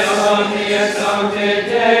 Omnes Sancti et Sanctae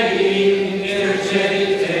Dei,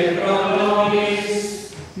 intercedite pro nobis.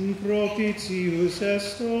 Propitius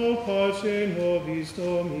esto pace nobis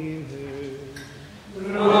Domine.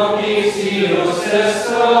 Propitius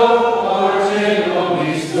esto, pace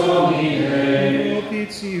nobis Domine.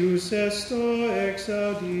 Propitius esto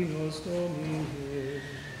exaudinos Domine.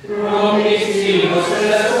 Propitius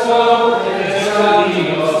esto,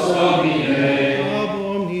 exaudinos Domine. Ab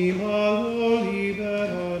omni malo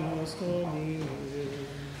libera nos Domine.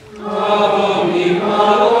 Ab omni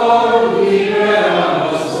malo libera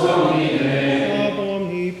nos Domine. Ab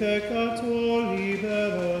omni peccato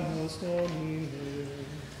libera nos Domine.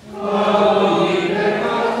 Ab omni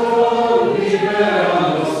peccato libera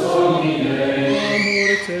nos Domine. A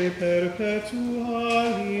morte perpetua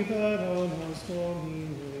libera nos Domine.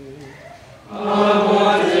 A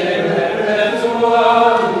morte perpetua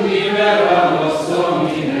libera nos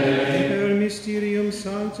Domine. Per mysterium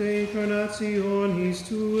sanctae incarnationis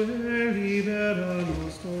Tuae libera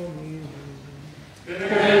nos Domine.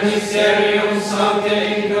 Per mysterium sanctae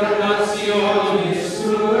incarnationis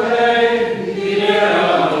Tuae,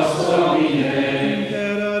 libera nos Domine.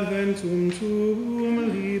 Per adventum Tuum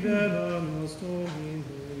libera nos Domine.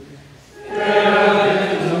 Per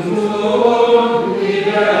adventum Tuum,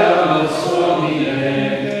 libera nos Domine.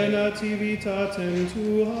 Per nativitatem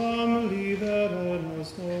Tuam libera nos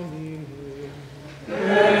Domine.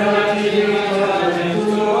 Per nativitatem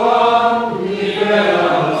Tuam, libera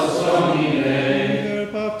nos Domine. Per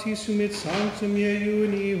baptismum et sanctum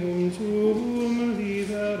iunium Tuum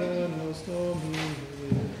libera nos Domine.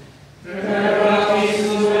 Per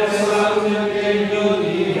baptismum et sanctum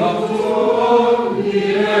iunium Tuum,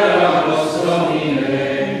 libera nos Domine.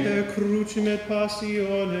 Per crucem et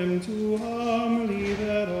passionem Tuam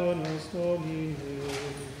libera nos Domine.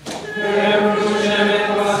 Per crucem et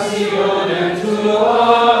passionem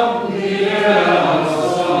Tuam, libera nos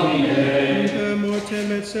Domine. Per mortem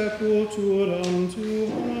et sepulturam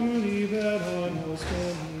Tuam libera nos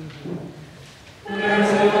Domine. Per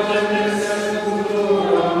mortem et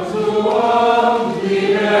sepulturam Tuam,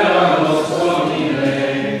 libera nos Domine.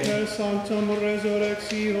 Per sanctam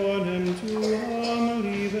resurrectionem Tuam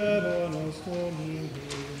libera nos Domine.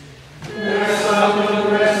 Per sanctum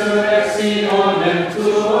resurrectionem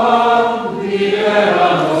Tuam, libera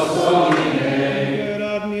nos Domine. Per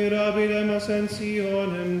admirabilem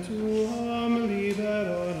ascensionem Tuam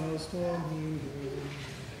libera nos Domine.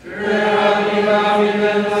 Per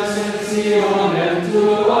admirabilem ascensionem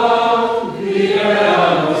Tuam, libera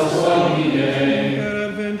nos Domine. Per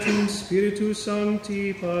adventum Spiritus Sancti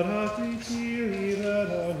Paracliti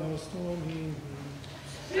libera nos Domine.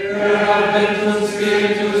 Per adventum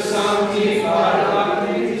Spiritus Sancti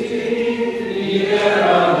Paracliti,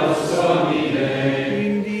 libera nos Domine.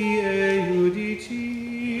 Quindi eiudici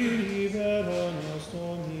libera nos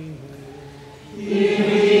Domine.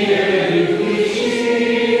 Quindi eiudici,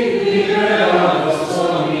 libera nos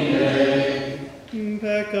Domine.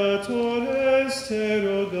 Peccatores te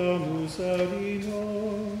rogamus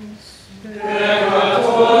avinos.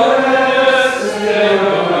 Peccatores te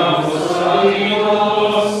rogamus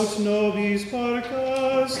avinos. Ut nobis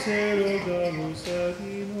parcas te rogamus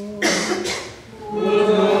avinos. Ut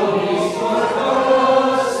nobis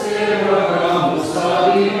parcas te rogamus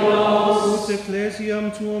avinos. Ut ecclesiam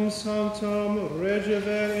tuum sanctam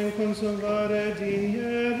regever in conservare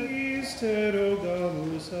digneris te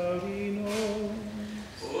rogamus avinos.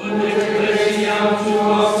 Ut ecclesiam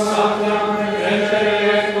tuum sanctam regerer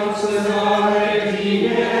et conservare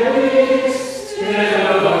digneris, te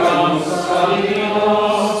rogamus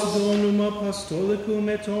avinos. Donum apostolicum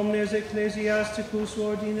et omnes ecclesiasticus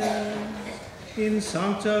ordine, in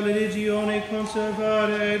sancta religione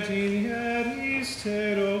conservare digneris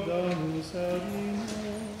te rogamus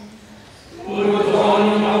adino. Ut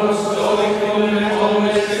donum apostolicum et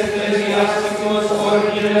omnes ecclesiasticus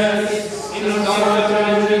ordines, in sancta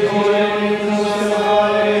religione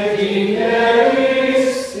conservare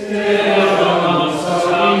digneris te rogamus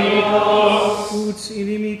adino. Ut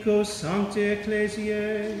inimicos sanctae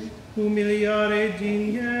ecclesiae humiliare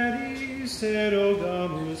digneris te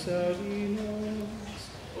rogamus adino.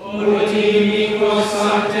 Ut inimicos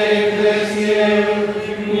sanctae ecclesiae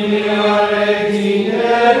humiliare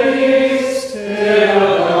digneris te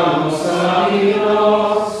rogamus adino.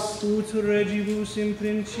 Ut regibus in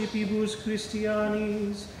principibus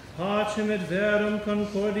Christianis pacem et verum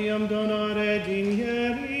concordiam donare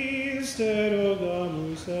digneris te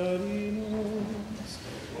rogamus adino.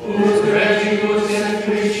 Ut regibus in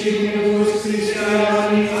principibus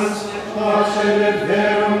Christianis pacem et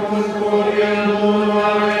verum concordiam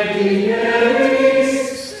donare digneris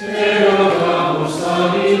te rogamus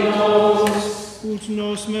adino. Ut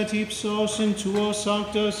nos met ipsos in tuo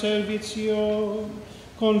sancto servitio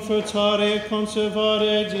confortare et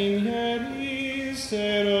conservare digneris te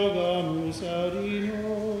rogamus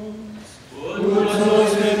adino. Ut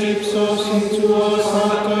nos met ipsos in tuo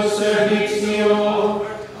sancto servitio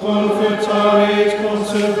confortare et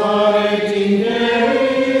conservare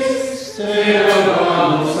digneris te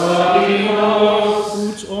rogamus adino.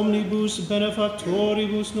 Ut omnibus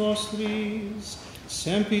benefactoribus nostris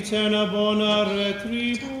sempiterna bona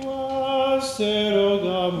retribuas te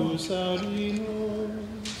rogamus adino.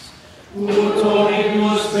 Ut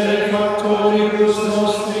omnibus benefactoribus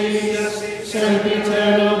nostris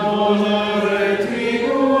sempiterna bona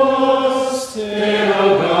retribuas te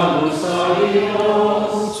rogamus adino.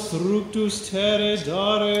 Ut fructus terre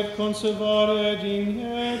dare et conservare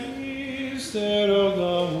digneris te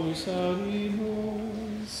rogamus adino.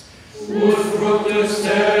 Ut fructus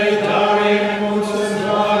terre dare et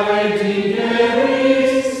conservare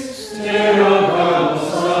digneris te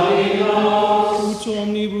rogamus adino. Ut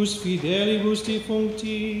omnibus fidelibus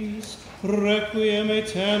defunctis requiem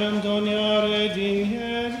aeternam donare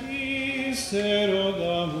digneris te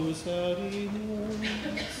rogamus adino.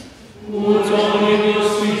 Ut omnibus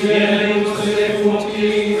fidelibus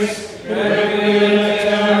defunctis requiem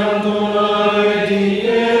aeternam donare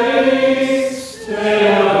digneris te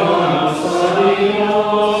rogamus adino.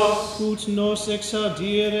 Ut nos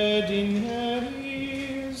exaudire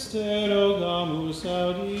digneris te rogamus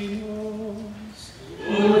adino.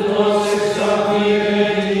 Ut nos exaudire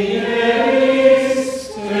digneris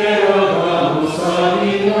te rogamus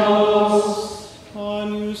adino.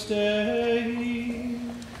 Agnus Dei,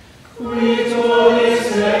 Qui tollis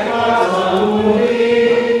peccata mundi,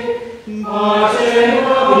 pace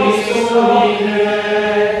nobis domine.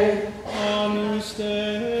 Agnus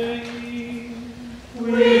Dei,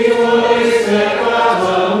 Qui tollis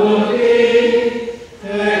peccata mundi,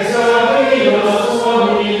 exavios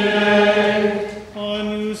domine.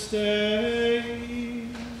 Agnus Dei,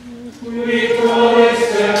 Qui tollis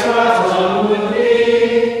peccata mundi,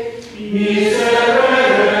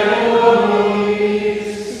 miserere nobis.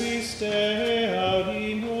 Christe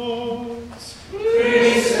audinos,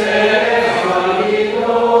 Christe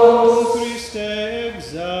audinos, Christe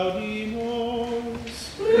exaudinos.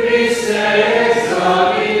 Christe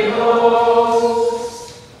exaudinos.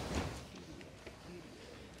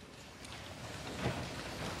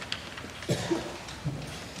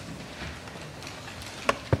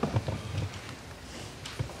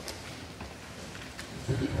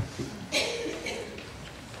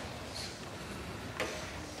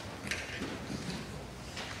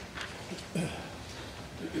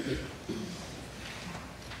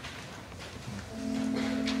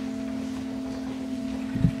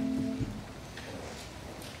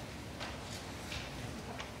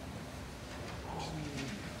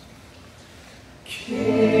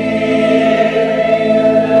 Amen.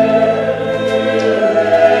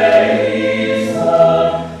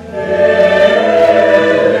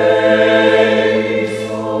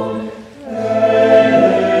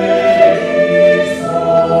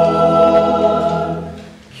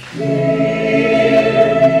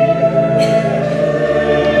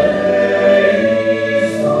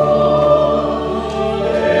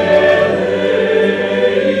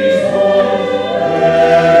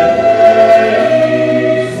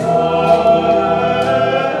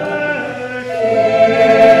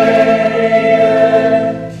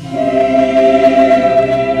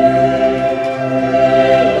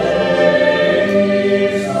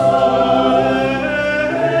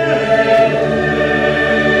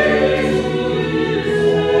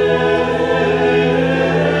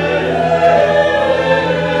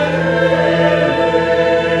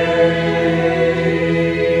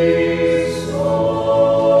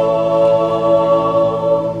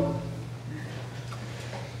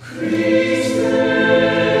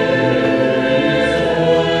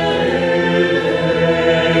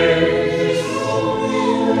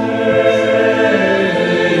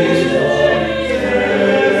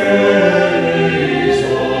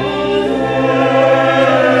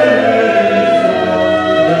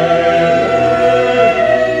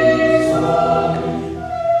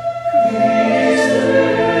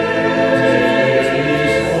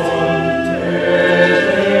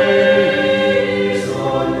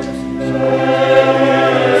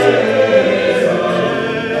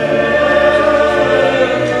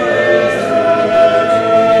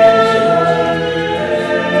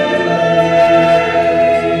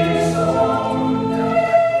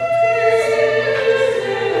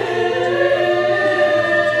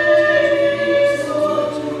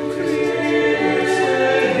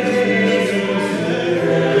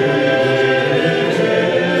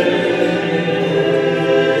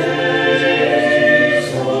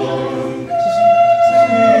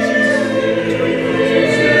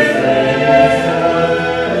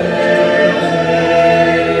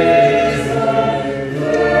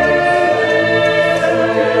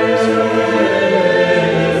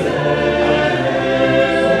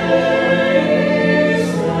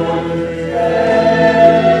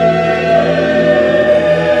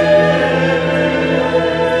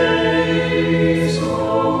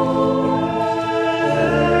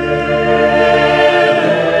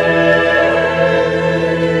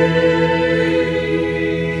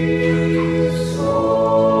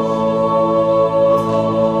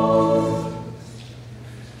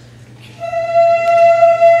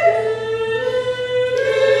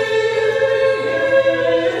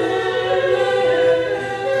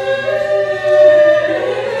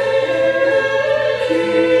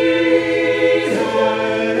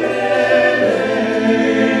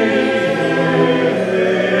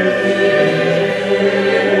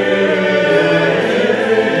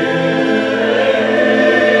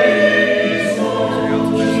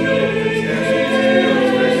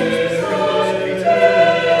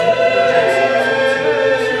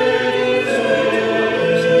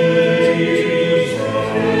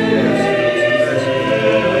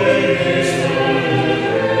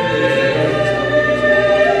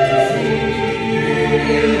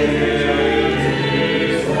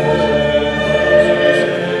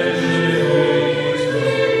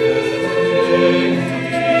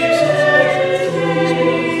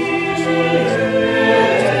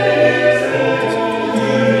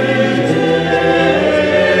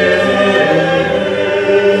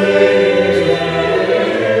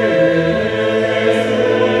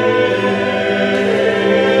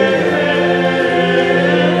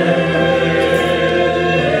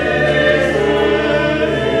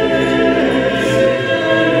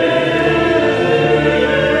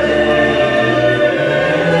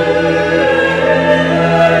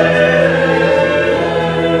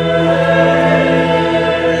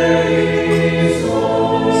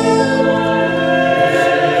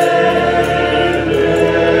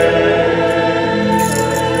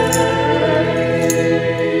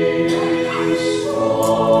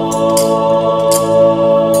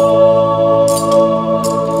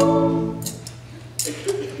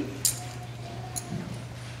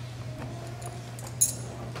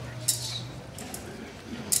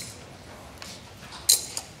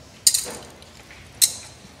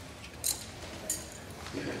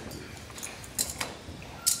 Gloria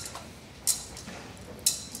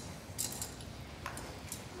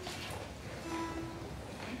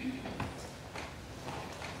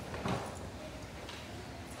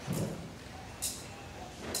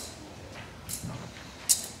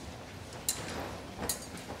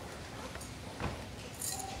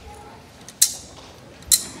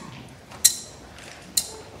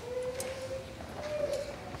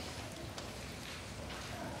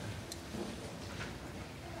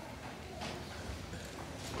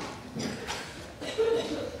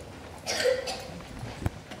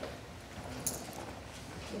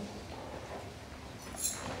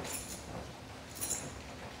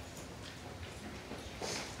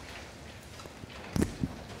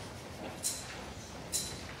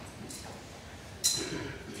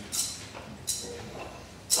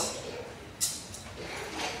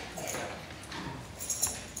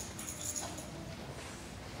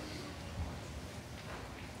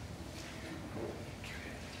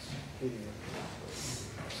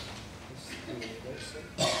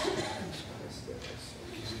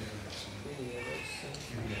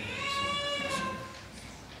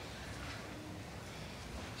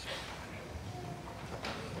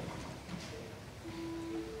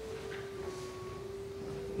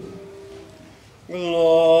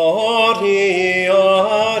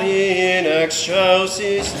in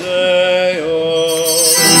excelsis Deo.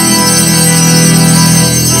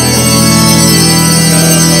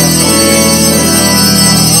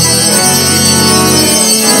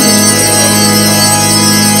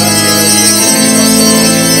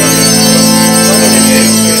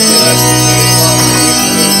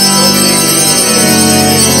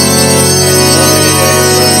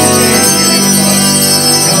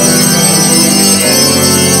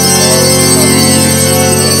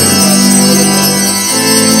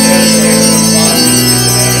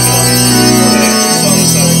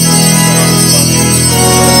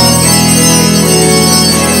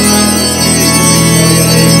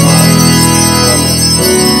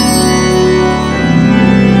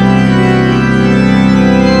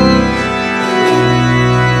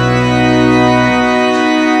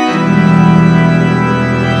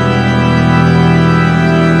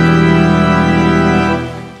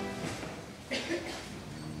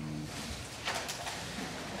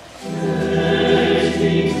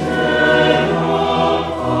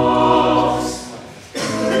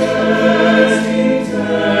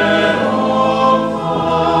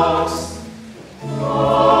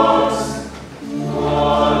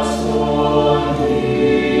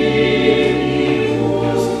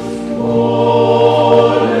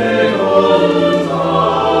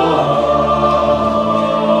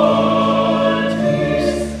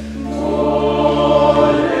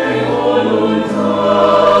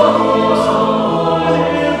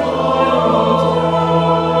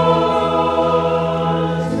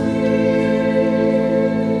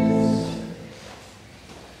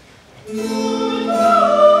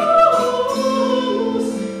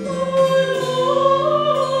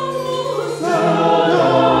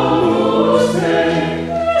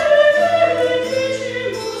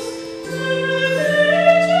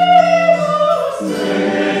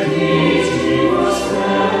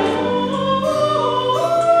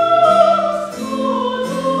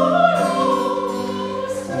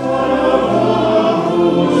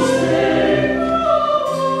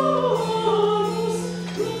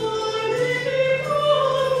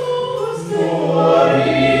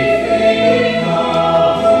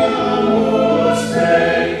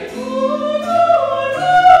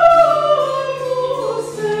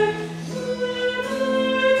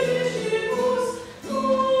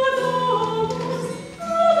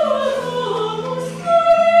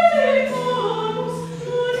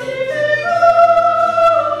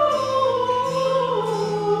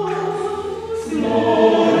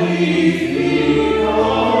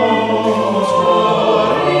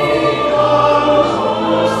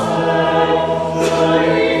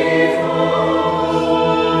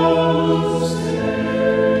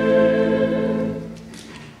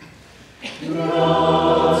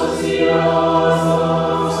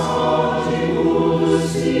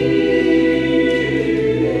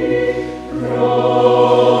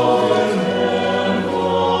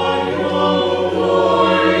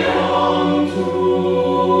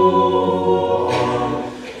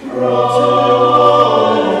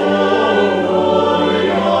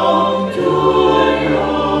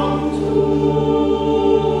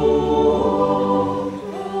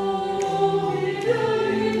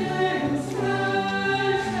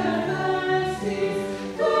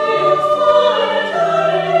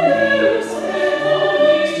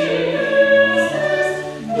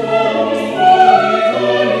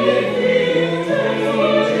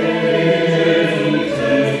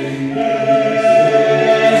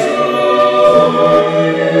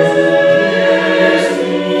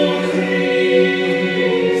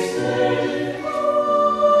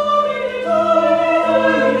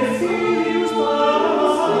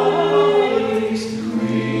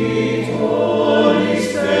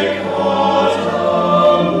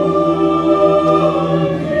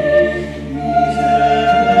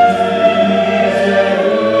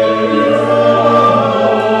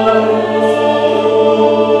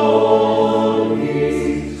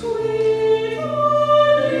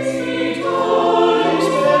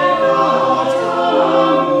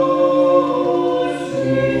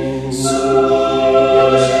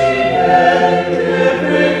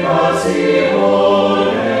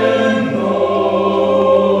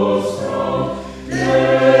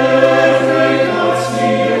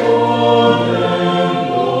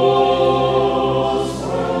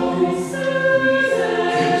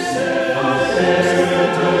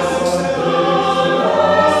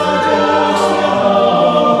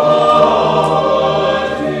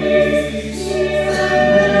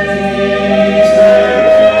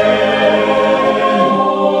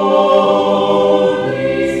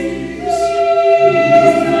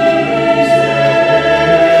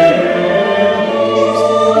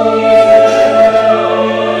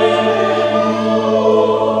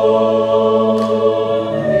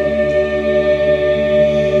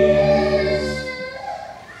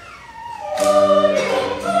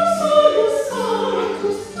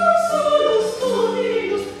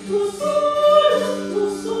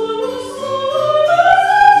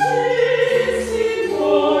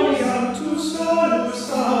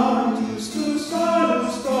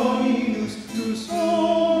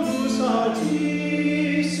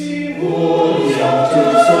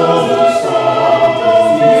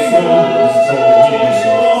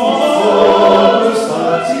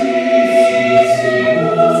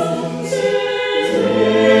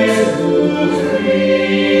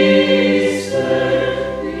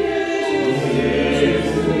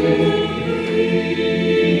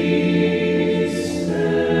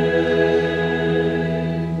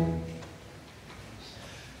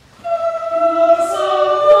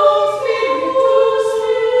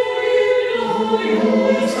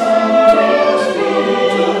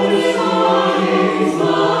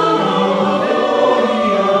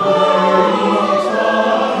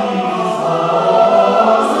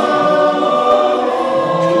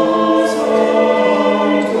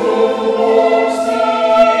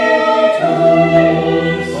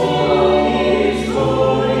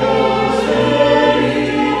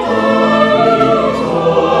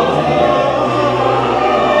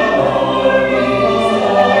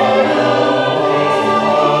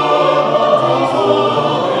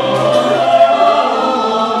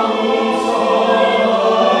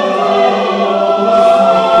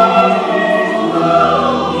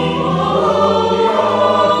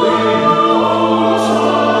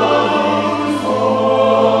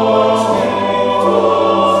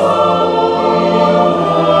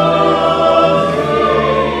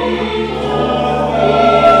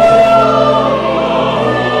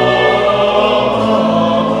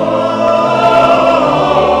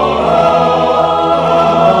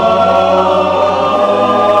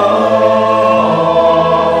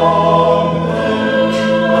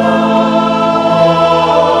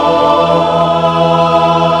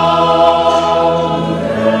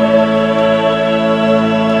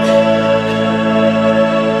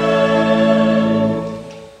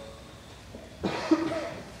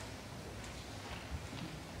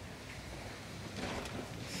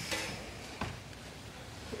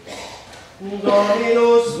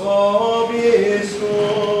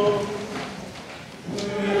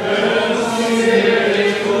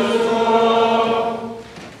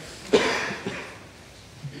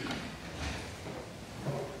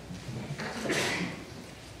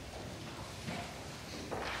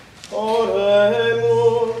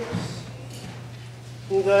 Oremus.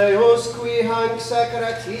 Deus qui hanc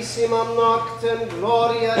sacratissimam noctem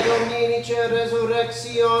gloria Dominice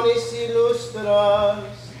resurrectionis illustras,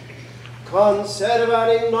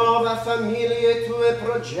 conservar in nova familiae tue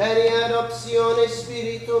progenie adoptione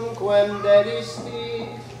spiritum quem dedisti,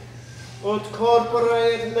 ut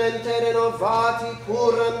corpore et mente renovati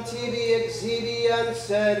puram tibi exhibiant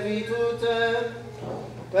servitutem,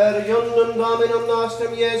 per iundum Dominum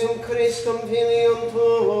nostrum Iesum Christum Filium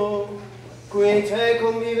Tuum, qui te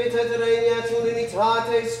convivit et regnat in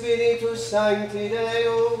unitate Spiritus Sancti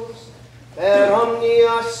Deus, per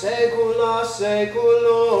omnia saecula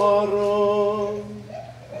saeculorum.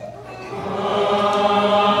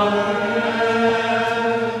 Amen.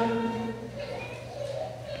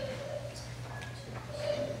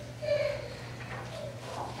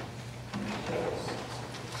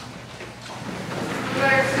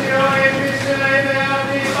 Lectio Ecclesiae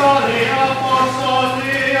Beati Pauli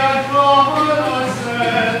Apostoli ad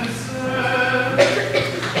Colosenses.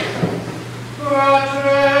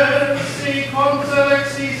 Fratres, si conter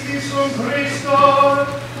existis Christo,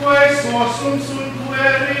 quae suosum sunt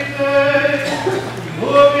verite,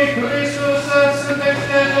 ubi Christus est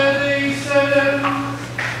extende Deisem,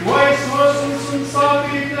 quae suosum sunt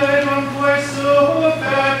sapite, non quae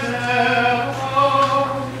super terra.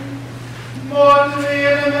 Mortui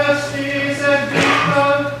in vestis et vita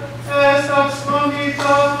est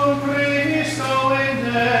absconditatum Christo in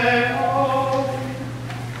Deo.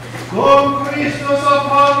 Cum Christus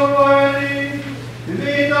apparum veni,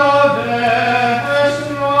 vita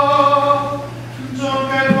vestra,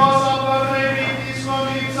 nunc et vos appare vitis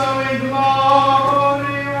convicta in gloria.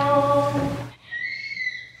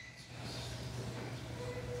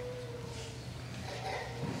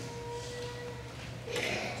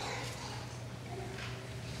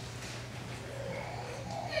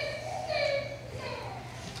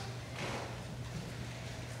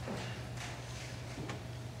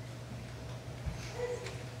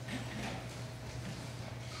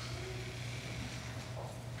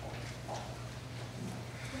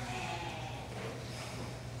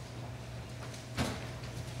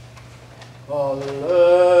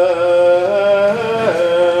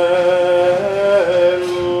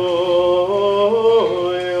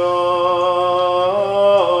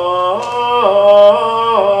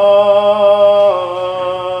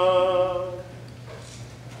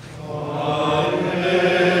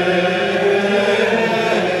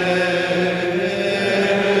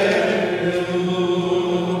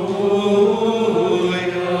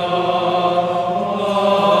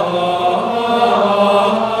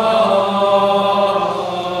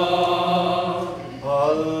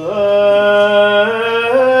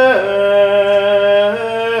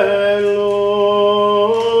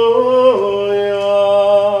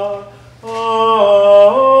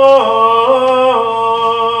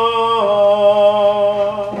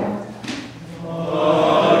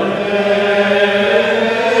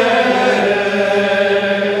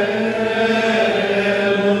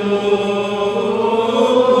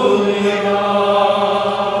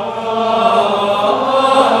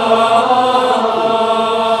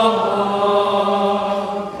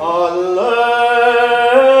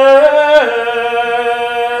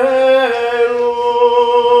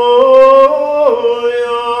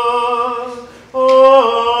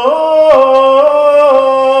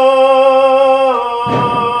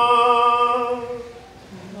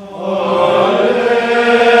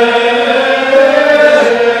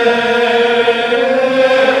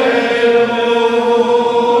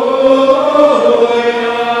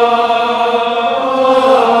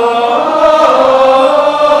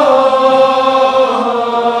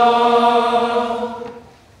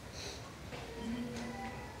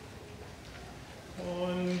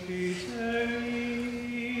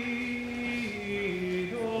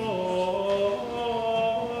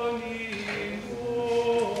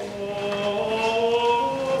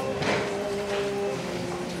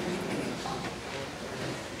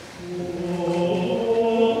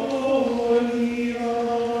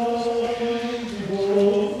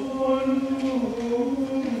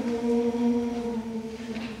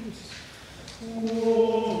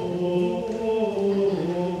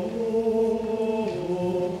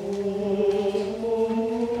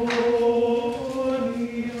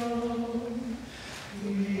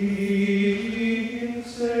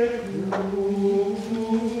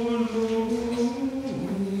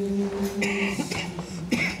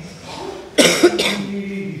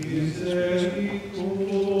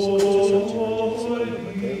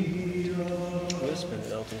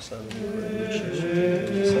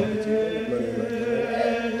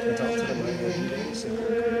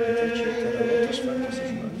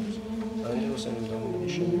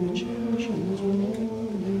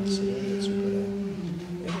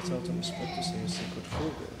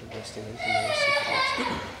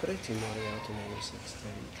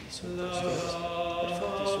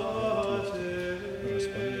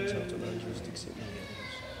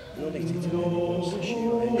 benedictit Deus,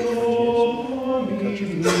 Dio et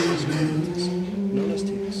Jesu, Spiritus, non est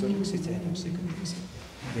hic surrexit enim seculis.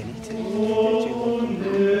 Venite, et locum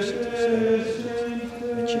positus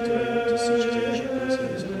vecito eius succite Jesu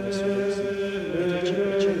Christus resurrexit, et vecit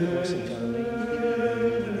in carne,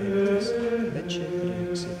 venitus, vecit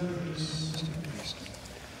rexit Christus.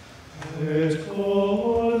 Et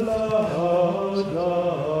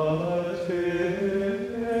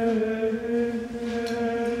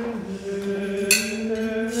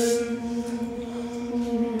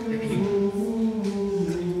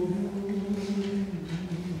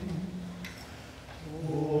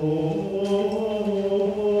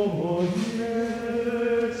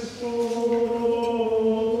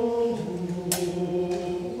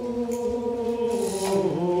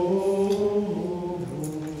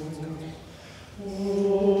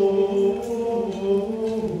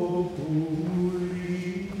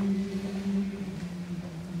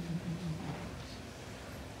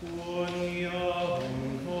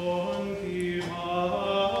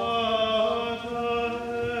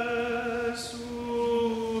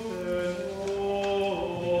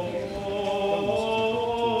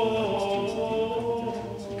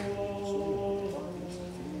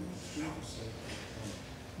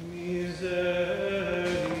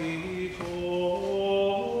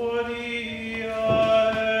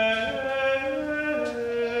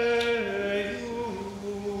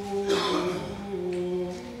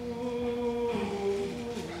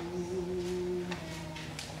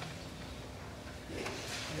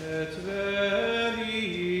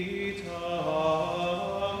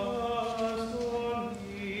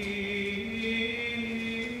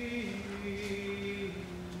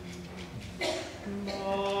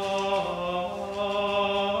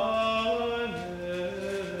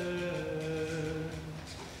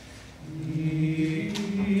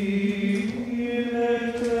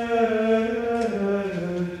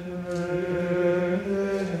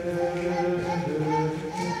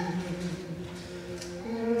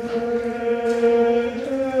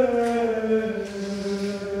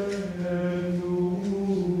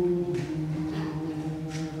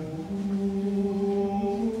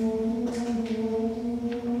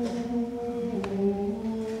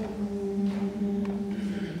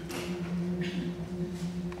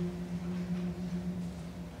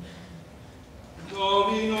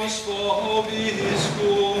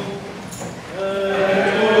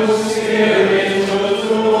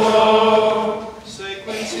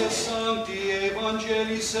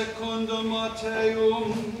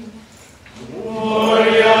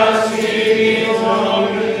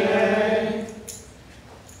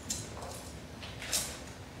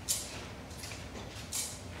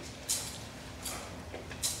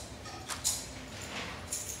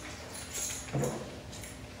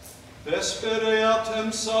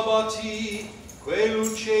Vesperatem sabbati, que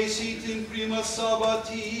lucesit in prima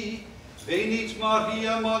sabbati, venit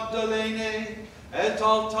Maria Magdalene, et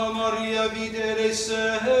alta Maria videre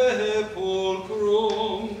sepulcrum.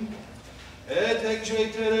 Et ec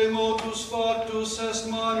cetere motus factus est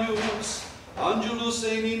Manius, Angelus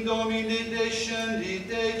enim Domine descendit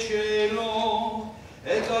de cielo,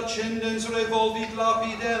 et accendens revolvit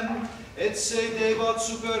lapidem, et sedebat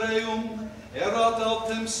super eum, erat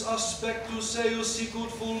altems aspectus eius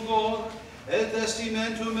sicut fulgor, et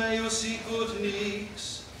vestimentum eius sicut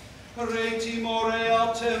nix. Retimore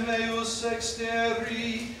autem eius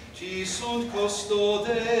exteri, ti sunt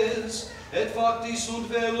custodes, et facti sunt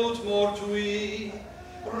velut mortui.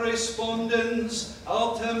 Respondens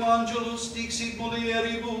autem angelus dixit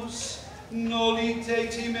mulieribus, nolite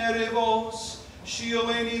timere vos, scio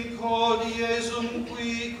enim cod Iesum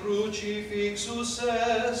qui crucifixus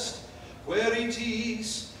est,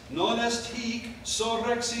 queritis, non est hic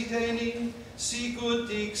surrexit enim, sicut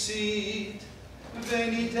dixit.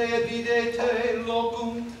 Venite et videte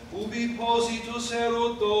locum ubi positus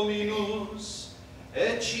erunt Dominus,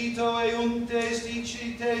 et cito eum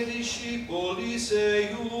testicite discipulis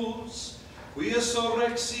eius, quia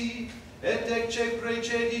surrexit, et ecce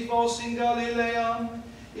precedit vos in Galileam,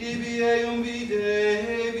 ibi eum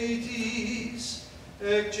videbitis,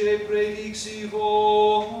 ecce predixi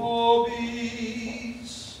vobis.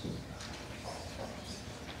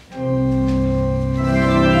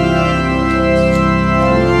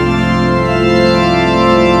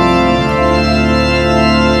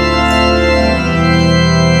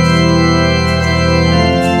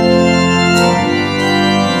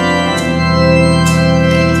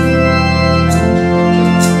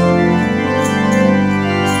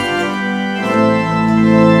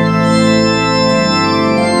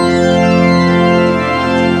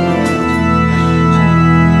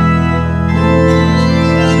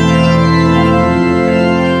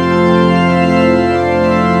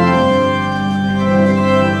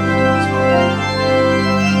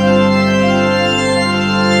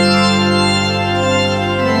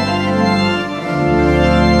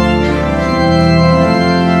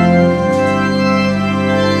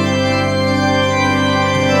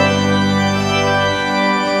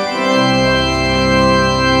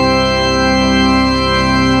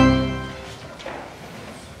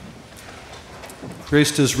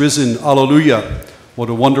 Christ is risen. Alleluia. What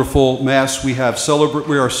a wonderful Mass we are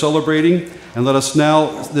celebrating. And let us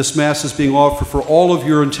now, this Mass is being offered for all of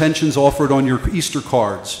your intentions offered on your Easter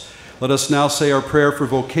cards. Let us now say our prayer for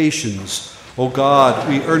vocations. O God,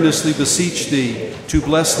 we earnestly beseech thee to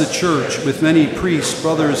bless the Church with many priests,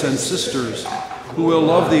 brothers, and sisters who will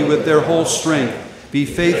love thee with their whole strength, be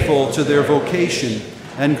faithful to their vocation,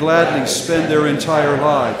 and gladly spend their entire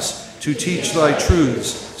lives to teach thy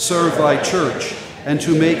truths, serve thy Church, and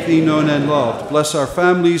to make thee known and loved. Bless our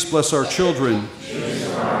families, bless our children.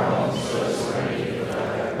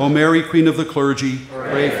 O Mary, Queen of the Clergy,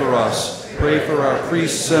 pray for us. Pray for our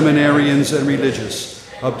priests, seminarians, and religious.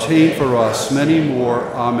 Obtain for us many more.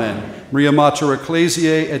 Amen. Maria Mater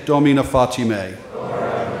Ecclesiae et Domina Fatimae.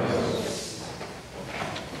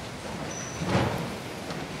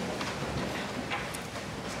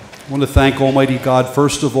 I want to thank Almighty God,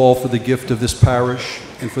 first of all, for the gift of this parish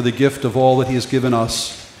and for the gift of all that he has given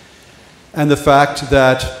us, and the fact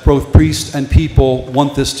that both priest and people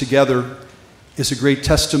want this together is a great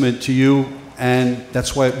testament to you, and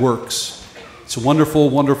that's why it works. It's a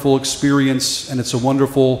wonderful, wonderful experience, and it's a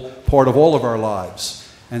wonderful part of all of our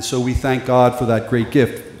lives. And so we thank God for that great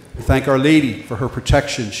gift. We thank Our Lady for her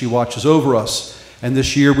protection. She watches over us. And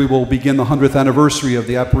this year we will begin the 100th anniversary of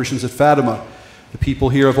the apparitions at Fatima. The people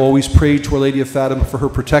here have always prayed to Our Lady of Fatima for her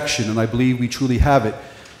protection, and I believe we truly have it.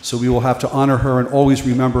 So we will have to honor her and always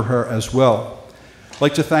remember her as well. I'd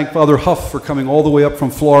like to thank Father Huff for coming all the way up from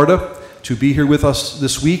Florida to be here with us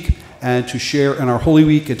this week and to share in our Holy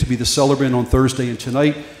Week and to be the celebrant on Thursday and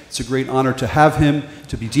tonight. It's a great honor to have him,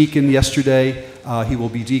 to be deacon yesterday. He will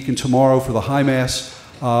be deacon tomorrow for the High Mass.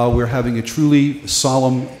 We're having a truly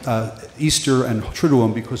solemn Easter and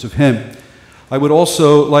Triduum because of him. I would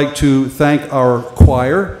also like to thank our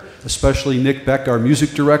choir, especially Nick Beck, our music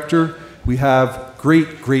director. We have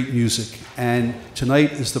great, great music, and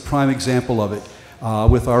tonight is the prime example of it.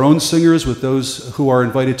 With our own singers, with those who are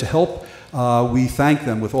invited to help, we thank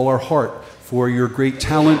them with all our heart for your great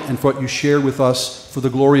talent and for what you share with us for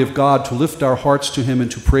the glory of God, to lift our hearts to him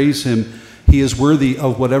and to praise him. He is worthy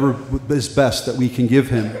of whatever is best that we can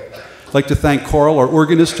give him. I'd like to thank Carl, our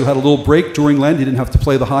organist, who had a little break during Lent. He didn't have to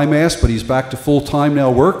play the High Mass, but he's back to full-time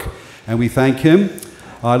now work, and we thank him.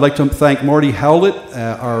 I'd like to thank Marty Howlett,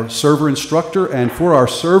 our server instructor, and for our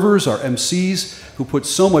servers, our MCs, who put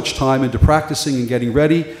so much time into practicing and getting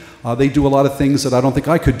ready. They do a lot of things that I don't think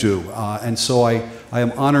I could do, and so I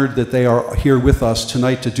am honored that they are here with us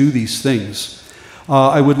tonight to do these things.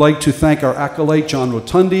 I would like to thank our acolyte, John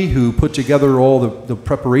Rotundi, who put together all the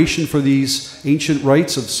preparation for these ancient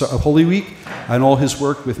rites of Holy Week, and all his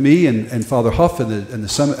work with me and Father Huff and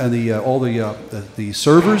all the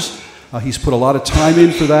servers. He's put a lot of time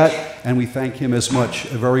in for that, and we thank him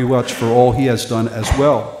very much for all he has done as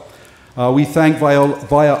well. We thank Viola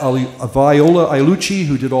Ailucci,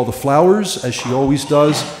 who did all the flowers, as she always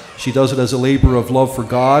does. She does it as a labor of love for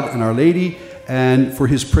God and Our Lady, and for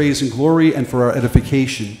his praise and glory, and for our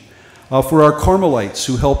edification. For our Carmelites,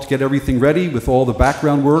 who helped get everything ready with all the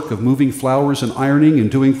background work of moving flowers and ironing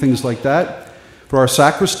and doing things like that. For our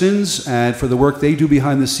sacristans, and for the work they do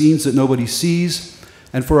behind the scenes that nobody sees.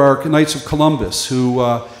 And for our Knights of Columbus, who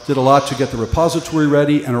did a lot to get the repository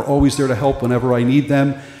ready and are always there to help whenever I need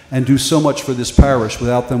them, and do so much for this parish.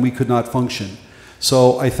 Without them, we could not function.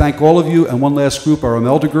 So I thank all of you, and one last group, our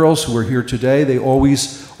Imelda girls, who are here today. They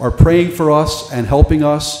always are praying for us and helping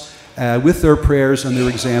us with their prayers and their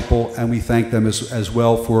example, and we thank them as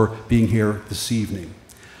well for being here this evening.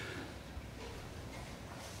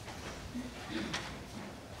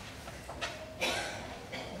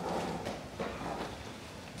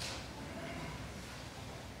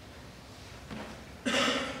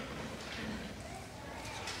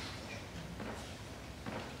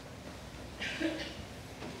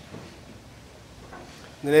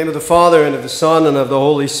 In the name of the Father, and of the Son, and of the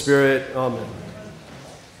Holy Spirit. Amen.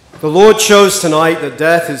 The Lord shows tonight that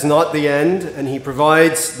death is not the end, and he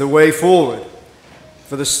provides the way forward.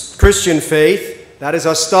 For the Christian faith, that is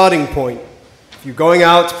our starting point. If you're going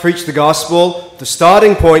out to preach the gospel, the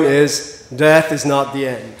starting point is death is not the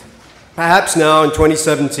end. Perhaps now in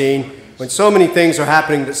 2017, when so many things are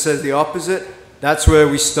happening that says the opposite, that's where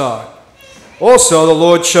we start. Also, the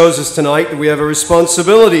Lord shows us tonight that we have a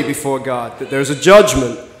responsibility before God, that there's a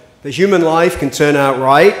judgment, that human life can turn out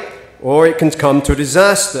right, or it can come to a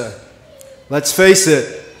disaster. Let's face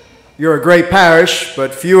it, you're a great parish,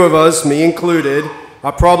 but few of us, me included,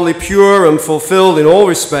 are probably pure and fulfilled in all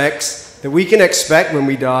respects that we can expect when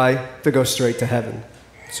we die to go straight to heaven.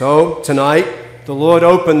 So, tonight, the Lord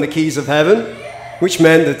opened the keys of heaven, which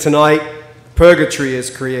meant that tonight, purgatory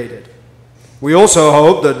is created. We also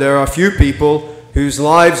hope that there are few people whose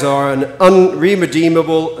lives are an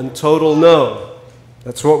unredeemable and total no.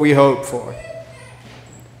 That's what we hope for.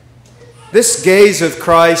 This gaze of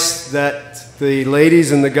Christ that the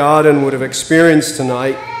ladies in the garden would have experienced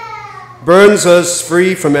tonight burns us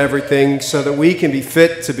free from everything so that we can be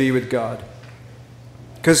fit to be with God.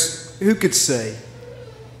 Because who could say,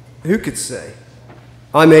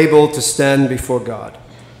 I'm able to stand before God?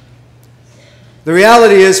 The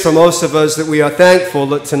reality is for most of us that we are thankful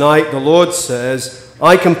that tonight the Lord says,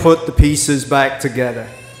 I can put the pieces back together.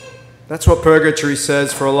 That's what purgatory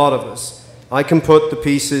says for a lot of us. I can put the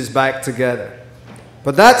pieces back together.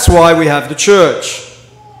 But that's why we have the church.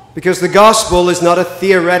 Because the gospel is not a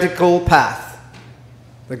theoretical path.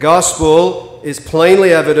 The gospel is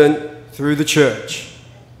plainly evident through the church.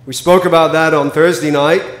 We spoke about that on Thursday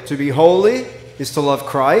night. To be holy is to love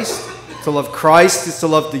Christ. To love Christ is to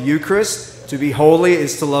love the Eucharist. To be holy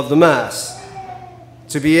is to love the Mass.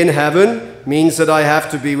 To be in heaven means that I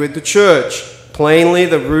have to be with the church. Plainly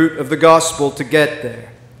the root of the gospel to get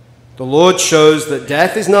there. The Lord shows that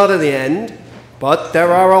death is not at the end, but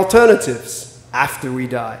there are alternatives after we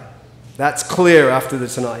die. That's clear after the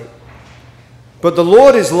tonight. But the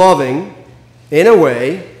Lord is loving in a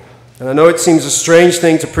way, and I know it seems a strange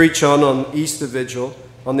thing to preach on Easter Vigil,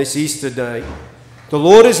 on this Easter day. The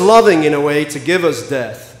Lord is loving in a way to give us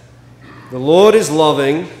death. The Lord is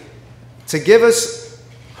loving to give us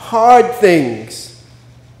hard things.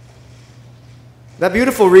 That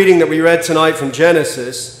beautiful reading that we read tonight from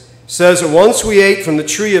Genesis says that once we ate from the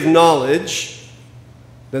tree of knowledge,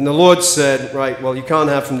 then the Lord said, right, well, you can't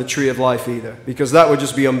have from the tree of life either, because that would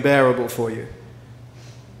just be unbearable for you.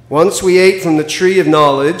 Once we ate from the tree of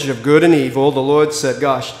knowledge of good and evil, the Lord said,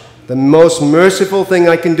 gosh, the most merciful thing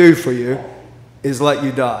I can do for you is let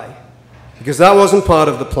you die. Because that wasn't part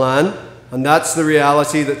of the plan, and that's the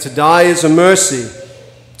reality, that to die is a mercy.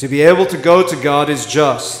 To be able to go to God is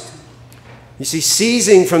just. You see,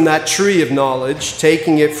 seizing from that tree of knowledge,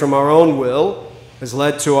 taking it from our own will, has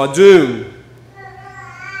led to our doom.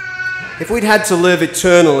 If we'd had to live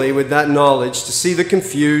eternally with that knowledge, to see the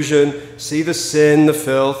confusion, see the sin, the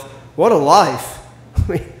filth, what a life.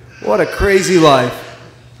 I mean, what a crazy life.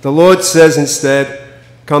 The Lord says instead,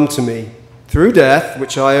 come to me, through death,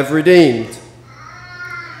 which I have redeemed.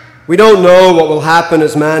 We don't know what will happen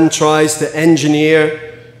as man tries to engineer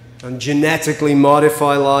and genetically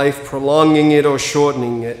modify life, prolonging it or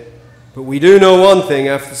shortening it. But we do know one thing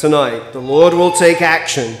after tonight. The Lord will take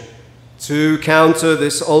action to counter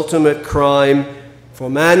this ultimate crime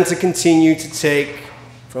for man to continue to take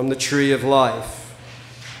from the tree of life.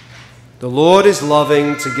 The Lord is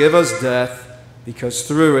loving to give us death because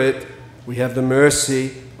through it we have the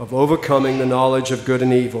mercy of overcoming the knowledge of good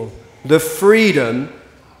and evil. The freedom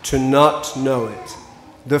to not know it.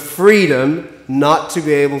 The freedom not to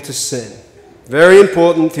be able to sin. Very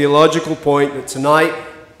important theological point that tonight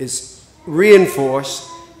is reinforced,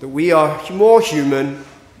 that we are more human,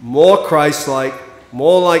 more Christ-like,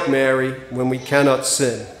 more like Mary when we cannot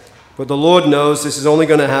sin. But the Lord knows this is only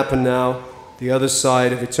going to happen now, the other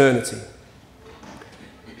side of eternity.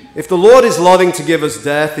 If the Lord is loving to give us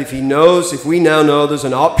death, if we now know there's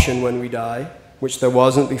an option when we die, which there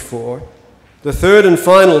wasn't before, the third and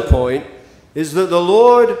final point is that the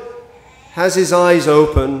Lord has his eyes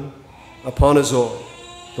open upon us all.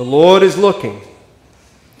 The Lord is looking.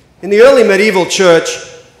 In the early medieval church,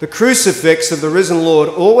 the crucifix of the risen Lord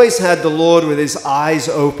always had the Lord with his eyes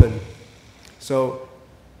open. So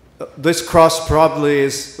this cross probably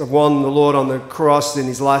is one the Lord on the cross in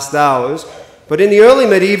his last hours. But in the early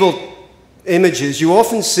medieval images, you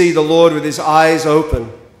often see the Lord with his eyes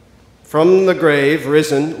open, from the grave,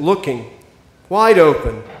 risen, looking, wide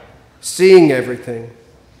open, seeing everything.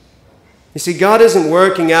 You see, God isn't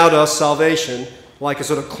working out our salvation like a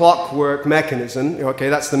sort of clockwork mechanism. Okay,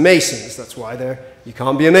 that's the Masons. That's why you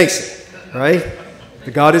can't be a Mason, right?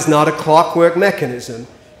 The God is not a clockwork mechanism.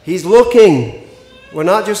 He's looking. We're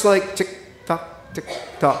not just like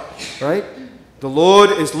tick-tock, right? The Lord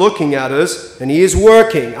is looking at us, and he is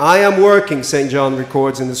working. I am working, St. John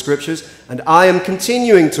records in the Scriptures, and I am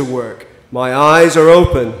continuing to work. My eyes are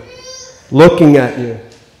open, looking at you.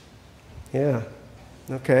 Yeah,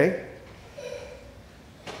 okay.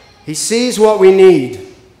 He sees what we need.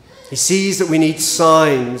 He sees that we need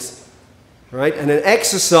signs, right? And an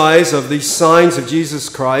exercise of these signs of Jesus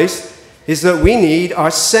Christ is that we need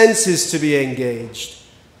our senses to be engaged.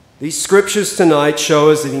 These scriptures tonight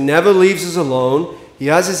show us that he never leaves us alone. He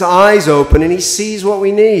has his eyes open and he sees what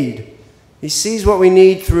we need. He sees what we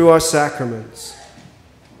need through our sacraments.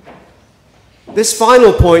 This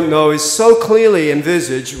final point, though, is so clearly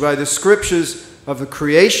envisaged by the scriptures of the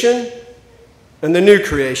creation and the new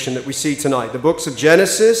creation that we see tonight. The books of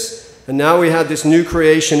Genesis, and now we had this new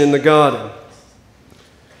creation in the garden.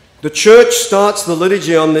 The church starts the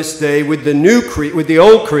liturgy on this day with the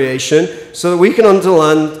old creation so that we can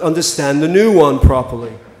understand the new one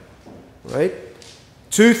properly. Right?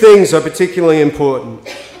 Two things are particularly important.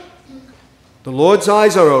 The Lord's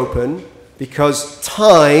eyes are open because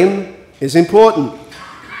time is important.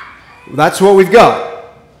 That's what we've got.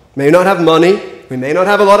 We may not have money, we may not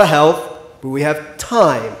have a lot of health, but we have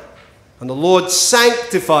time. And the Lord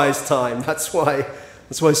sanctifies time. That's why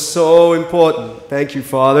it's so important. Thank you,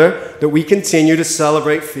 Father, that we continue to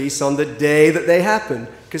celebrate feasts on the day that they happen,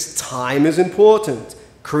 because time is important.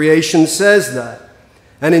 Creation says that.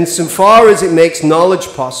 And insofar as it makes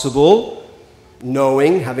knowledge possible,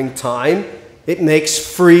 knowing, having time, it makes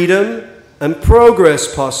freedom and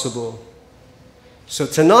progress possible. So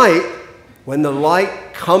tonight, when the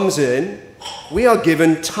light comes in, we are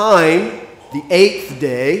given time, the 8th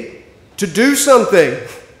day, to do something,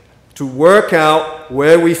 to work out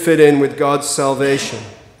where we fit in with God's salvation.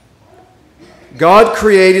 God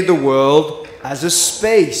created the world as a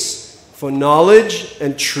space for knowledge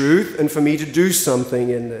and truth and for me to do something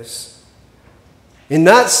in this. In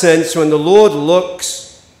that sense, when the Lord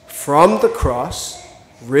looks from the cross,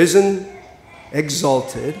 risen,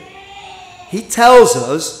 exalted, he tells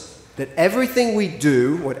us that everything we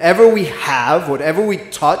do, whatever we have, whatever we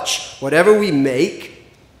touch, whatever we make,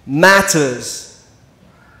 matters.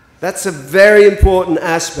 That's a very important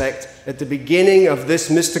aspect at the beginning of this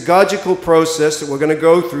mystagogical process that we're going to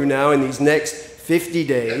go through now in these next 50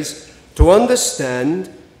 days, to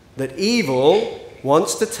understand that evil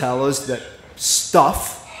wants to tell us that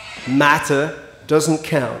stuff, matter, doesn't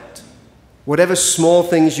count. Whatever small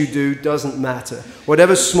things you do doesn't matter.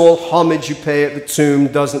 Whatever small homage you pay at the tomb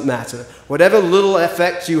doesn't matter. Whatever little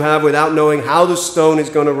effect you have without knowing how the stone is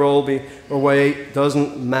going to roll away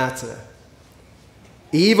doesn't matter.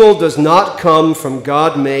 Evil does not come from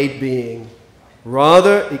God-made being.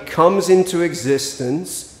 Rather, it comes into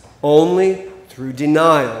existence only through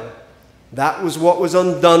denial. That was what was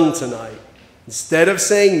undone tonight. Instead of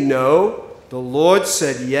saying no, the Lord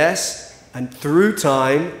said yes, and through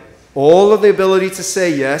time, all of the ability to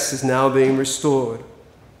say yes is now being restored.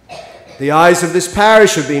 The eyes of this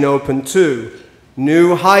parish have been opened too.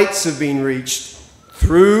 New heights have been reached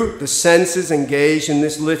through the senses engaged in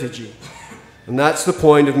this liturgy. And that's the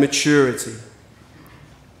point of maturity.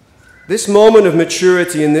 This moment of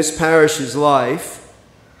maturity in this parish's life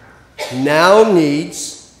now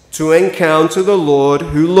needs to encounter the Lord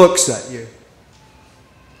who looks at you.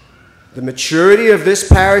 The maturity of this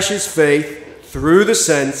parish's faith through the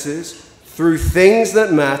senses, through things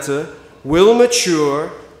that matter, will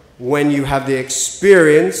mature when you have the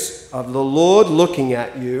experience of the Lord looking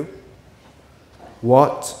at you.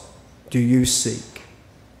 What do you seek?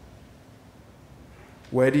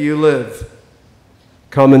 Where do you live?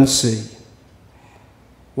 Come and see.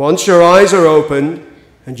 Once your eyes are opened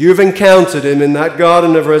and you've encountered him in that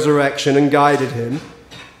garden of resurrection and guided him,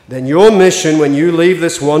 then your mission when you leave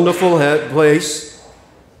this wonderful place,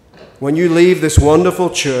 when you leave this wonderful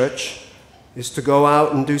church, is to go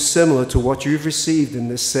out and do similar to what you've received in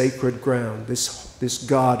this sacred ground, this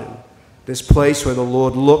garden, this place where the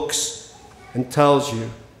Lord looks and tells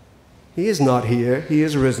you, he is not here, he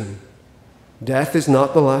is risen. Death is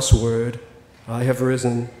not the last word. I have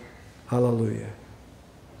risen. Hallelujah.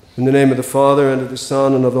 In the name of the Father, and of the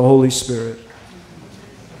Son, and of the Holy Spirit.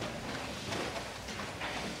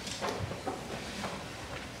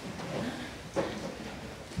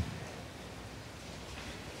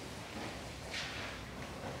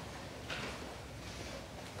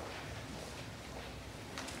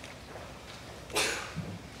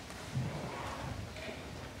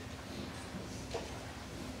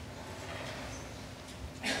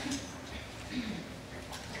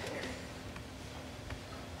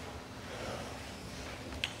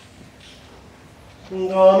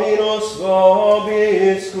 Dominus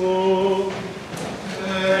vobiscum,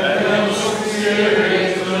 et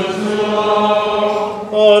spiritus tuo.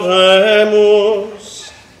 Oremus.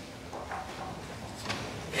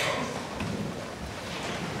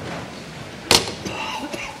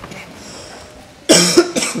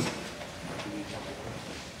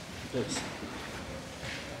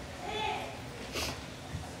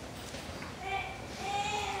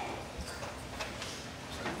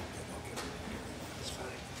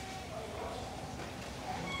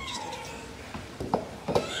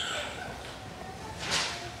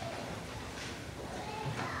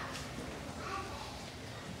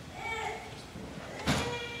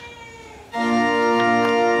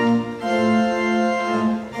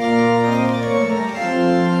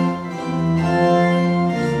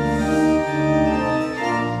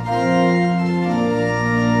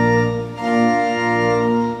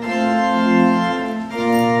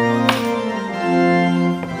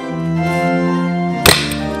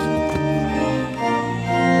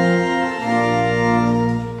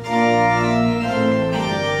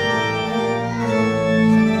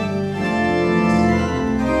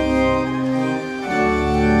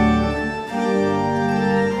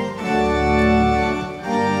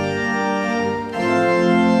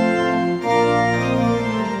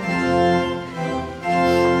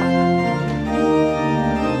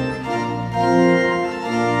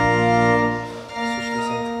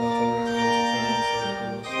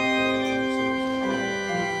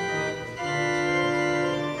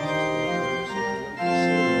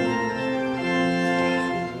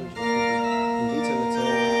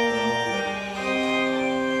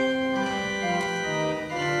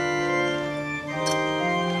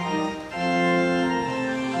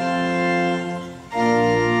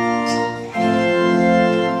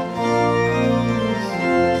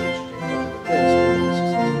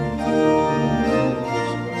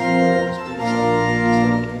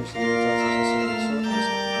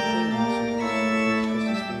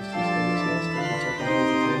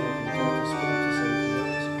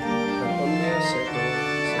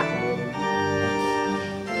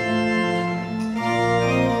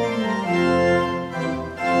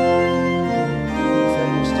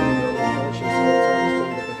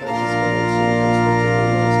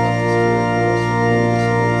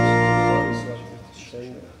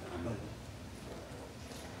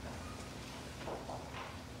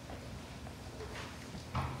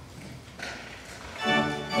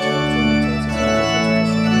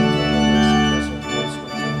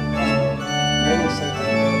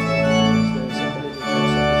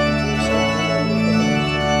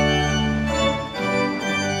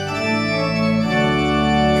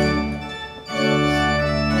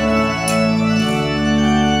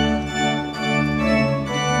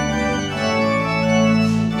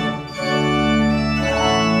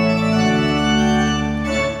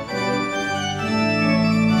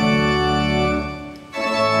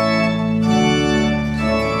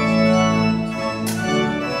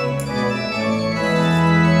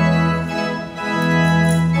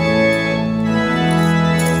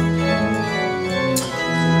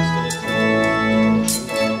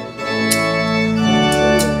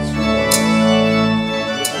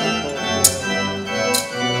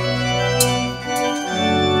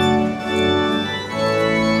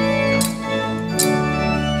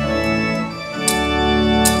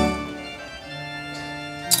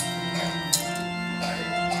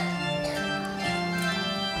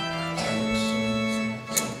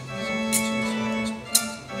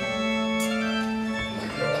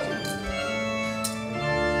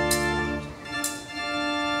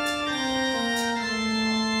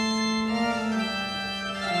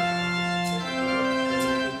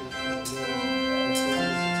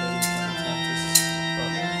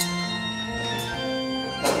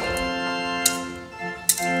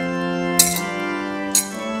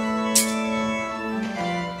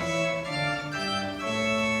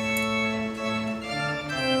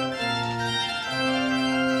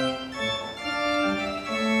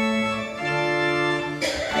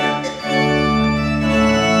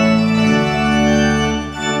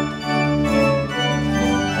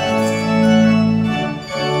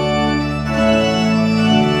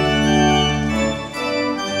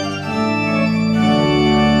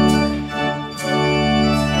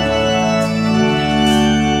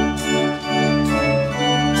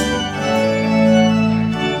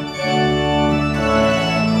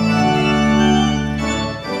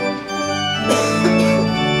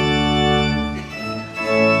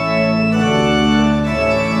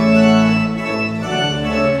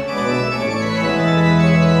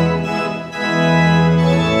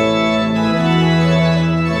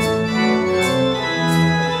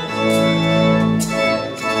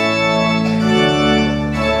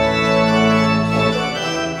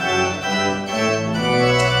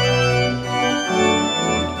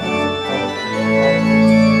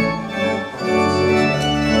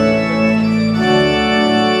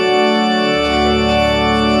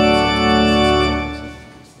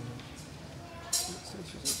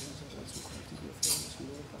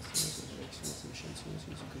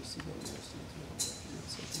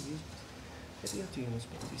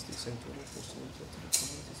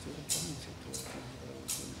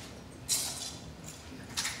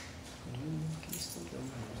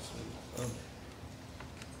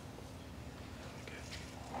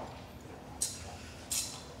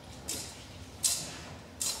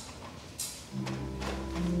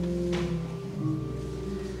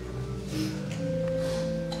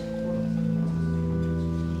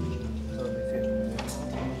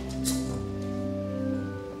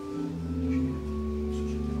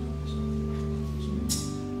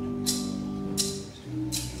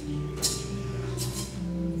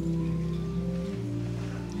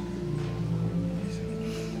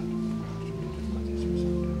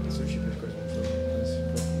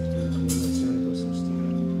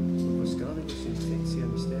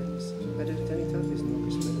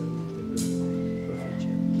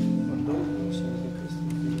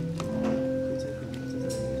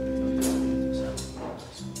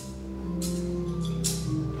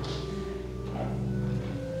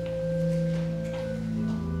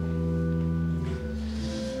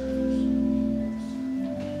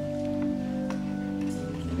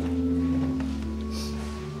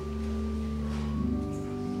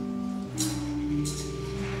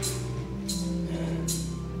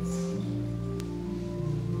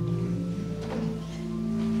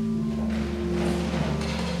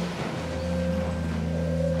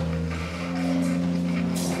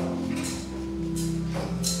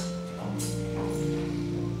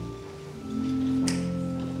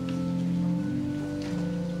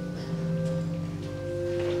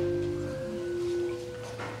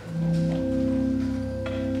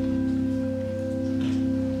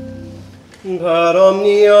 per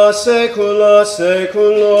omnia saecula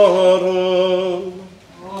saeculorum.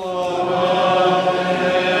 Amen.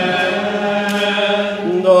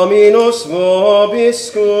 Dominus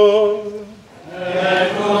vobiscum. Et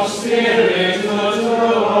cum spiritu tuo.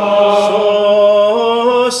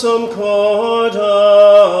 Sosum coda.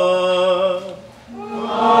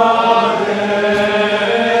 Adeus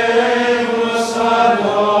ad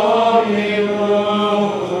Dominum.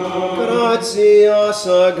 Gratias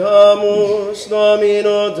agamus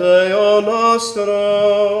Domino Deo nostro.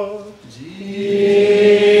 Dignum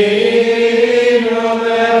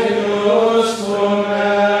et justum est.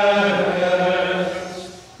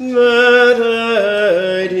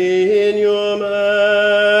 Vere dignum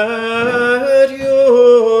et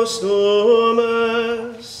justum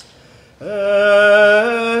est,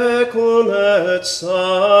 ecum et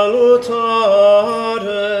salutare,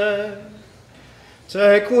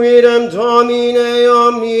 te quidem Domine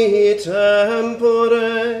omni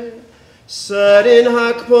tempore, sed in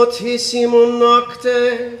hac potissimum nocte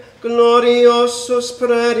gloriosus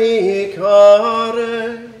predicare,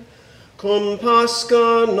 cum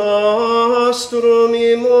Pascha nostrum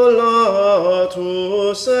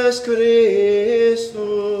immolatus est Christus.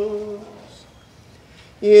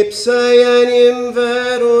 Ipse enim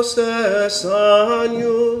verus des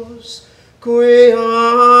agnus, qui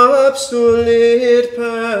abstulit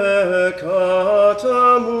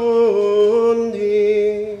peccata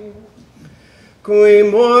mundi, qui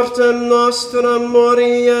mortem nostram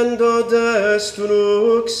moriendo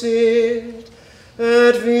destruxit,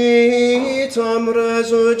 et vitam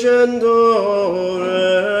resurgendo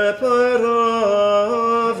reparavit.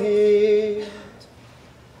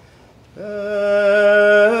 Et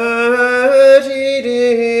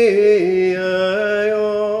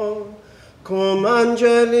ideo, cum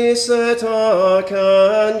angelis et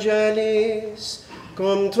archangelis,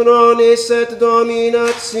 cum tronis et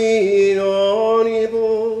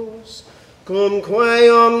dominationibus,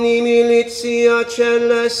 cumque omni militia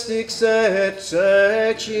celestix et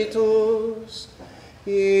secitus,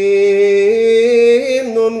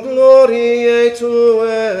 hymnum gloriae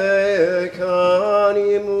Tuae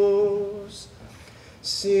canimus,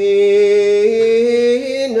 sine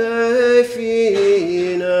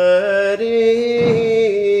fine dicentes.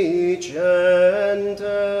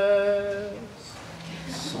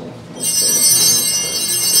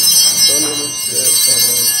 Dominus Deus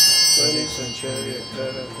Sabaoth, Venis in celi et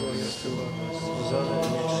terra gloria Tua, Hosanna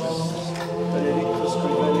in excelsis, benedictus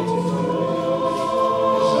qui venit in nomine Domini,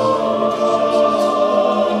 Hosanna in excelsis.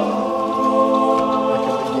 I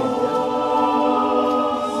can begin, yeah?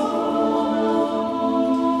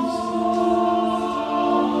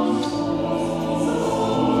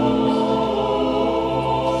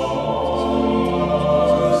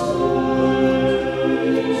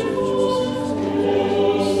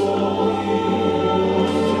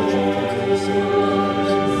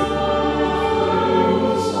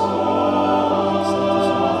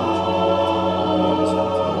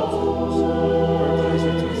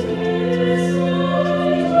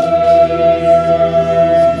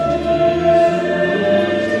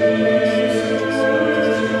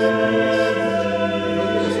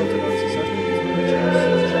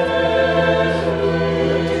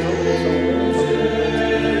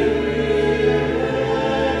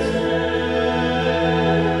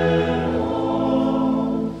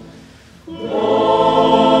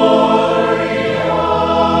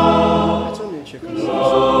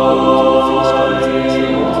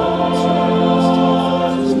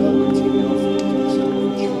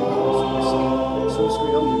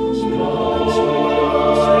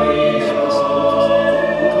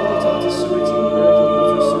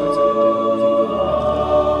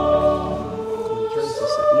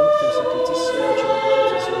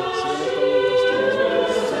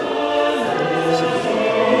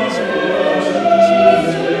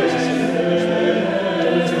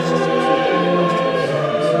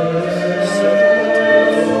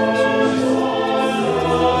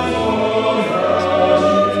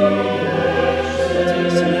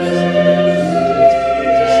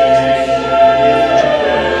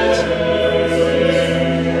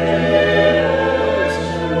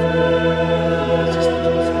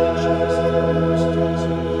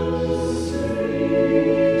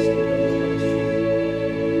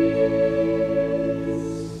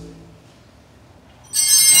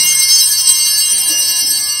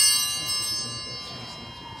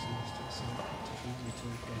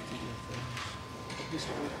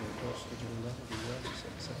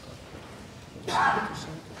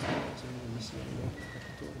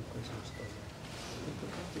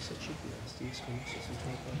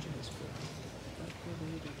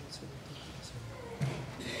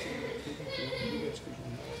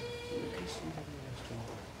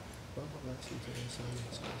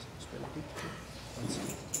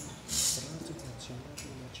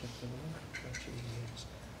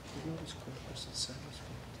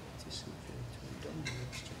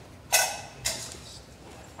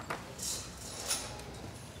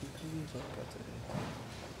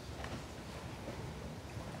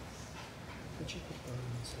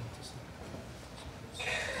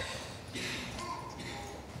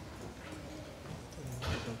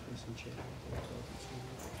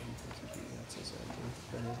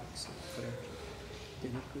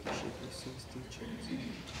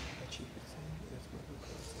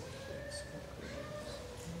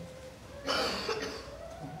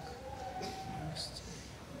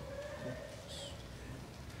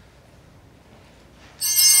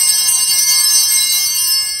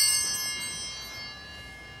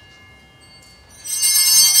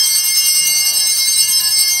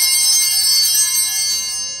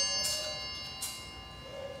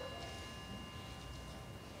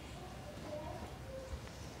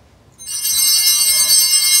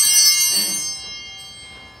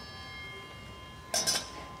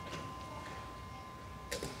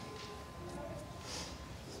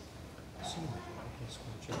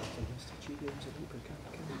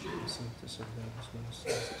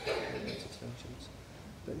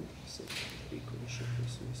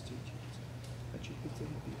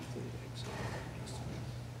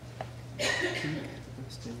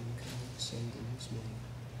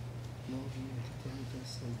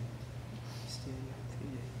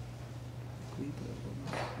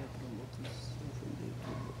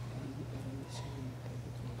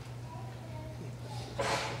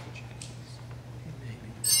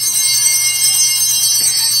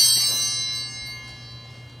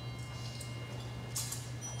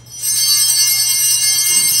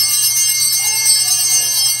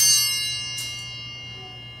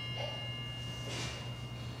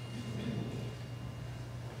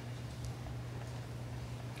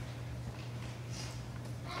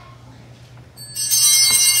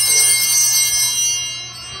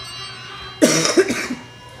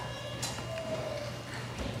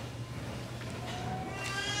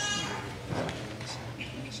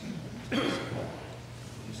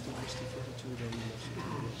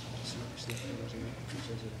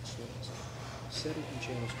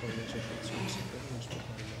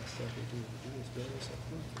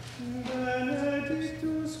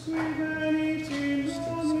 Benedictus qui venit in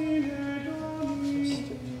nomine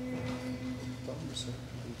Domini.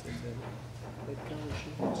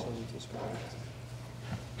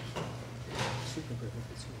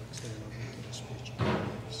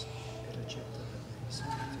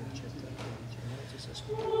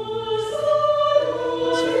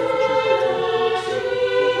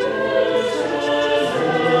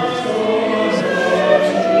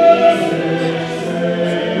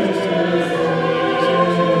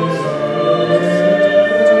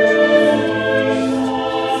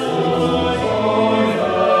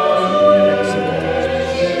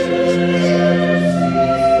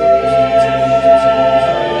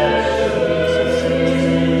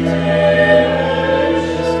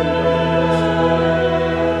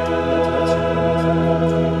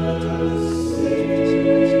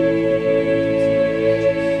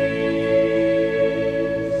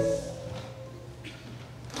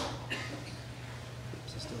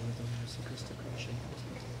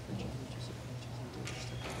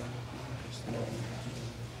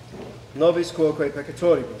 Nobis quoque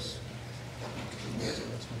peccatoribus.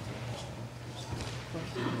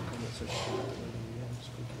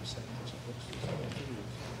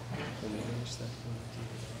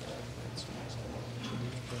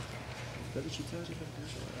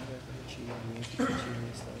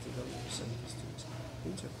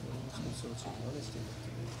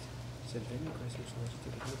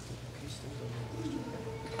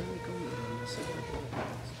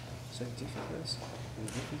 Sanctificas,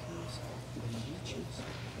 vivificas, benedictis,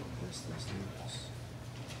 opestas Deus.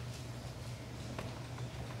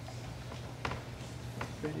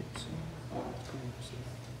 Benedictum, corruptum,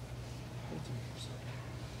 et impulsum.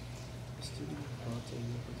 Studium parte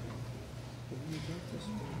iniquitum, unitatis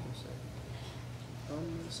Deus,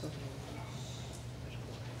 amen salve.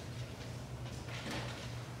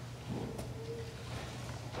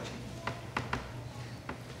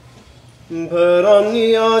 Per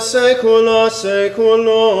omnia saecula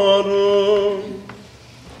saeculorum.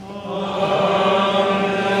 Amen.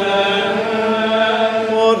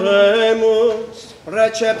 Oremus,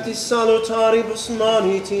 receptis salutaribus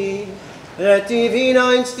moniti, et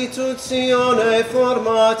divina institutione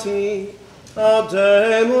formati,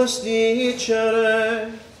 Audemus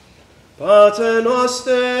dicere, Pater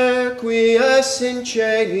noster, qui es in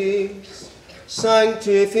celis,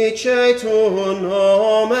 sanctificetur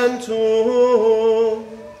nomen tuum,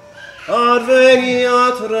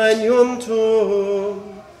 adveniat regnum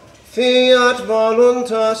tuum, fiat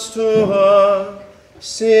voluntas tua,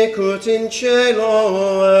 sicut in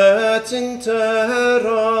cielo et in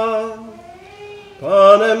terra.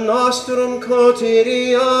 Panem nostrum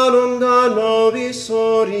quotidianum da nobis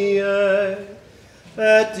hodie,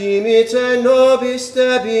 et dimite nobis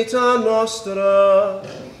debita nostra,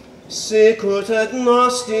 sicut et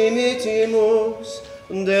nos dimitimus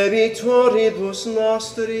debitoribus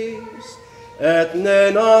nostris, et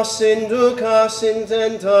ne nos inducas in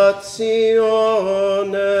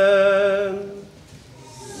tentationem,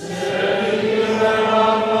 sed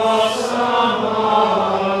libera nos a malo.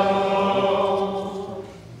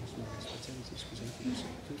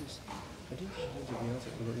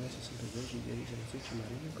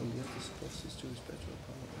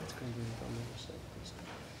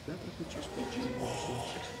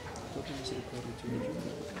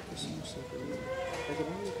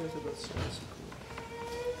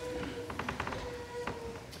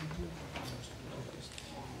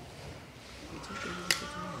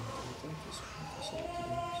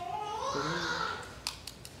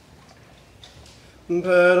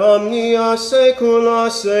 Per omnia saecula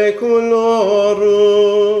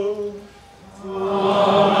saeculorum. Amen.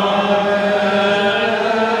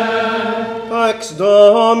 Pax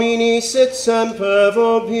Domini sit semper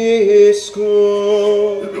vobiscum.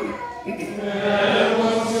 Et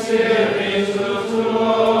cum spiritu tuo.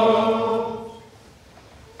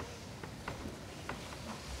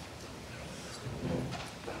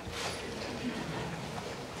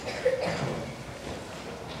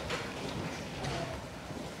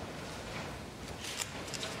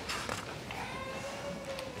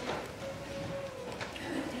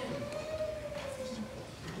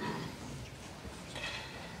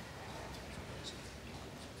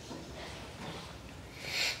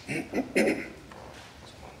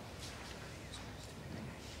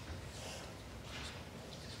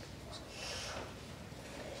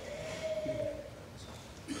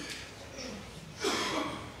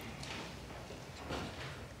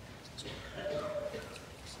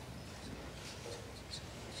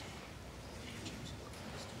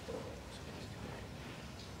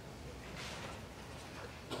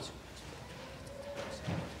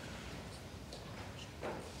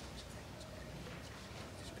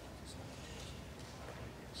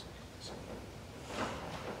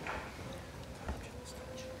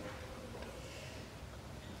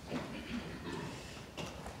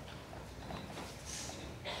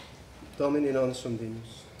 Domine non sum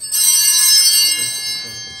dimus.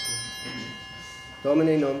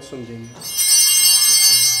 Domine non sum dimus.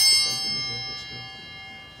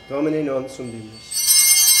 Domine non sum dimus.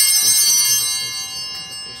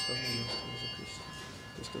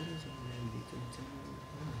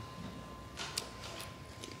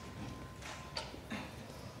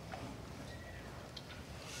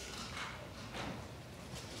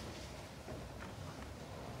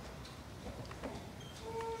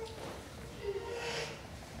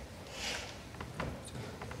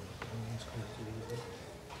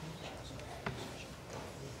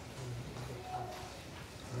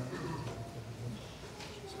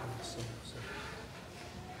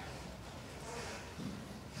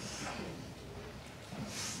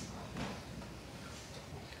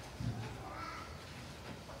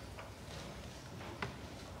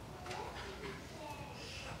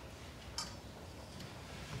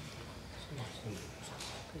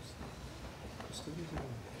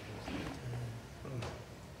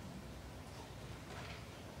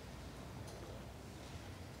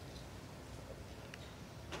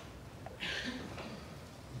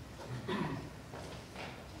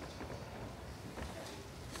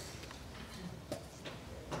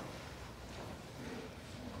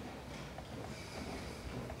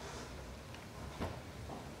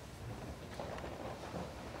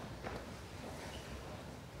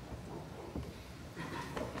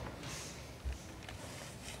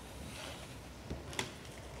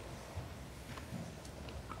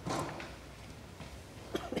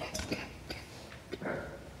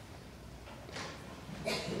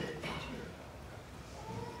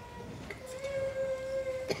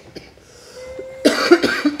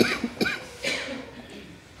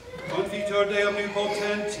 Dei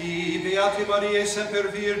omnipotenti, Beati Mariae semper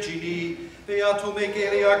Virgini, Beato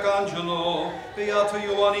Michaeli Arcangelo, Beato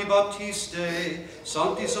Ioanni Baptiste,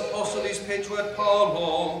 Sanctis Apostolis Petro et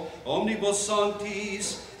Paulo, Omnibus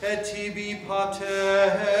Sanctis, et tibi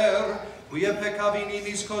Pater, Quia peccavi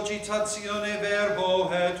nimis cogitatione verbo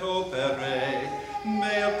et opere,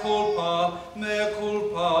 mea culpa,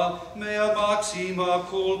 mea maxima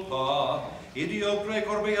culpa. Ideo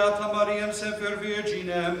precor beata Mariam semper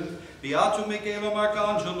virginem, beatum Michaelum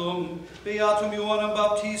archangelum, beatum Ioannem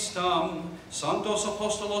Baptistam, sanctos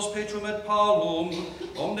apostolos Petrum et Paulum,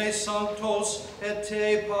 omnes sanctos et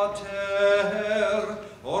te pater,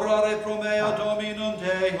 orare pro mea Dominum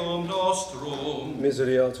Deum nostrum.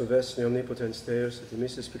 Misereatur vestri omnipotens Deus, et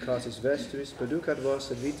emissis peccatis vestris, perducat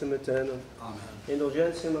vos et vitam aeternam. Amen.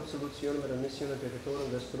 Indulgentiam absolutionem et remissionem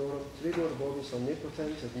peccatorum vestrorum, tridur vobis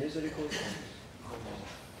omnipotens et misericordiae.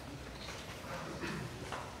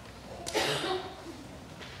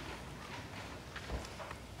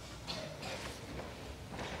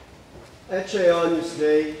 Ecce agnus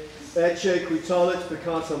Dei, ecce qui tollit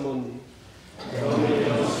peccata mundi. Domine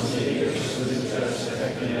nostrum Deus, Deus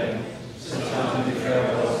et Sanctam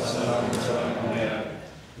Dicere Sanctam mea.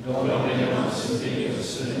 Domine nostrum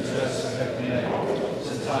Deus, Deus et Sanctam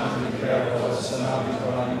Dicere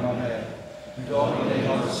Sanctam mea. Domine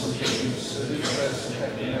nostrum Deus, Deus et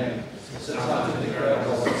Sanctam Dicere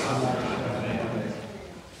Sanctam mea.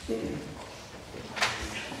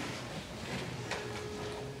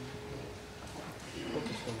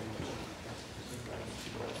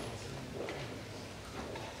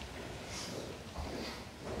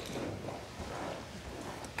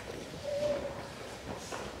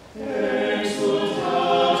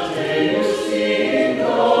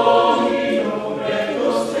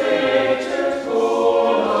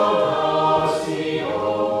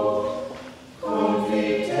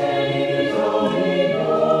 Confiteni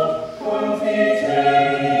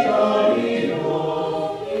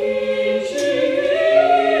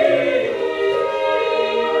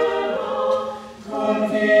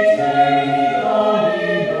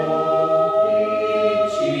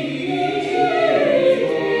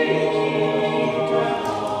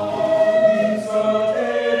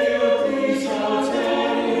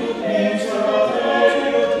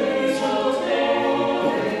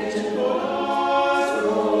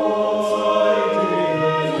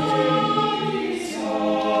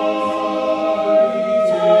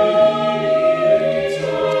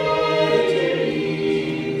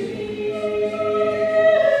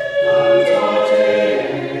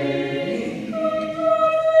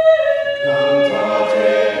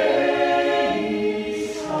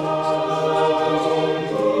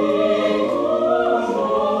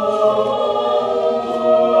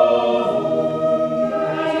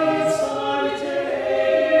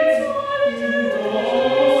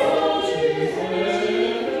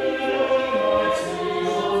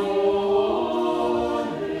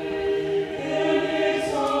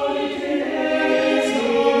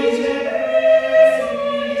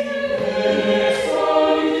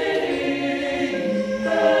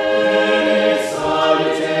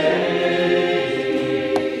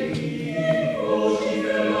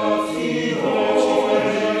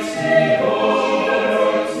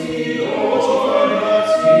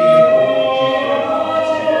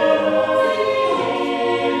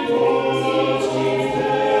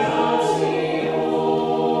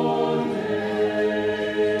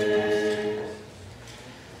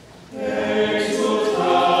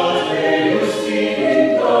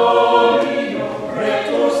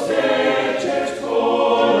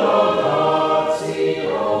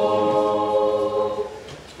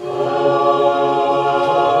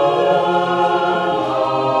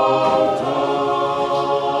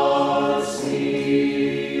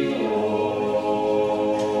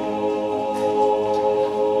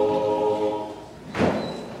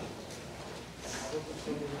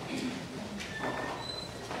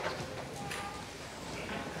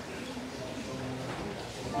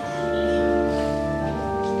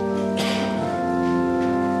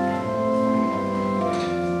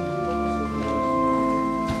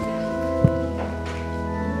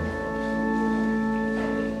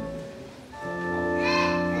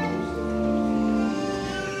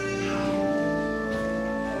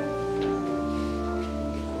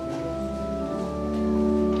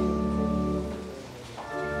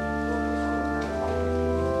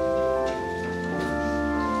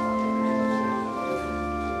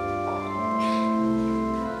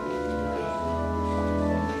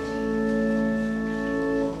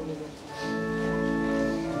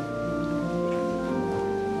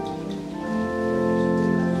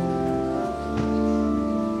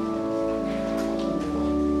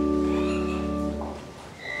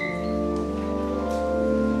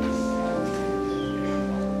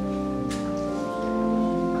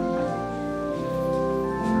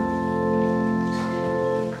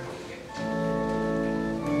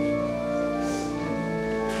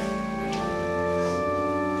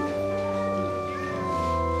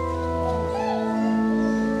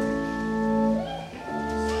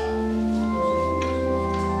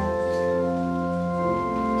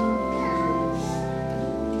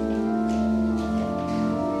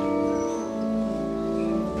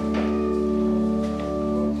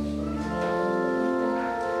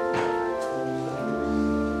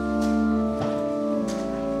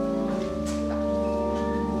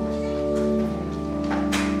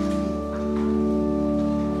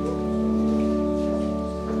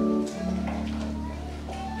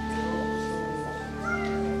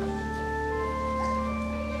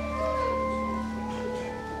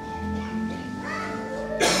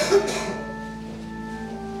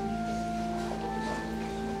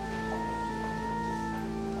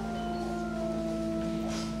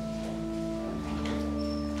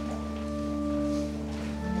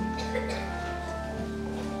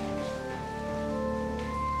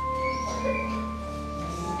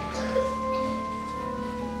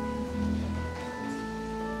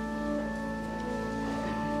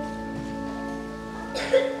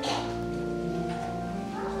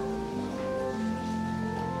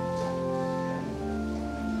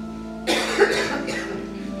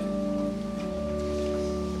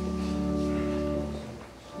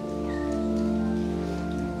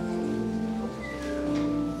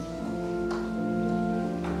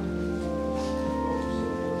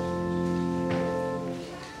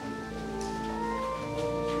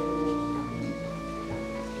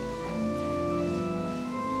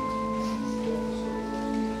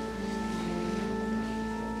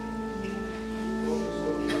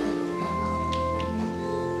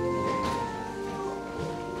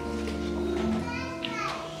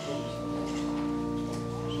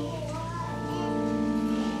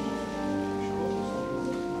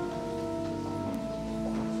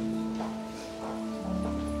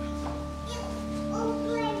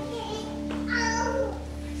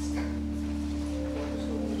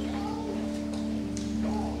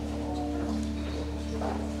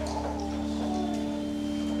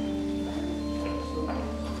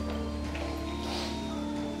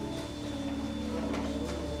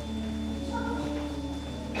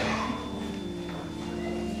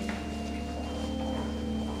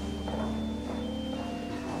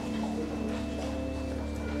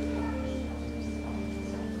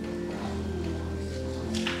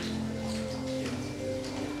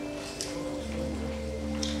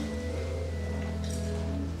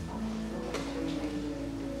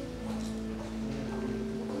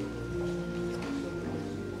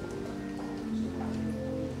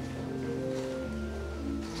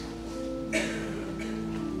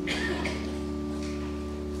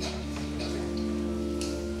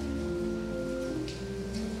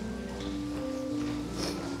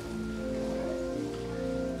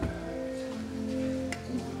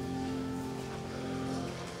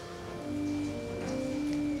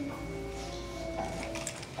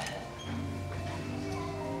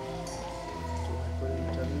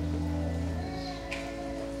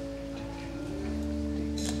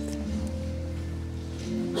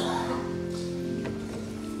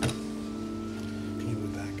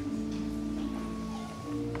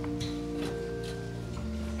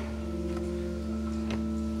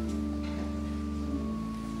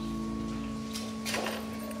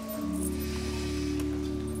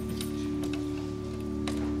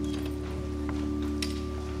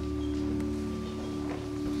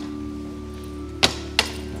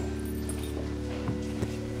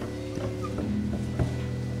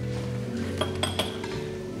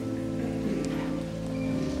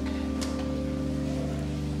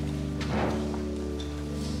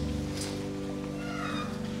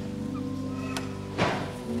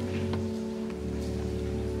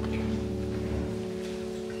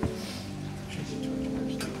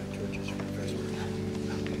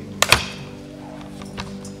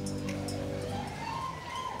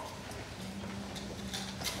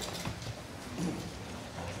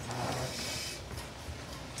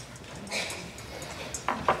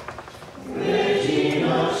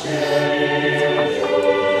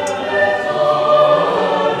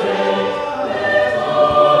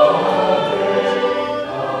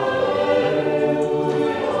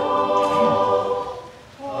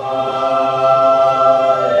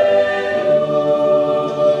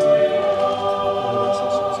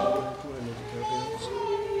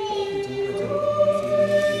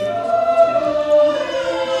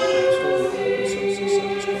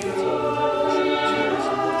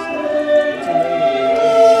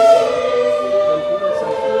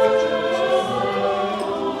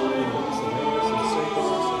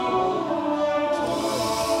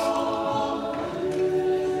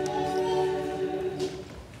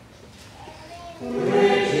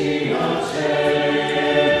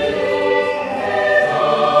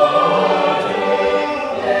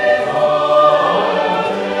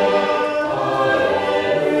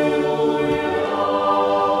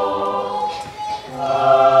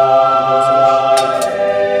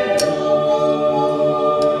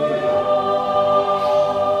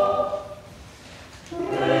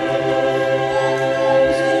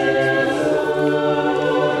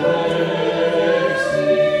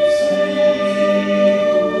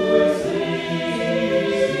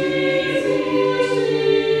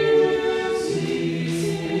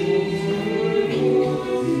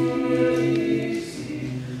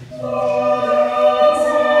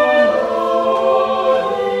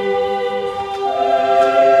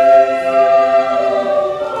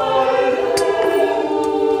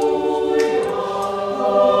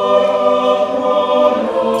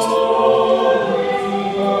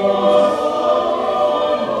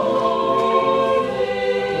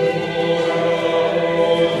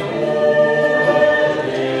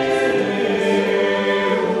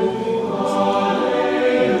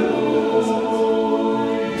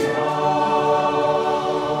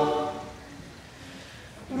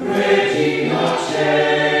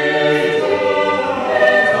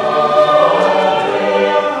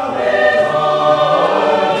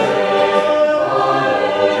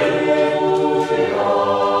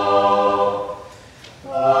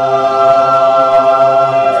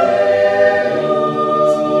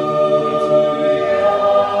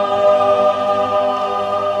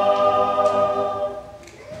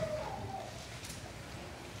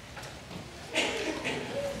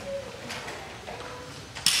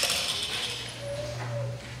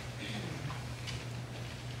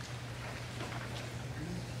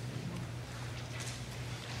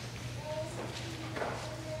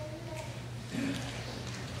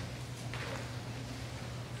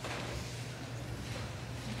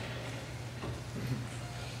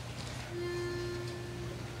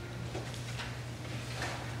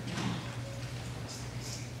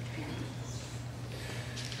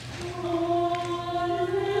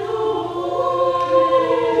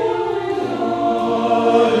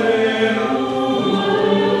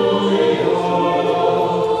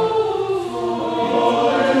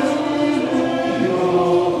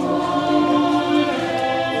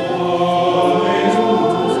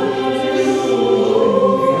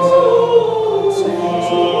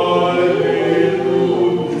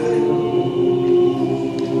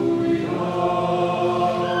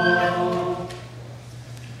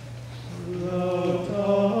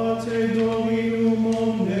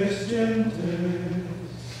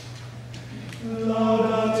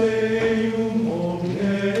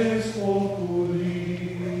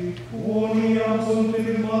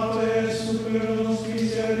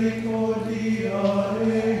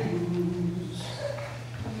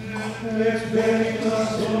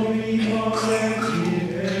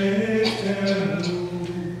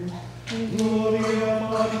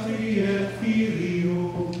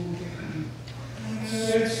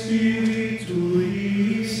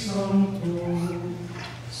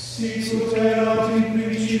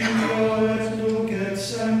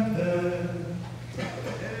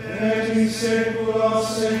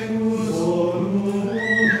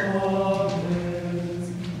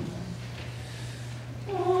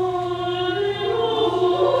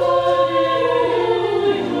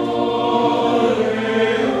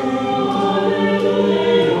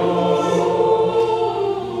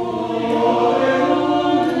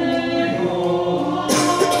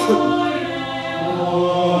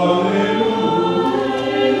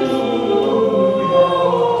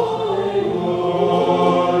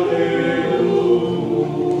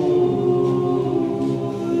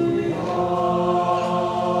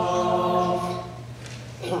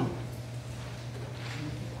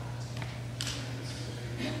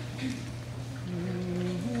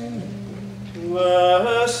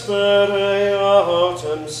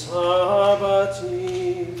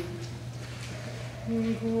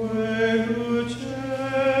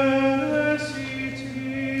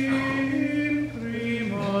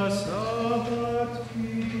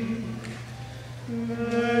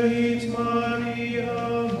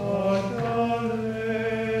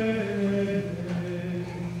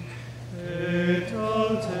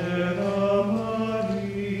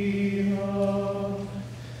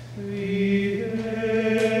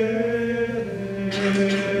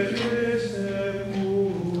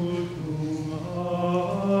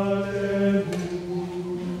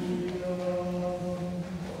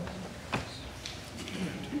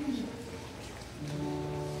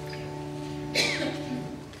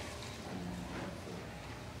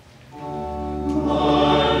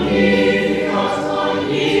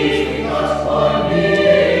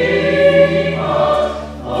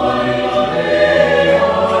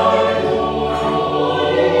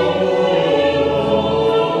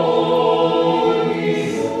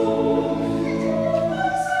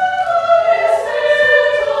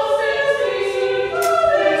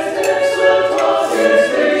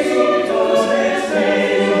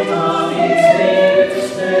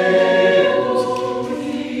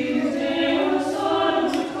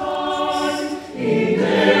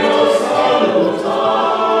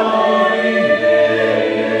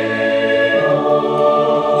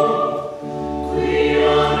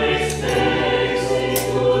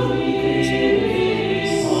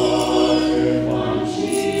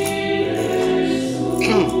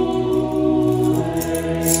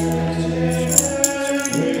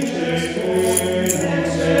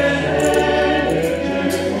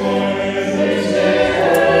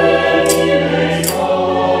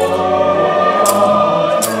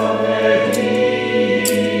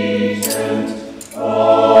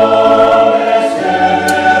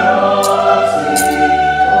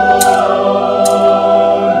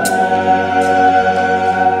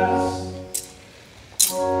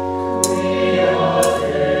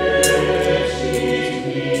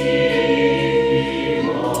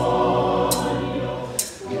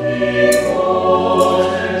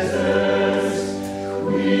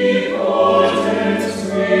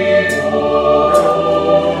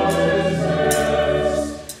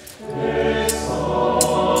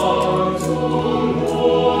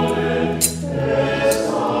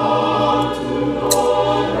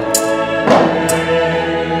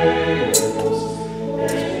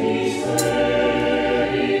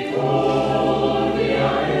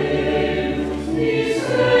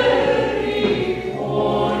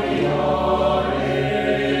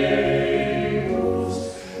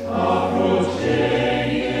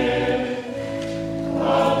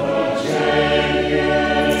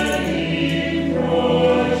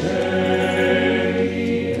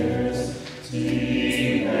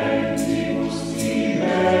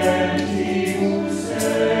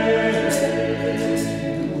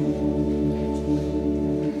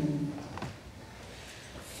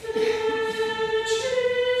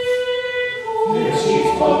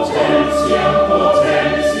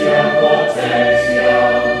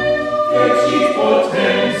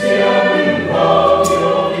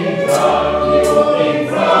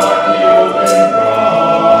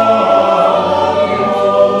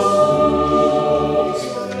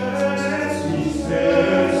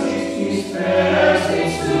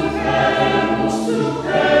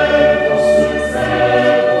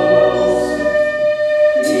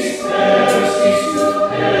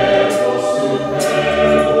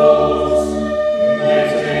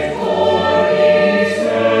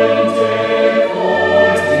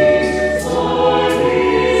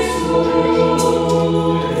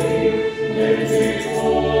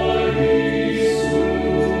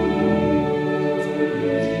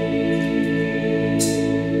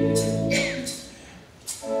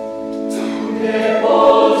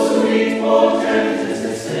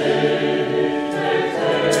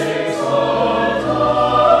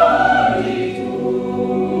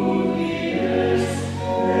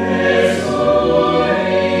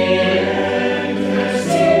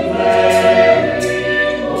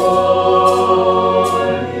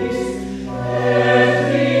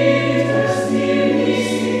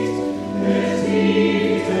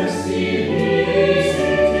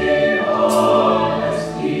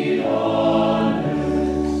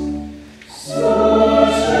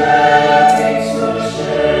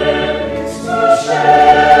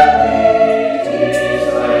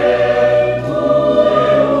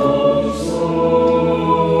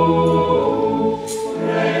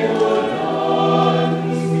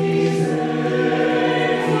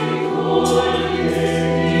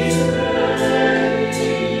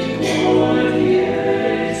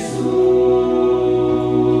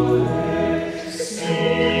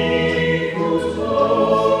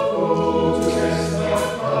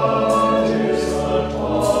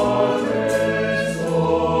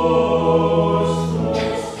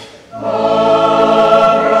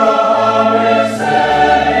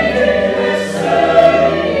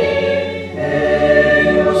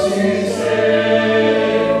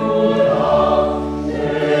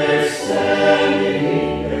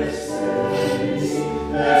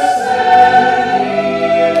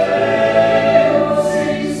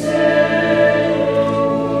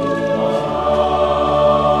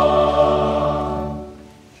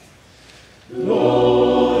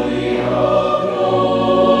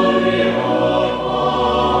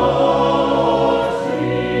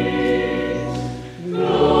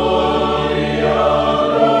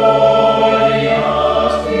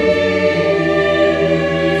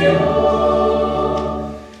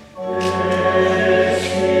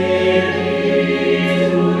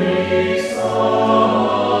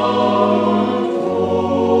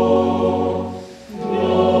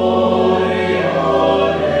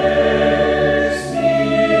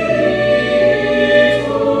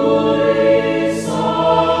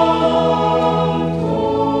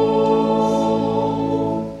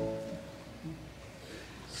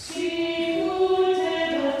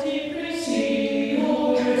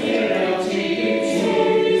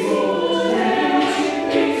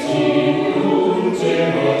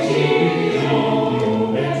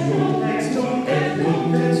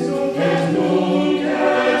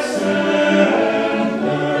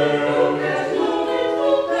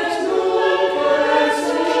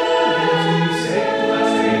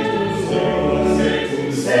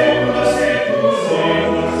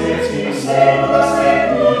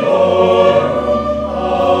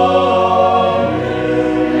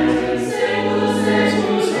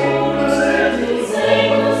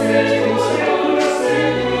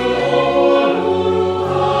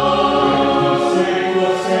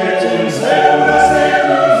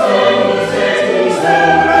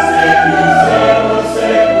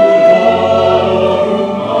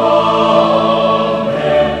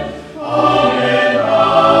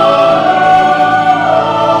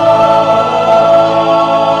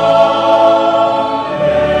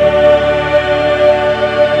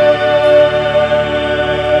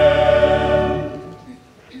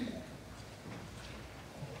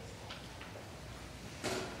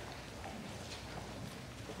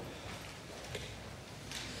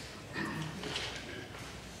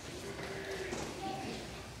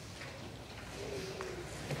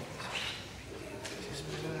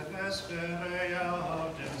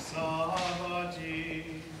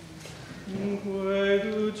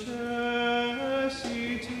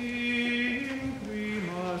ducessit in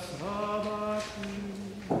prima sabbatum,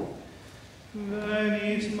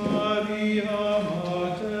 venit Maria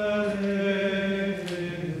Magdalene,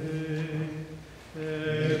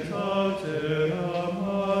 et altera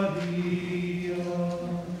Maria,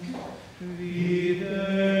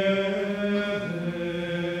 videres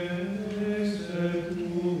et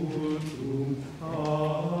multum.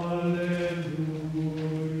 Alleluia.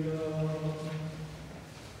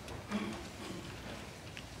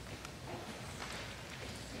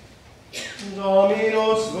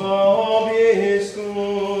 Dominus vobiscum.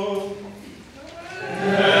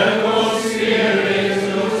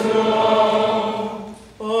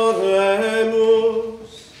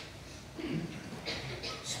 Oremus.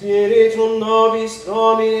 Spiritum nobis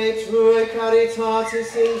Domine Tue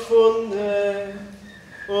caritatis infunde,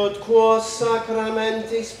 ut quos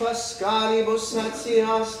sacramentis pascalibus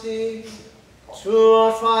satiasti,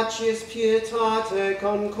 tua facies pietate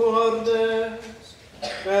concordes,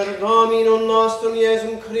 per Dominum nostrum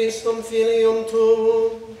Iesum Christum Filium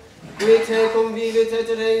Tuum, qui te convivit et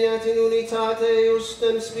regnat in unitate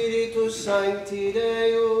justem Spiritus Sancti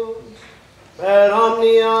Deus, per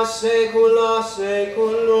omnia saecula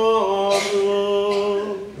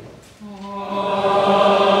saeculorum.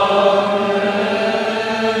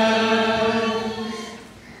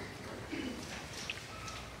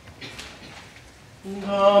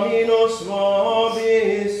 Dominus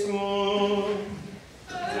vobiscum.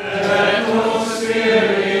 Et cum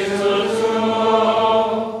spiritu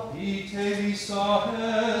tuo. Ite vista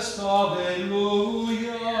est,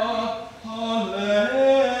 alleluia, alleluia.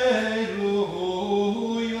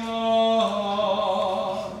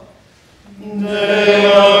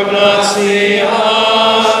 Deo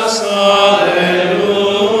gratias,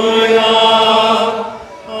 alleluia,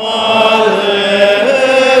 alleluia.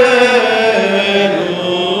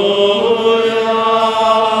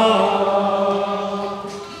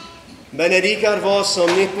 Benedicat vos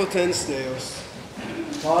omnipotens Deus,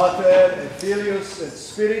 Pater et Filius et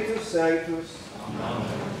Spiritus Sanctus. Amen.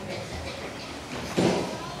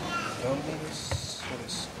 Dominus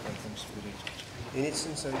vos cum Spiritu.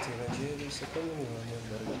 Initium Sancti Evangelii secundum Ioannem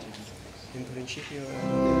verbatim. In principio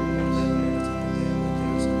erat Deus,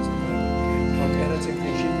 Deus hoc erat in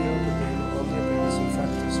principio Deum, omnia per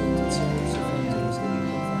factus sunt et